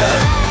dir.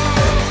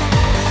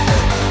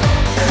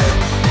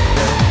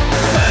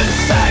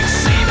 5,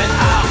 6, 7,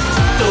 8,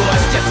 du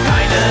hast jetzt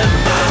keine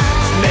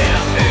Macht mehr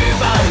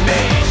über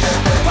mich.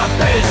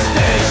 Verpiss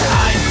dich.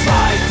 1, 2,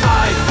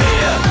 3,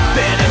 4,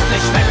 bin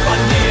endlich weg von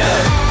dir.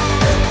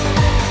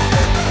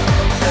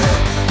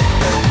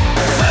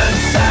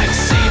 5,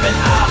 6, 7,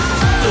 8,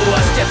 du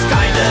hast jetzt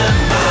keine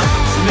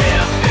Macht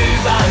mehr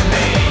über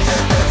mich.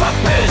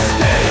 Verpiss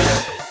dich.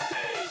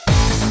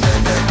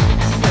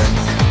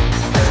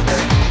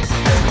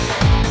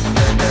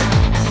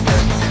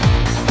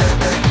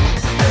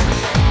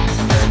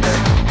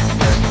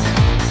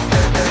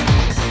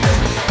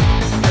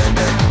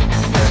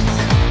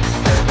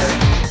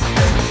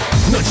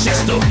 Nun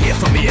stehst du hier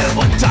vor mir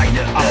und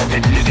deine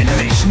Augen lügen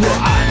mich nur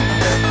an.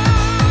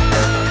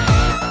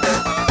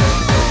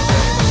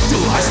 Du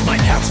hast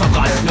mein Herz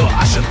verbrannt, nur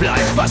Asche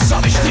bleibt, was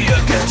hab ich dir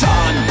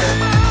getan?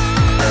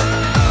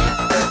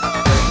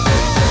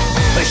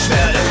 Ich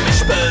werde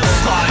mich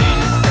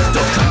befreien, du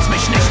kannst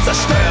mich nicht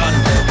zerstören.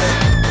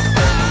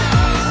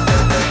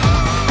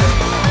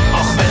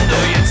 Auch wenn du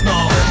jetzt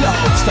noch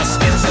glaubst, dass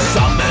wir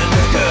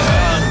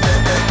zusammengehören.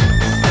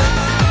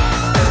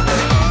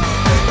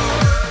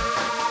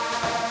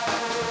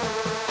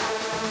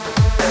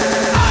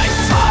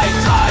 1, 2,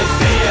 3,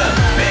 4,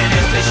 bin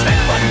endlich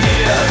weg von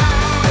dir.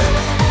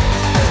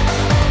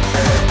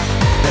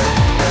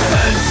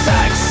 5,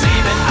 6, 7,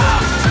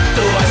 8,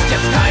 du hast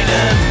jetzt keine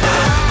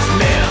Macht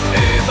mehr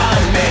über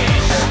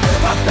mich.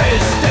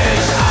 Verpiss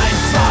dich.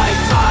 1, 2,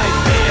 3,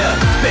 4,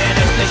 bin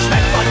endlich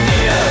weg von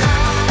dir.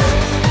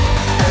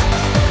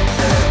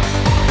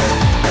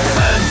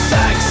 5,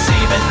 6,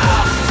 7,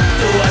 8,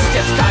 du hast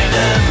jetzt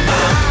keine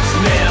Macht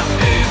mehr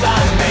über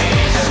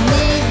mich.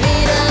 Nie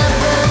wieder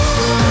wirst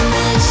du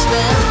mich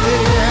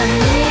verführen,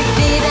 nie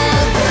wieder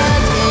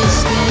werd ich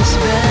dich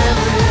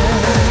berühren.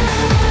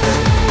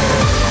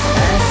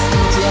 Es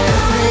tut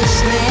jetzt nicht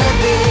mehr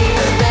weh,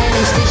 wenn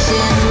ich dich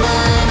in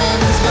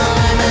meinen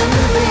Träumen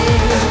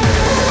sehe.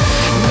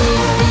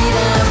 Nie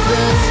wieder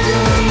wirst du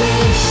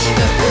mich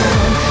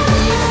verführen,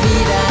 nie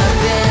wieder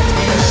werd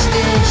ich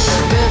dich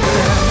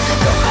berühren.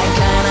 Doch ein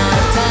kleiner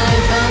Teil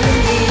von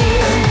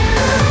dir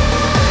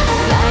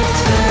bleibt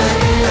für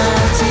immer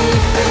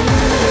tief in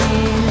mir.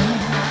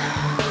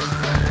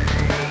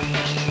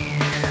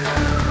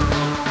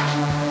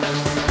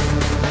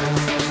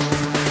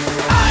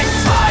 1,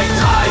 2,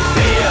 3,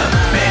 4,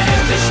 bin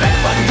endlich weg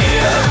von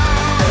dir.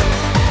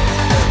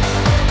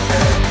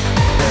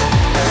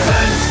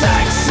 5,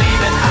 6, 7,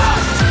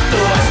 8, du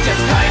hast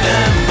jetzt keine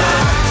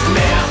Macht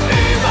mehr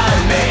über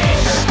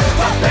mich.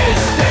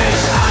 Verpiss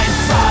dich. 1,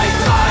 2,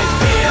 3,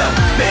 4,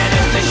 bin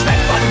endlich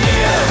weg von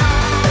dir.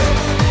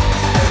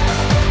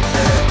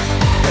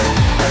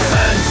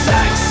 5,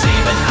 6,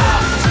 7,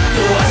 8,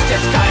 du hast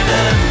jetzt keine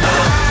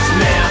Macht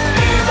mehr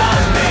über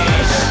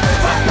mich.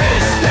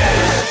 Verpiss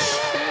dich.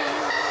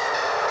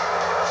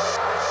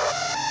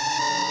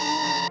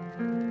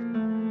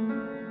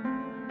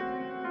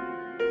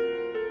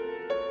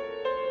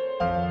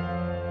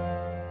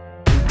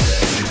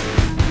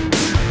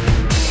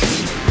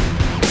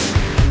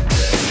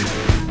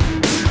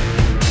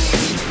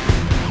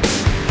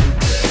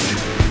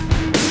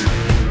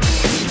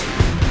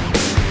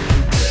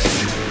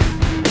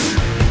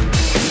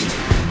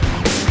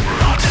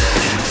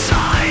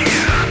 Inside.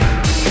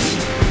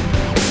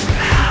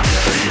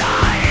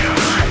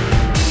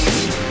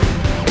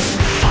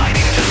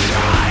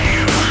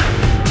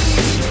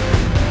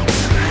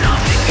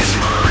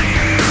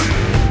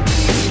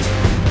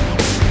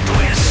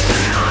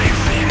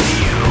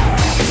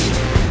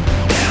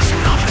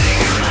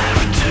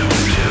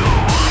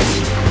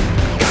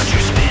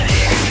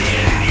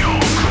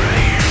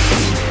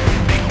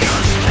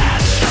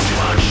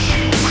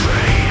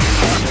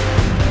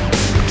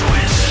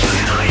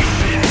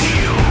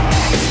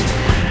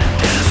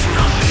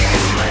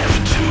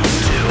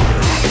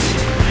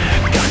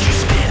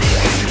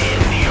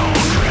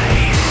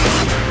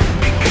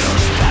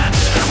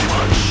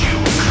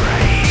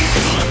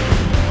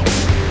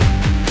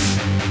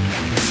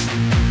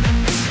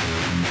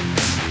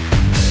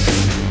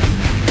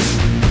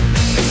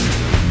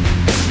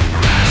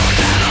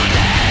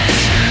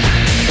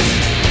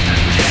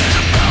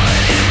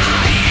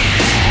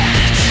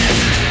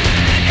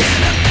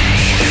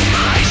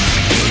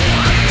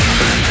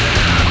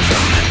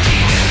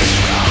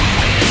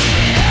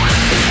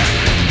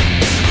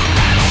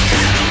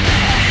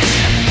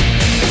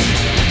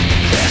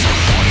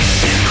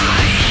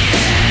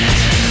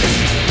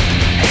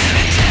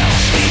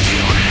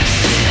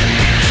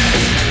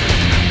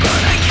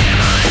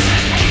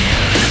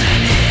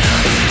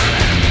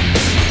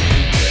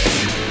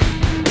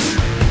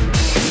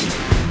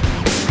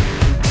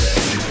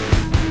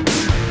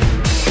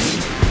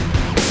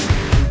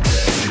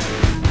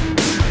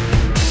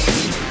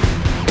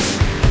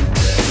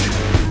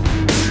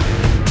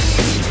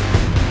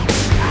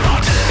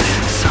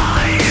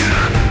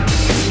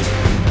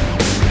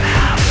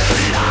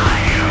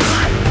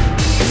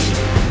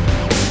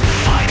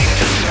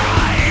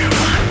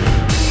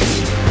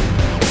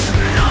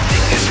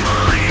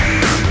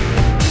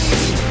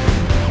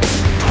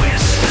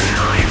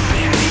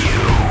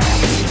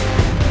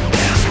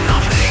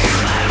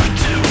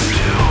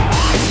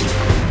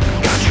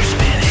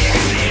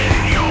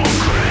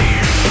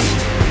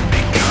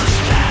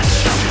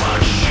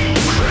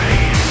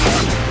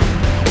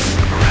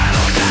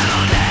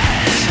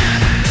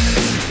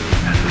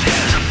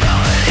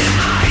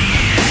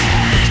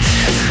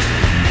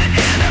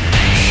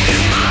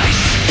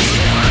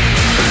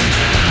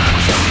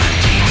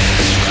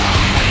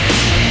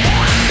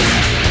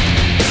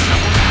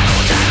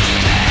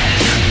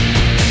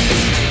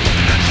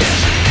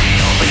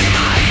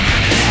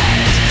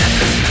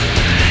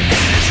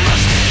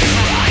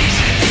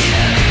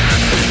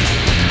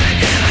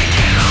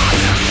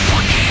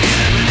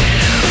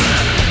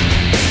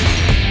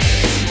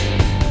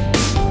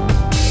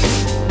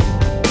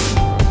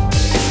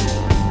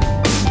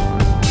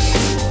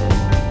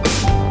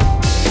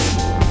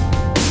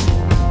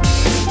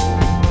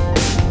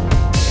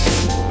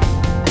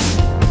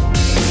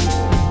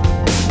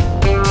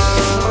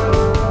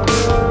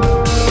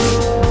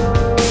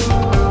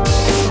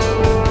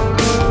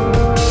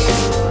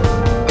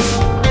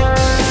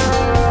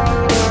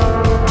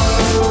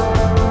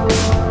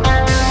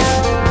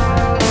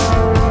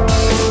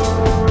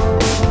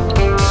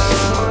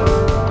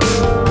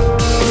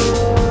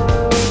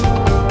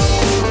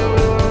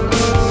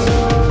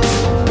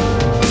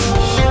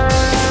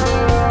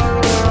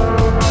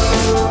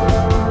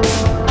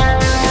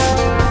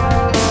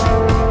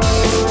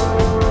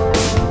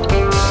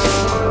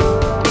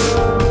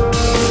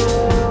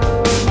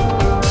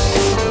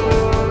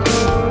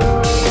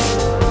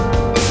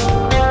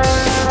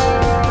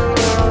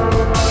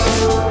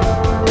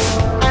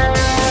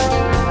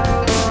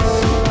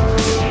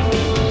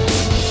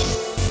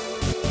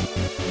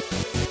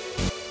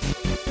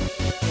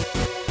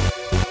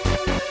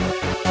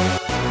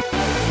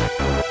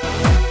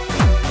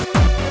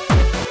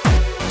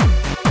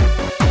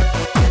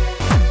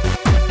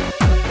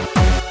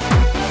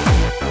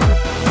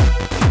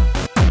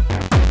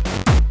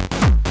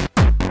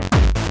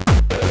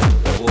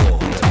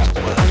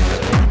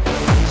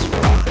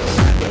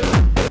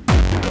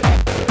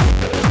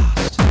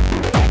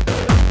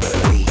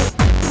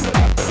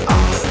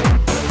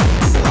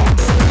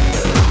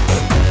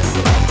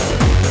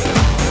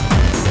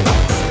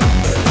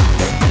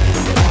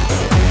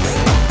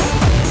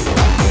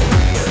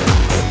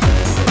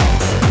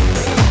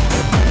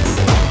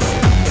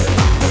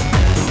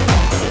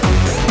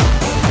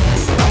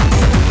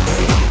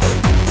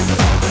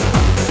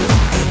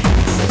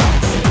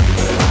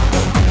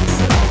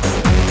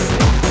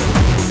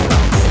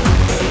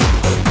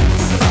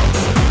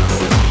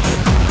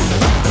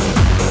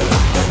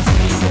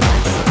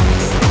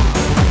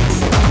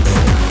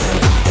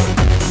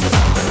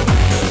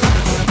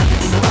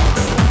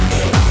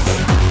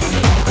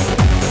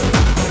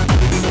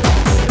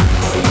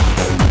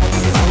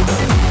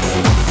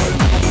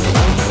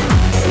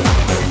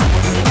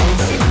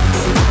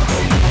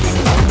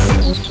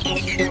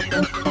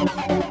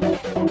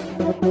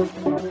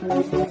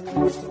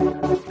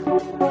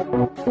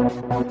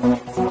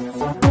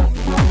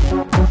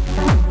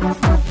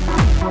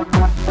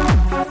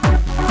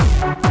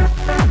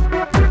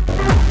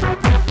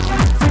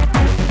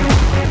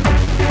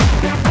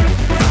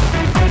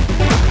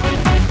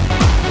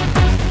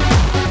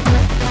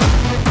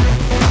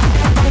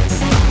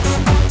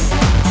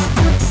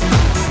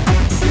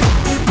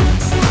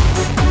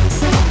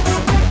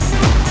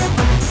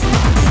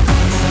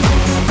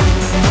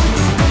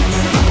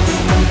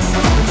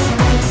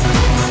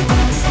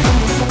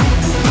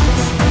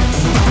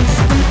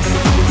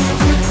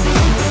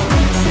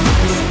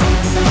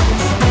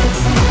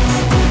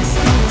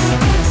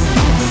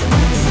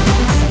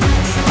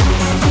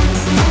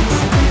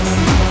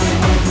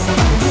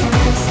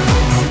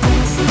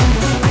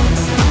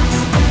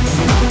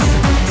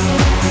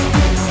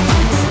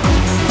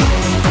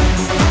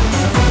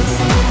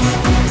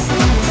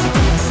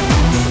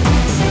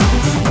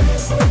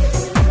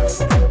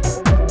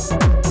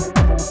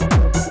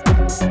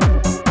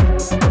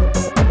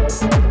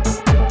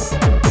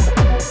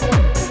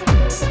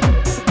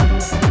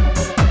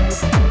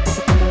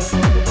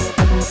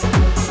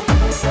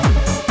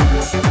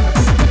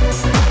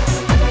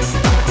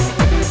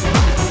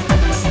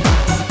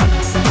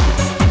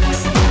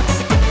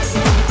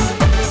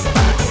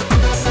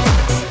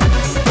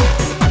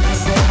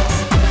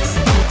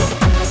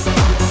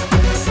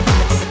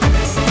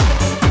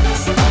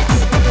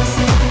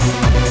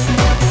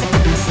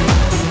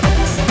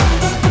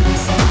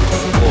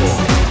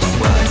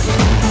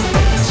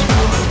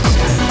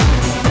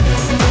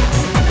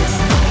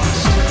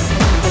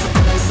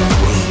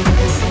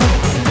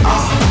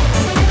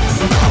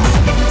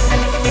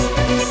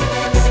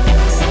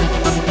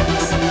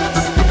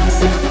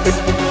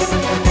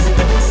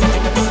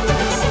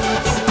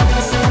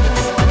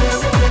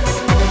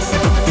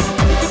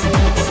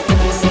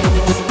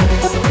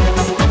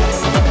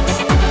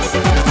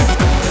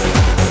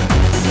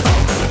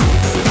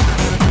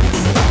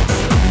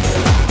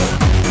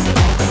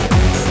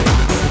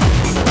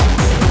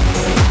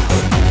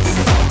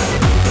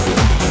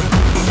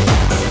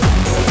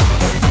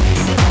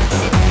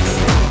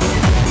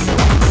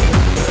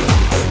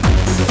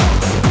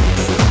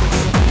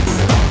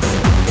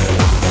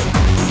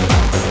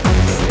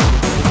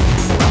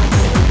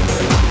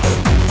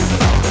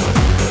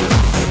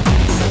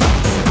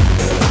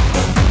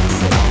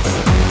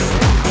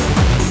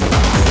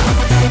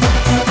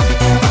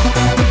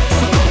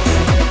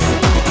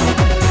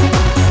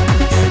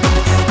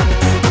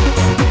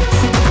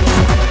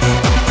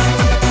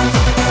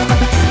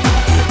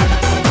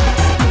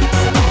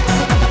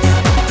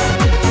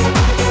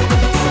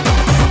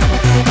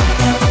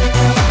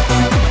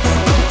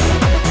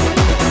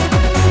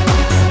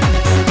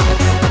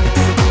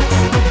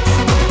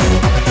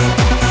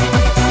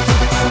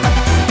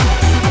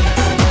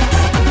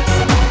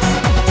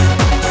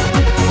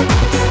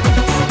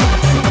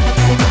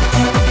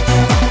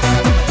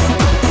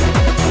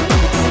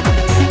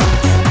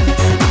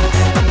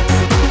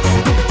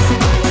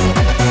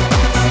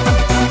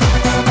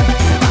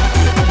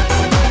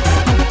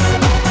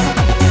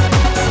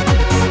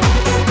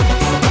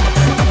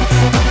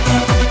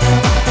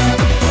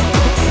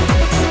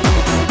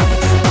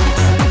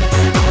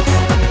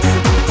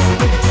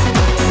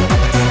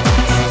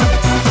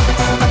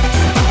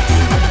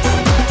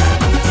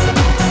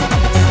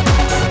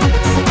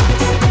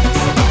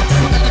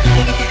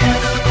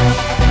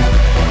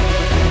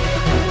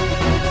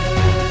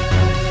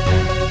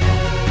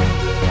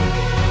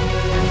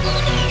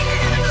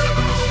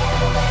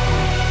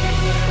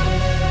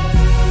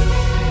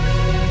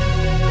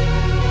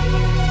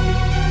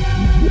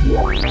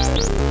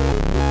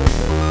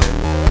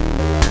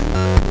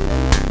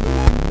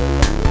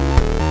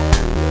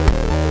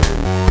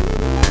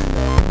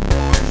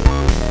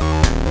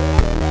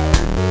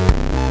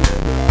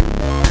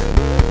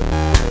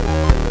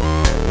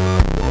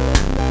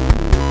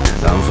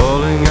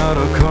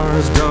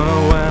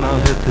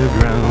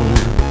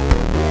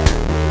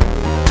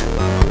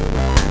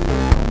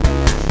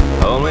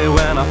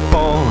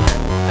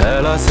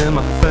 lights in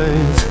my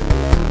face.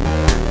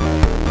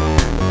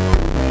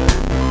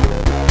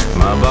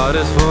 My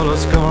body's full of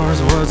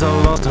scars, words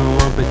are lost and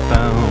won't be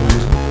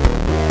found.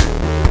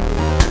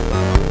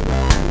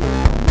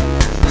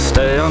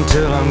 Stay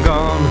until I'm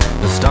gone,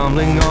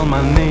 stumbling on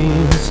my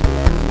knees.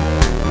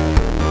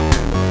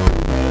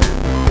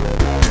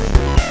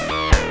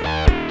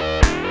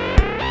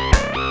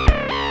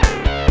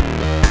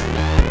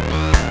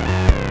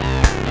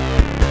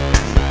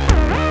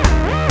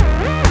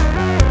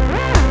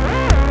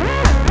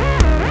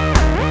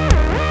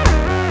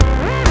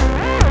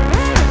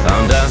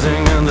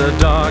 The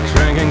dark,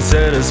 shrinking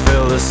cities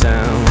fill the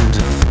sound.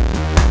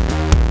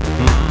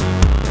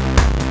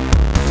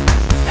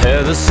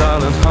 Hear the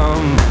silent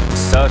hum,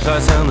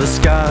 searchlights in the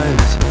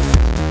skies.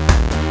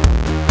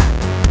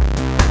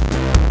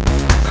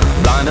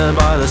 Blinded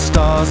by the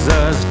stars,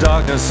 there's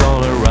darkness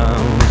all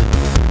around.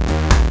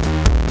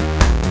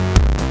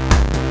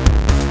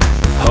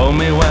 Hold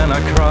me when I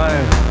cry,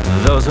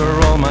 those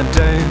are all my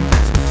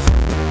days.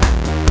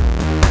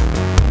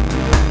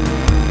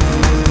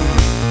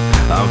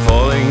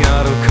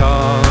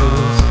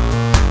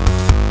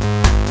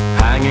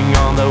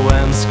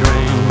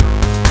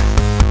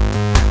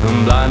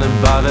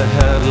 by the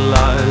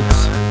headlights.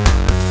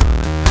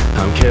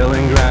 I'm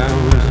killing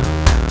ground.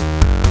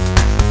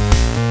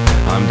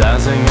 I'm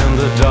dancing in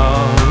the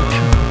dark,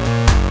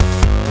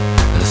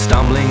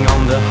 stumbling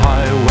on the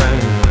highway,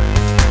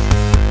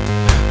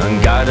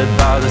 and guided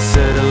by the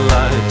city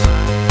light.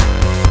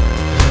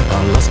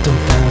 I'm lost and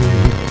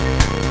found.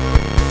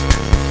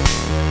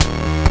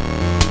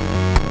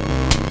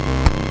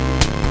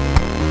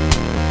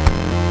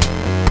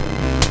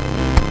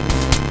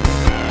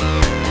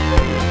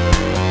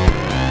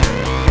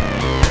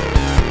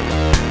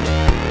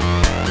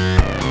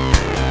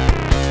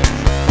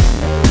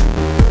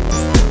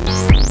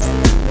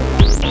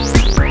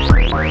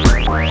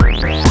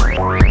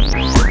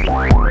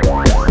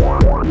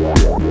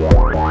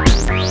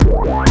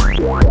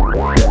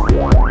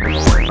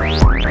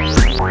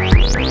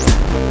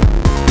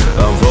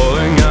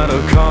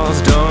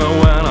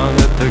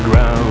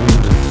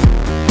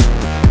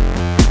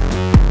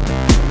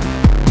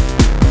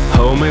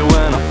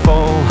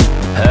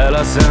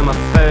 In my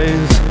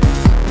face,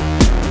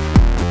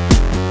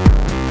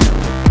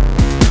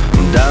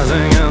 I'm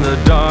dancing in the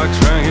dark,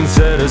 train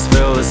cities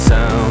feel the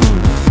sound.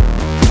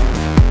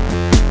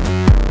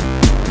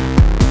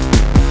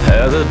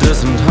 Hear the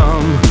distant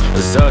hum,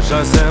 the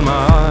searchlights in my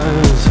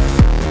eyes.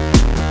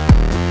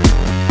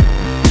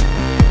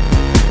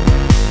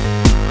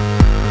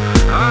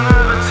 I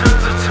never took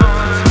the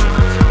time.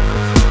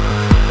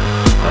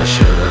 I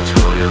should have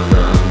told you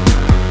then.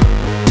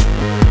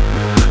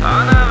 I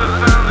never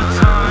found the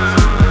time.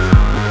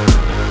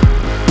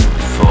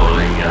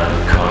 Falling out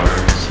of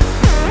cars.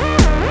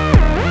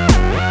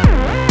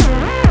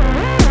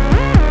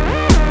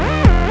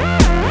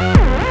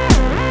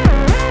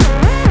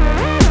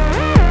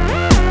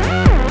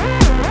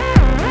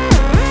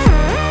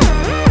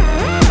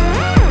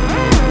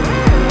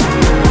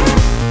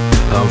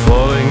 I'm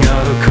falling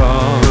out of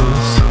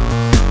cars,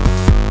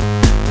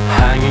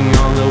 hanging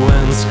on the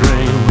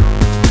windscreen.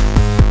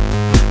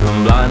 I'm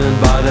blinded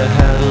by the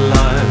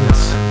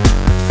headlights.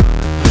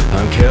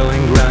 I'm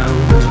killing ground.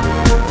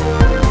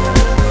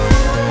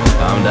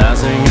 I'm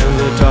dancing in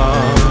the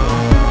dark,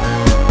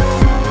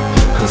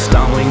 and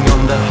stumbling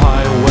on the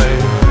highway.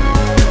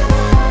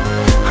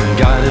 I'm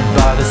guided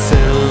by the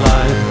city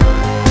light.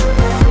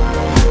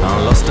 I'm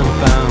lost and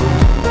found.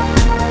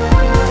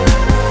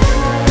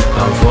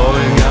 I'm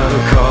falling out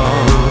of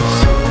cars,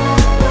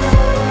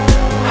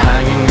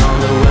 hanging on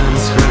the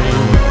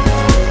windscreen.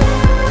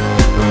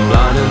 I'm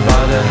blinded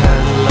by the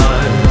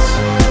headlights.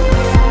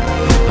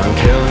 I'm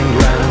killing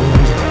ground.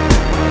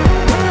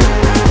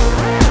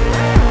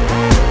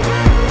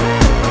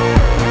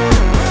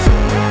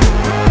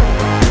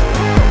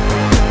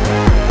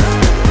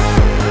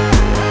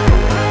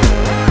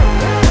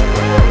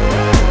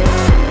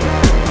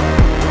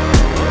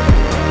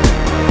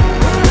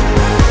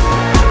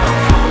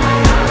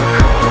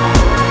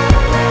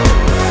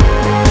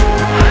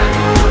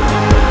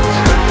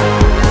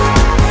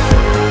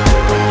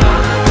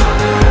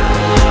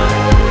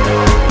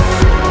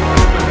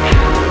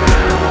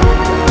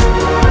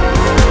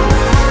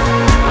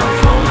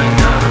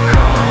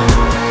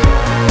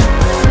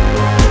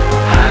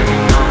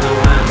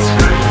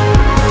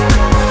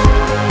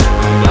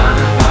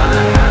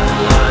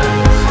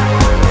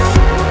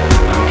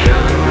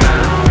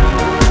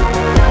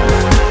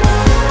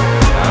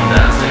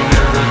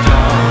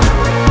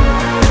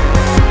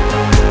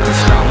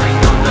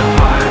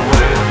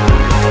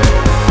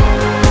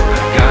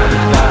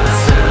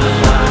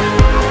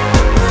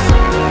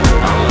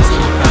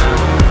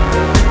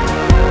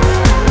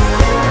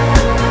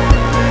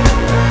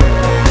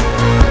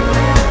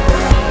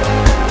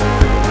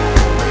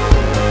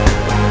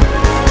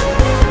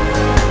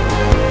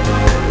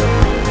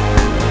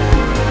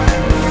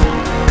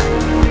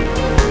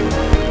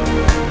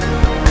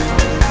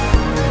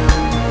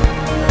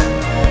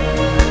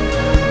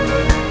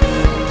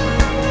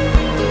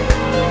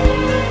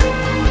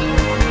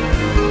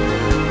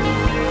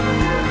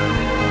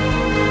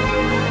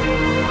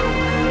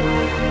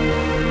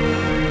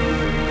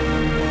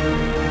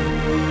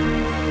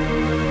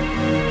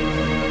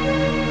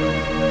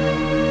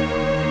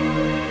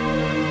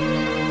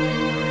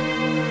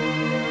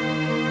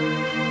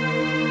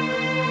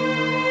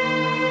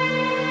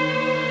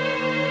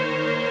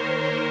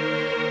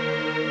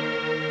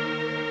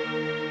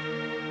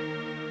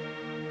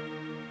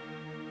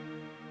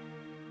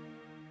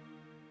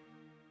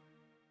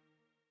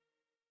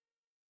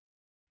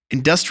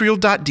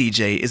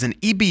 Industrial.dj is an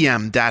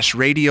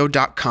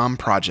EBM-radio.com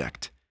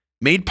project,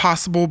 made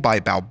possible by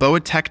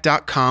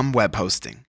balboatech.com web hosting.